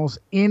cardinals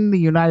in the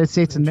United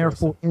States and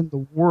therefore in the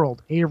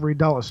world, Avery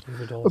Dulles.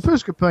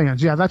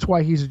 Episcopalians, yeah, that's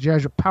why he's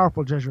a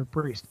powerful Jesuit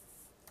priest.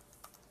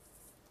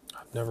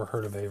 I've never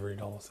heard of Avery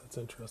Dulles. That's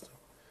interesting.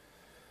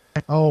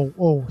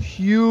 Oh,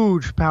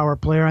 huge power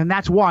player, and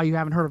that's why you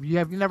haven't heard of.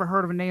 You never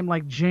heard of a name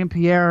like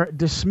Jean-Pierre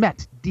de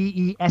Smet,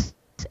 Desmet.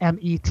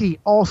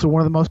 Also,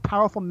 one of the most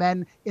powerful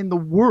men in the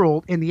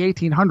world in the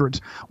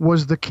 1800s,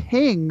 was the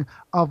king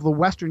of the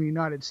Western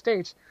United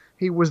States.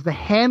 He was the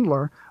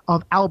handler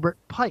of Albert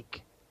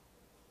Pike,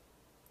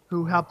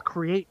 who helped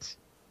create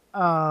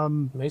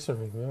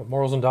Masonry, yeah.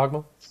 Morals and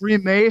Dogma.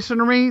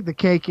 Freemasonry, the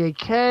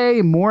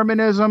KKK,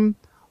 Mormonism,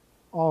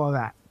 all of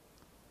that.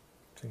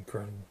 It's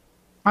incredible.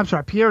 I'm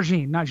sorry, Pierre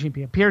Jean, not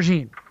Jean-Pierre. Pierre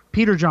Jean.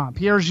 Peter John.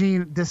 Pierre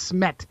Jean de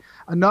Smet,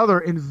 another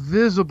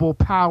invisible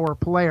power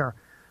player.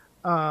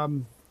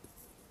 Trying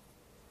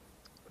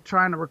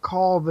to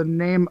recall the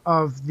name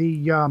of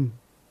the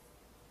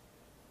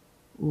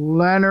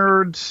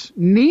Leonard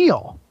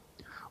Neal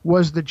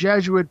was the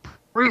Jesuit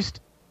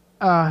priest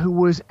who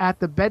was at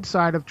the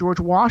bedside of George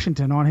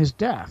Washington on his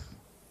death.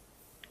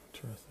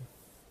 Interesting.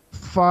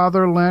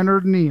 Father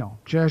Leonard Neal,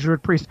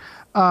 Jesuit priest.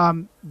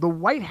 The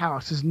White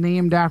House is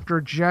named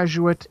after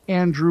Jesuit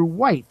Andrew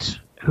White,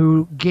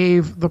 who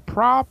gave the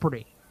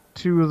property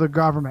to the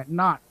government,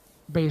 not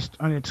based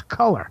on its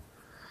color.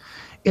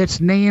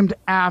 It's named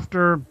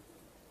after,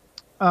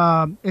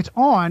 it's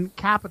on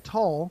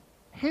Capitol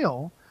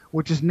Hill,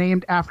 which is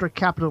named after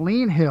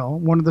Capitoline Hill,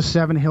 one of the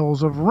 7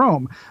 hills of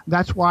Rome.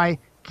 That's why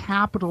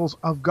capitals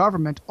of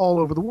government all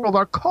over the world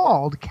are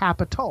called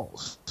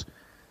capitals,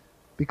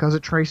 because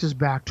it traces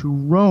back to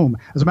Rome.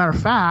 As a matter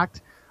of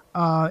fact,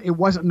 it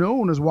wasn't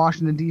known as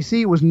Washington,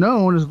 D.C. It was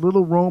known as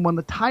Little Rome on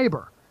the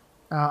Tiber,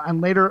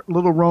 and later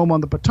Little Rome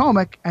on the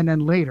Potomac, and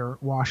then later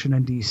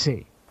Washington,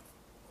 D.C.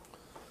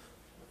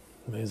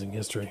 Amazing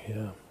history,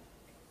 yeah.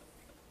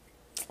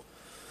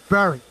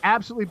 Buried,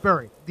 absolutely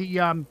buried.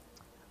 The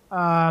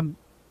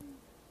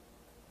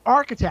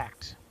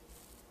architect,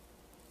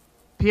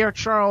 Pierre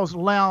Charles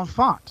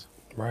L'Enfant,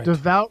 Right.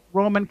 devout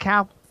Roman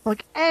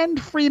Catholic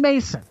and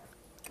Freemason.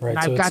 Right,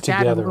 And so I've it's got that in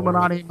together,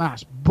 Illuminati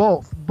Mass.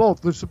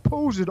 Both the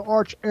supposed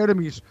arch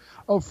enemies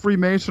of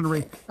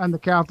Freemasonry and the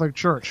Catholic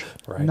Church.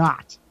 Right.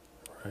 Not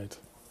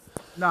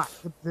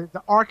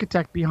the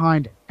architect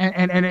behind it.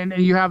 And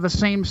you have the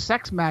same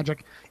sex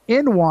magic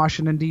in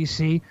Washington,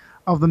 D.C.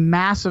 of the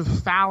massive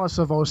phallus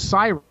of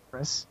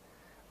Osiris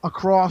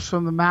across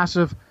from the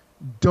massive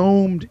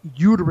domed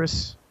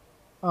uterus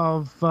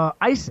of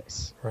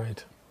Isis.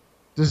 Right.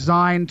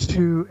 Designed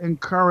to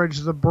encourage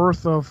the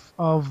birth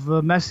of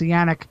the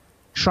messianic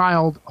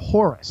child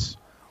Horus.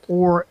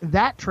 Or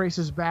that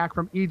traces back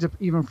from Egypt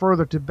even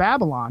further to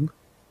Babylon.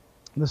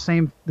 The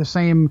same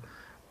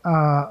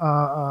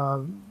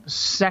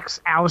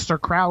sex,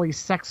 Aleister Crowley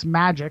sex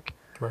magic.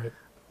 Right.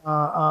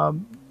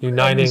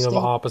 Uniting instead, of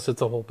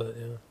opposites a whole bit,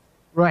 yeah.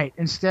 Right.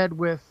 Instead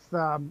with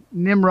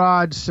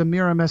Nimrod,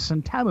 Semiramis,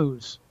 and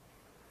Tammuz.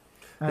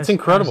 It's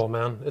incredible,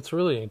 man. It's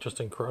really just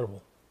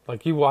incredible.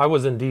 Like I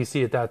was in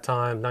D.C. at that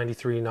time,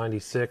 93,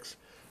 96.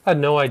 I had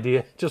no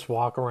idea. Just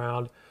walk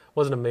around.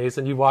 Wasn't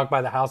amazing. You walk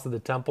by the House of the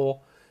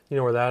Temple. You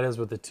know where that is,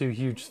 with the 2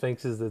 huge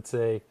sphinxes that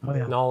say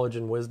knowledge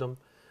and wisdom.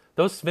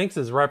 Those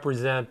sphinxes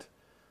represent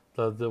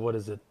the what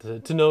is it?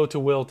 To know, to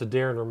will, to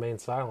dare, and remain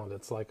silent.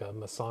 It's like a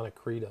Masonic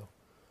credo.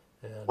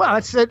 And, well,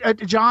 it's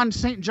Saint John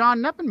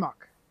Nepomuk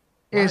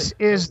is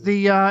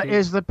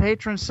the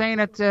patron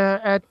saint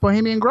at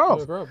Bohemian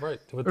Grove. Right.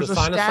 With There's the a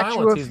sign of statue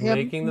silence, of he's him.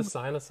 making the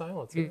sign of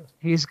silence. Yeah.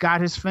 He's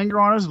got his finger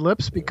on his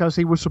lips because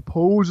he was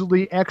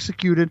supposedly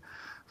executed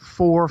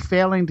for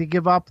failing to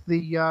give up the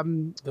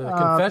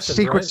confessions,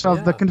 secrets right?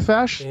 of the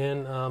confession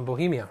in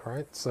Bohemia,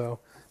 right? So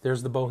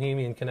there's the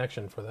Bohemian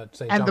connection for that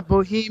St. And John. the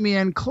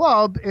Bohemian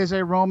Club is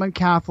a Roman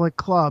Catholic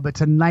club. It's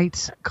a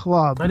knights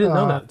club. I didn't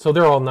know that. So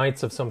they're all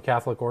knights of some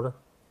Catholic order?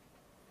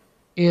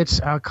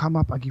 It's come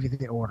up. I'll give you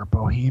the order.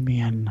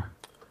 Bohemian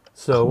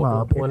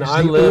Club. When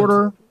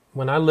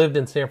I lived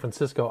in San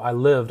Francisco, I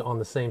lived on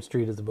the same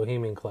street as the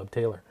Bohemian Club,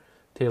 Taylor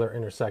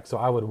intersect. So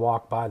I would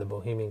walk by the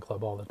Bohemian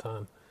Club all the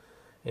time,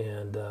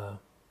 and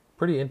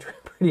pretty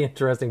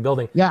interesting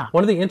building. Yeah.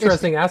 One of the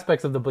interesting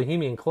aspects of the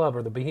Bohemian Club,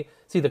 or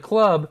the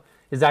club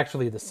is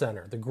actually the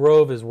center. The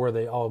Grove is where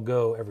they all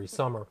go every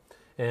summer,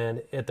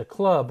 and at the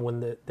club,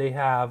 when they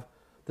have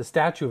the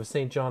statue of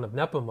St. John of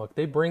Nepomuk,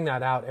 they bring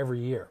that out every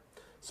year.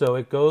 So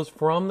it goes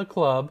from the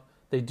club,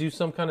 they do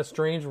some kind of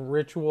strange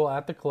ritual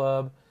at the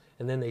club,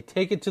 and then they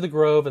take it to the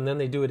Grove, and then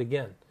they do it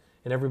again.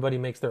 And everybody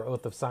makes their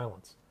oath of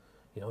silence.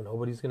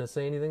 Nobody's going to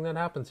say anything that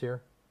happens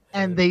here.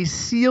 And they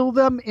seal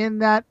them in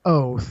that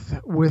oath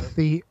with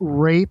the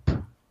rape,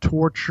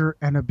 torture,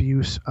 and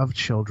abuse of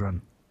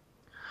children.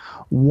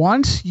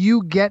 Once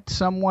you get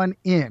someone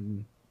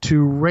in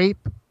to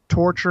rape,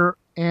 torture,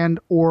 and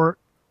or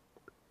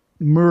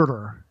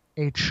murder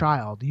a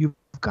child, you've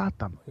got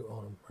them. You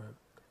own them, right?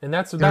 And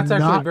that's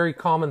actually very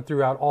common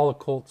throughout all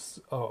occult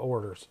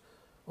orders.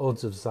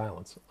 Oaths of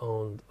silence,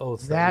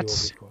 oaths that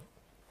you will be.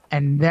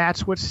 And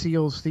that's what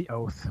seals the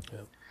oath. Yeah.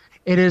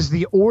 It is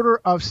the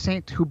order of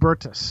Saint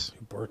Hubertus.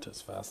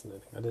 Hubertus,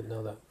 fascinating. I didn't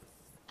know that.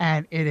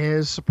 And it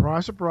is,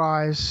 surprise,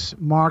 surprise,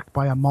 marked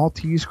by a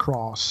Maltese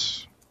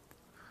cross.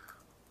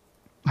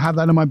 I have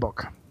that in my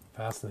book.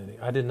 Fascinating.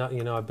 I did not,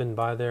 I've been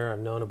by there. I've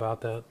known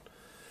about that.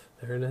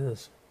 There it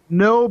is.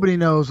 Nobody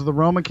knows the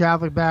Roman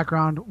Catholic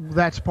background.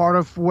 That's part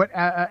of what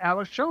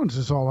Alex Jones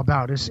is all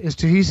about. He's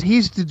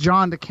the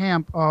John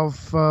DeCamp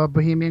of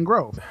Bohemian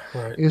Grove.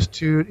 Right. Is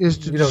to you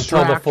don't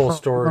tell the full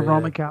story. The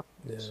Roman Catholic.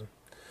 Yeah.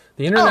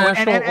 The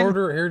International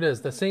Order. Here it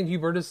is. The St.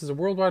 Hubertus is a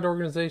worldwide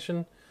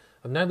organization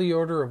of Knightly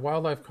Order of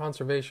Wildlife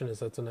Conservationists.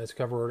 That's a nice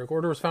cover order.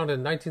 Order was founded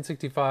in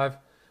 1965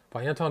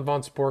 by Anton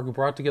von Sporg, who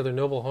brought together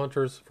noble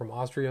hunters from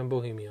Austria and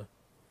Bohemia.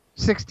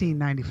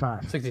 1695.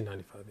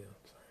 1695. Yeah.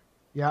 Sorry.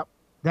 Yep.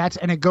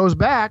 And it goes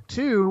back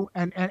to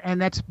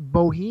and that's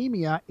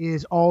Bohemia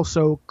is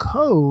also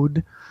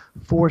code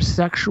for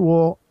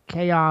sexual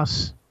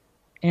chaos,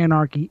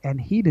 anarchy, and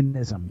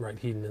hedonism. Right,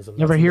 hedonism.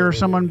 You ever hear of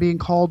someone being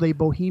called a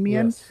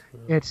Bohemian?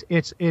 Yes.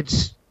 It's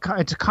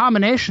a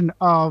combination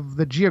of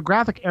the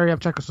geographic area of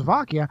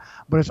Czechoslovakia,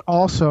 but it's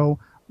also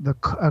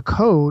a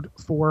code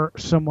for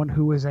someone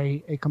who is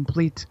a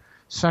complete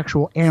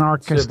sexual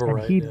anarchist and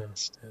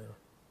hedonist. Yeah.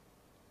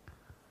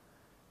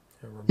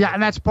 Yeah,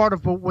 and that's part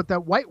of what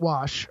that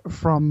whitewash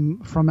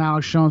from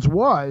Alex Jones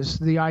was,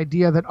 the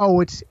idea that,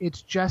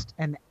 it's just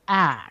an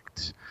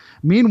act.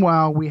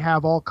 Meanwhile, we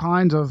have all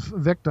kinds of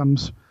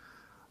victims,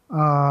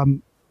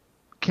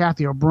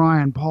 Kathy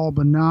O'Brien, Paul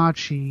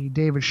Bonacci,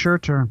 David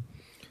Scherter,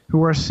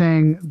 who are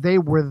saying they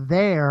were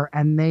there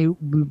and they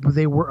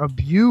were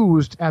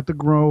abused at the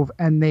Grove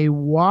and they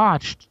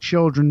watched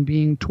children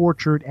being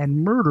tortured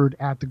and murdered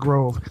at the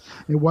Grove.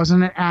 It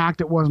wasn't an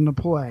act. It wasn't a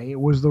play.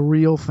 It was the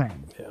real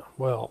thing. Yeah.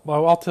 Well,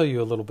 I'll tell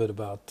you a little bit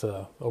about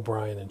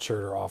O'Brien and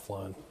Scherter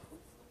offline.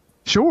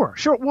 Sure.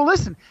 Well,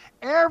 listen,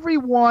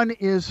 everyone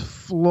is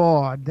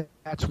flawed.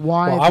 That's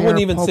why. Well, I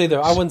wouldn't even say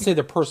I wouldn't say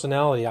their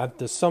personality.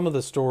 Some of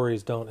the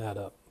stories don't add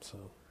up. So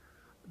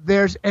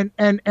there's and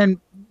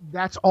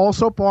that's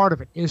also part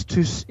of it, is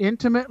to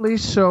intimately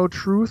sow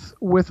truth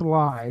with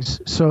lies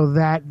so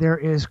that there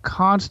is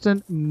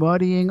constant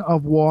muddying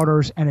of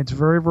waters, and it's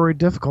very, very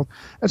difficult.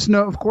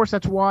 Of course,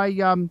 that's why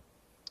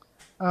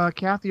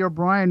Kathy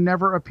O'Brien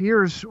never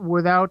appears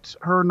without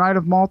her Knight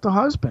of Malta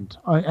husband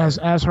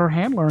as her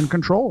handler and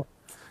controller.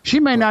 She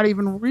may not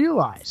even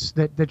realize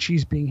that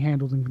she's being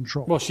handled and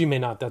controlled. Well, she may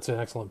not. That's an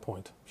excellent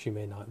point. She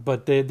may not.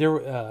 But Ed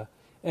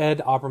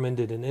Opperman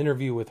did an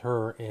interview with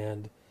her,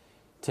 and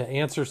to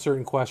answer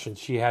certain questions,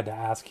 she had to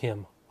ask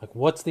him, like,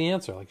 what's the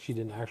answer? Like, she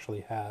didn't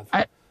actually have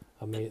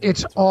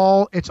it's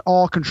all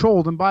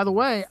controlled. And by the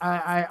way,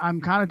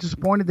 I'm kind of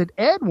disappointed that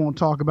Ed won't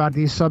talk about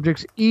these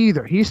subjects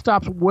either. He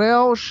stops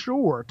well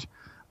short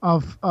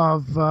of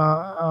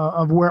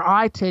where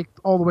I take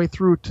all the way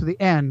through to the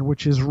end,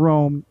 which is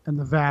Rome and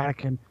the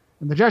Vatican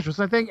and the Jesuits.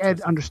 I think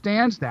Ed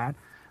understands that,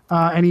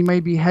 and he may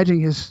be hedging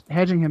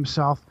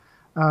himself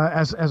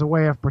as a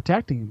way of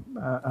protecting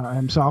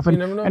himself. And, you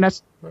never know. And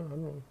that's. I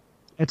don't know.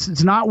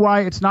 It's not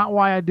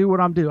why I do what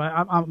I'm doing.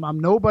 I'm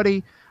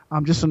nobody.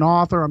 I'm just an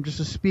author. I'm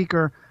just a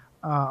speaker.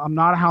 I'm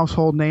not a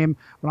household name,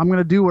 but I'm going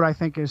to do what I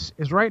think is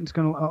right, and it's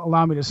going to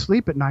allow me to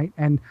sleep at night.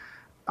 And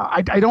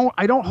I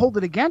don't hold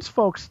it against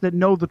folks that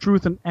know the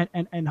truth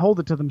and hold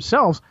it to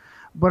themselves,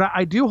 but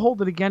I do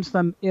hold it against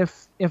them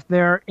if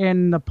they're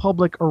in the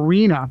public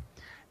arena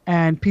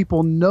and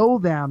people know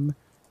them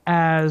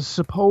as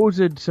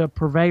supposed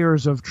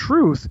purveyors of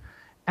truth,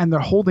 and they're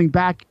holding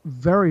back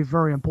very,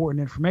 very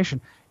important information.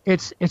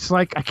 It's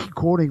like I keep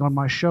quoting on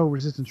my show,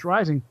 Resistance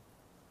Rising,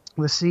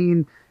 the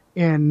scene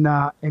in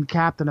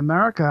Captain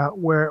America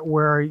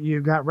where you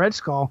got Red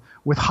Skull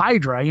with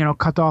Hydra,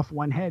 cut off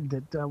one head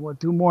that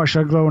two more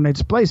shall go in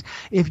its place.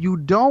 If you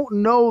don't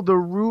know the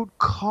root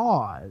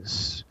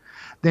cause,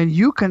 then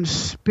you can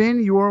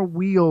spin your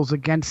wheels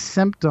against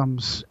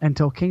symptoms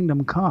until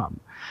kingdom come.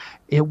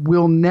 It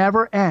will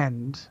never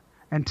end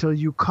until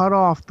you cut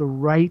off the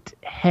right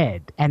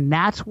head. And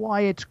that's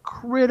why it's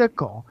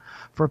critical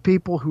for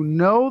people who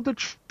know the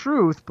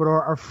truth but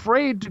are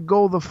afraid to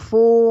go the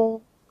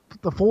full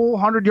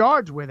 100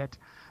 yards with it,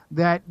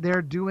 that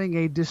they're doing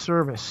a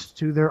disservice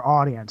to their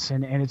audience,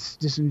 and it's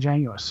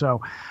disingenuous.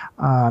 So,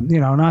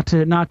 not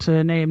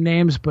to name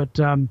names, but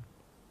no,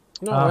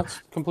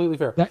 that's completely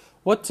fair.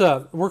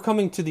 We're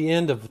coming to the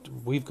end of.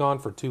 We've gone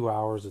for 2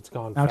 hours. It's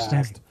gone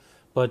fast.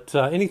 But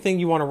anything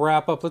you want to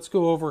wrap up? Let's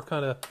go over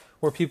kind of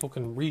where people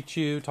can reach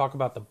you, talk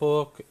about the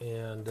book,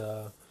 and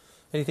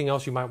anything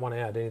else you might want to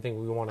add. Anything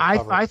we want to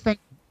cover. I think.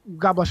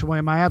 God bless you,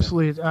 William. I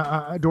absolutely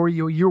adore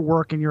you, your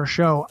work, and your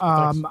show.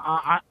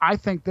 I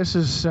think this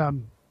is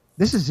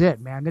it,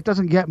 man. It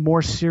doesn't get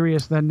more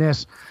serious than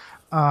this.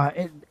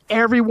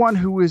 Everyone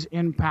who is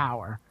in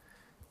power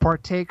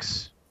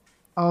partakes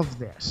of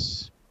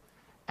this,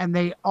 and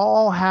they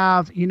all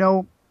have,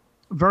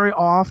 very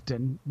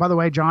often. By the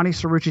way, Johnny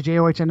Cerrucci,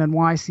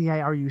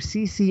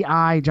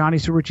 JOHNNYCIRUCCI,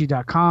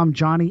 JohnnyCerrucci.com,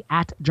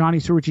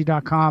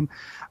 Johnny@JohnnyCerrucci.com.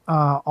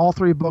 All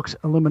three books,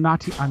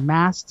 Illuminati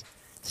Unmasked,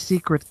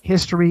 Secret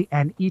History,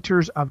 and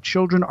Eaters of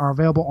Children, are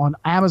available on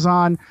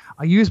Amazon.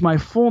 I use my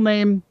full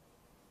name,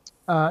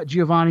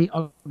 Giovanni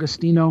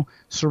Agostino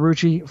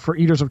Cerrucci, for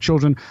Eaters of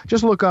Children.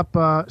 Just look up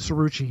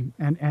Cerrucci,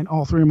 and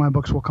all three of my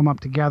books will come up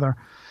together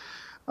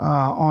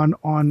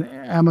on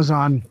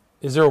Amazon.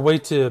 Is there a way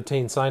to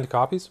obtain signed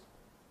copies?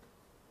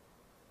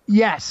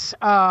 Yes,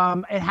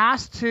 it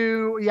has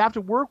to. You have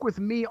to work with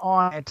me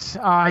on it.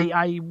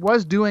 I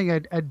was doing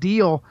a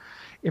deal.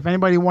 If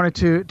anybody wanted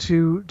to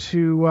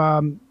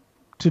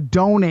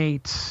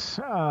donate,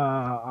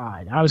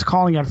 I was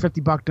calling it a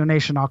 $50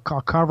 donation. I'll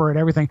cover it,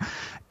 everything.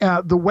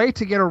 The way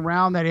to get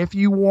around that, if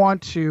you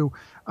want to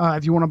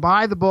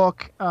buy the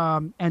book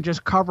and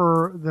just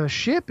cover the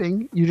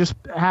shipping, you just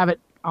have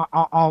it.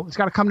 It's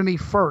got to come to me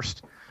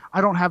first. I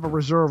don't have a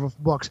reserve of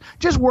books.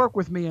 Just work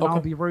with me, and Okay. I'll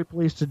be very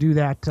pleased to do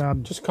that.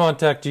 Just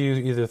contact you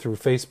either through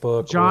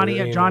Facebook Johnny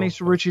or at email.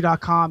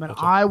 johnnycerrucci.com, and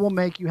Gotcha. I will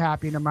make you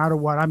happy no matter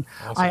what. Awesome.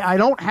 I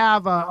don't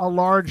have a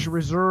large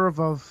reserve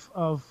of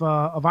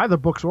either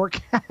books or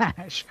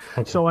cash.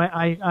 Okay. So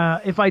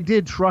if I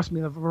did, trust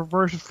me,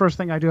 the first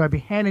thing I do, I'd be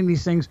handing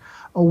these things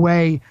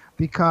away,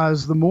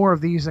 because the more of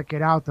these that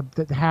get out,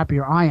 the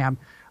happier I am.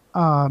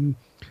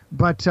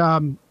 But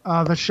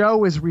the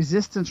show is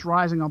Resistance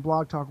Rising on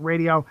Blog Talk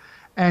Radio.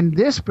 And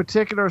this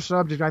particular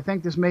subject, I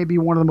think this may be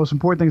one of the most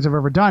important things I've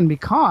ever done,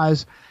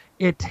 because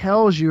it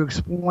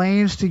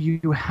explains to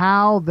you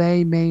how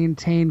they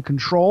maintain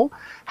control,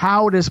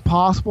 how it is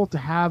possible to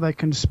have a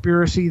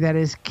conspiracy that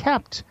is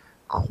kept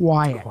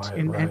quiet.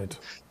 And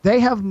they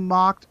have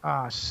mocked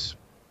us,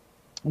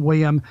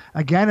 William,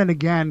 again and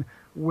again,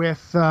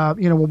 with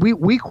when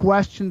we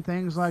question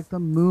things like the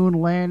moon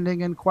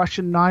landing, and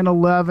question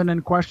 9/11,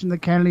 and question the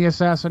Kennedy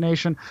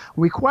assassination.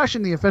 We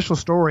question the official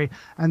story,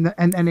 and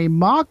they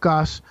mock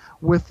us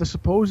with the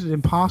supposed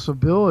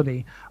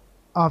impossibility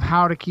of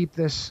how to keep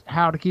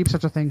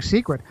such a thing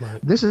secret. Right.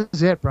 This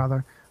is it,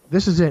 brother.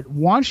 This is it.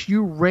 Once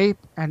you rape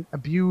and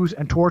abuse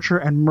and torture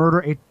and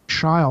murder a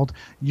child,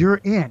 you're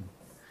in.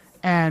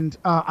 And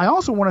I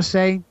also want to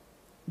say,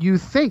 you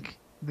think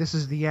this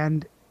is the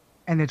end,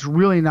 and it's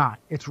really not.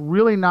 It's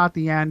really not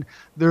the end.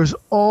 There's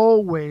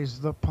always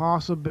the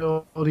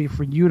possibility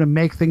for you to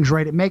make things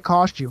right. It may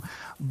cost you,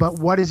 but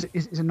what is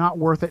it not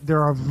worth it?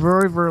 There are a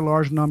very, very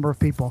large number of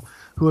people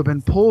who have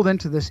been pulled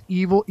into this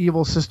evil,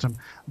 evil system,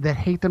 that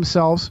hate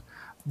themselves,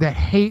 that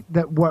hate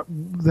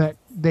that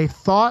they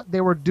thought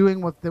they were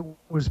doing what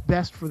was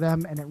best for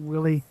them, and it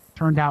really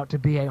turned out to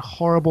be a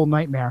horrible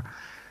nightmare.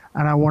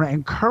 And I want to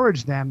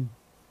encourage them,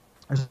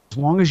 as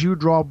long as you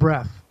draw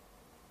breath,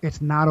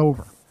 it's not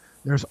over.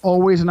 There's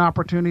always an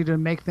opportunity to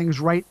make things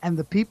right, and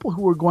the people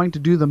who are going to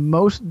do the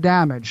most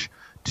damage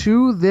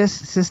to this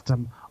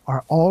system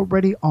are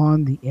already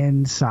on the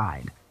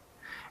inside.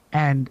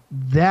 And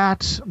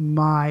that's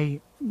my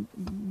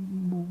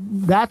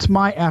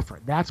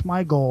effort. That's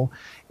my goal,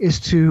 is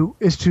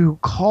to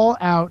call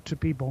out to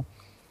people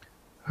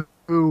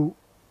who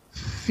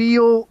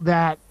feel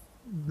that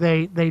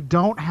they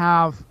don't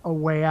have a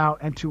way out,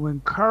 and to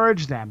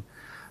encourage them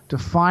to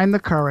find the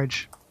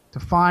courage, to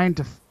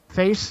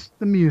face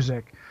the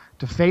music,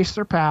 to face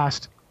their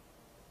past,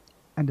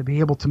 and to be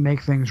able to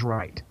make things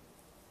right.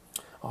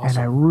 Awesome. And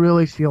I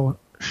really feel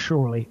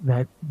surely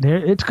that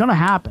it's going to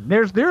happen.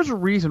 There's a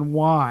reason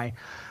why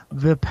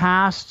the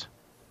past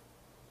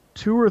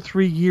 2 or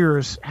 3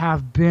 years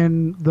have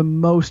been the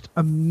most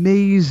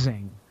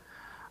amazing.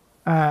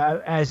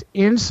 As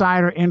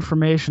insider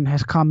information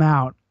has come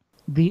out,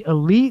 the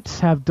elites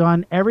have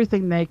done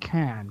everything they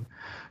can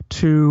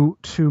to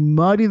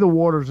muddy the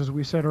waters, as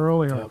we said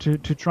earlier,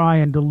 Yep. to try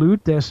and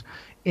dilute this.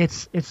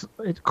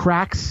 It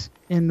cracks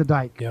in the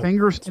dike, Yep,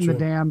 fingers it's in true. the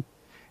dam.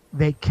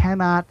 They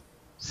cannot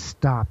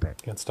stop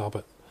it. Can't stop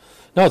it.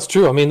 No, it's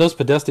true. I mean, those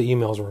Podesta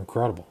emails were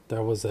incredible.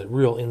 There was a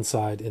real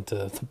insight into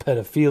the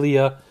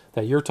pedophilia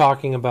that you're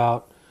talking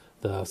about,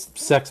 the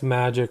sex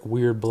magic,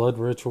 weird blood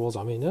rituals.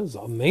 I mean, it was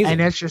amazing.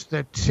 And it's just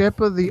the tip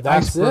of the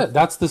That's iceberg. it.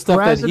 That's the stuff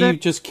that he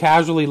President- just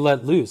casually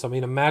let loose. I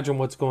mean, imagine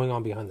what's going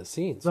on behind the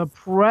scenes. The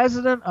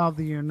President of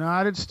the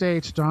United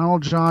States,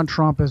 Donald John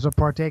Trump, is a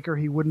partaker.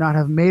 He would not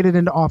have made it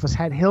into office.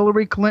 Had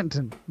Hillary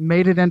Clinton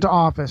made it into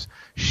office,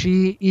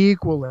 she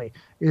equally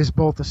is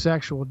both a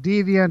sexual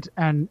deviant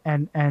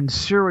and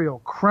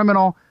serial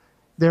criminal.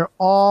 They're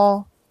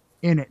all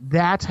in it.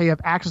 That's how you have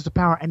access to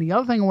power. And the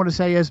other thing I want to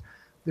say is,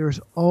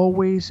 there's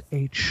always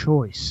a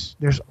choice.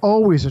 There's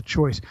always a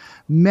choice.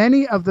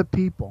 Many of the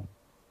people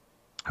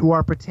who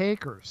are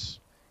partakers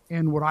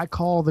in what I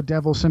call the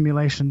devil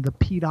simulation, the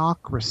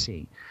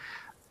pedocracy,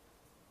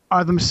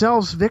 are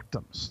themselves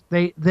victims.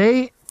 They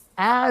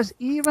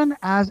even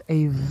as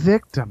a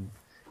victim,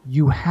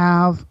 you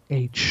have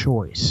a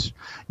choice.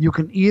 You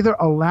can either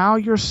allow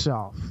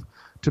yourself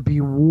to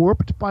be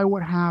warped by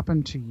what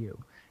happened to you,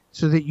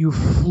 so that you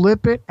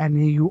flip it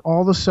and you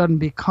all of a sudden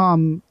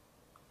become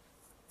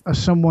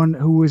someone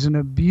who is an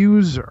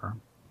abuser,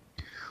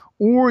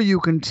 or you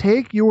can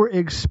take your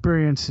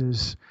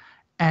experiences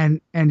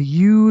and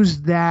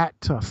use that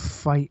to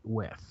fight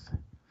with.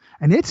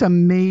 And it's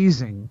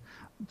amazing,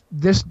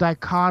 this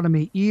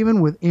dichotomy, even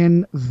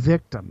within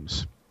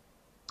victims.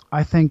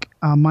 I think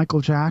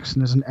Michael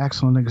Jackson is an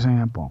excellent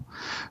example.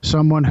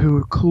 Someone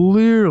who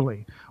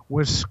clearly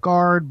was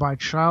scarred by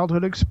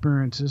childhood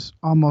experiences,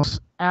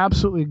 almost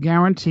absolutely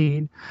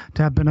guaranteed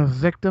to have been a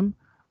victim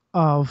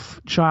of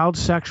child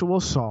sexual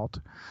assault.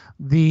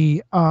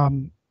 The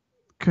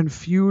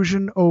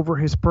confusion over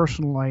his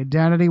personal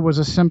identity was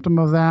a symptom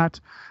of that.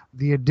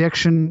 The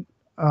addiction,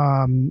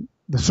 the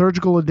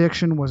surgical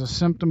addiction, was a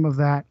symptom of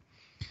that.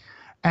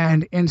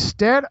 And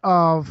instead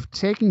of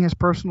taking his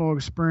personal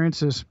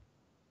experiences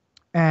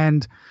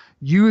and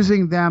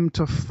using them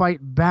to fight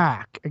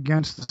back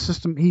against the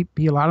system, he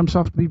allowed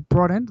himself to be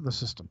brought into the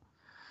system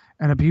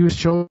and abused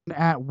children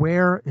at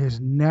where is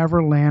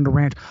Neverland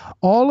Ranch.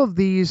 All of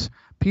these,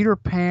 Peter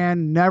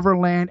Pan,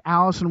 Neverland,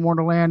 Alice in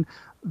Wonderland,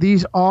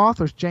 these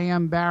authors,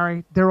 J.M.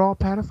 Barrie, they're all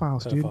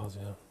pedophiles, dude.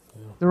 Yeah.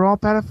 They're all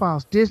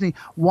pedophiles. Disney.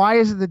 Why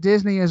is it that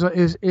Disney has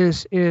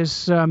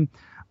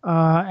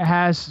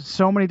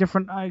so many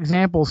different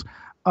examples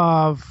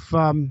of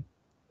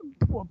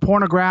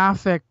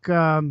pornographic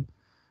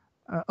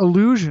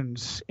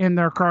allusions in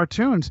their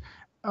cartoons?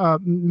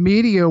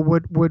 Media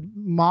would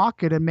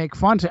mock it and make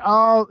fun. Say,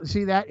 "Oh,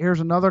 see that? Here's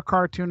another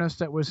cartoonist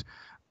that was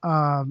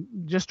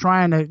just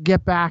trying to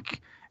get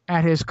back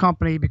at his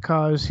company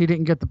because he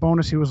didn't get the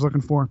bonus he was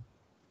looking for."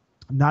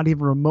 Not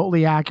even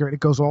remotely accurate. It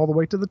goes all the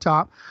way to the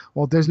top.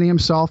 Walt Disney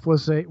himself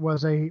was a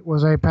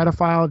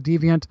pedophile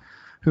deviant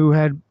who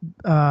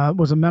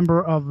was a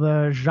member of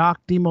the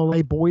Jacques de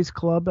Molay Boys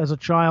Club as a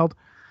child,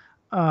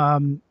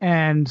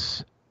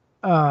 and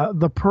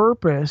the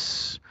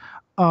purpose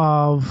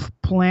of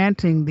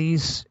planting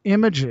these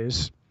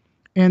images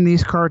in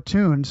these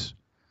cartoons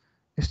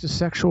is to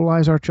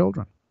sexualize our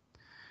children,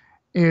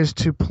 is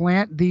to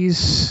plant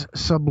these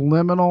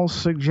subliminal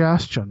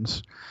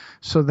suggestions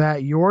so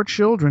that your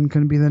children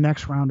can be the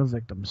next round of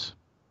victims.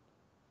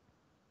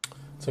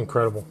 It's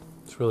incredible.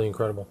 It's really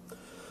incredible.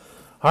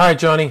 All right,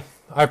 Johnny,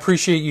 I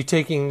appreciate you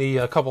taking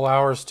the couple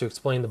hours to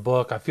explain the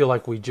book. I feel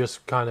like we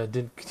just kind of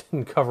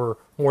didn't cover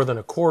more than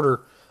a quarter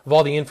of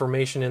all the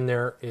information in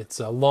there. It's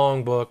a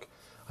long book.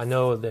 I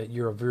know that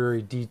you're a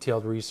very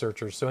detailed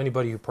researcher, so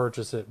anybody who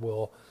purchases it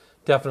will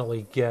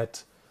definitely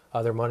get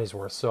their money's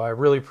worth. So I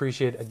really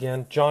appreciate it.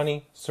 Again,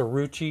 Johnny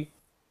Ciarucci.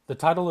 The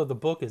title of the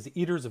book is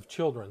Eaters of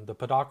Children, The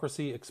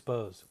Pedocracy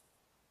Exposed.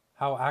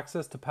 How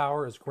Access to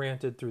Power is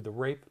Granted Through the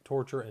Rape,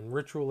 Torture, and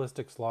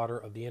Ritualistic Slaughter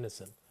of the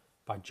Innocent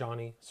by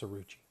Johnny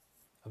Ciarucci.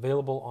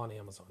 Available on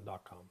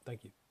Amazon.com.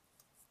 Thank you.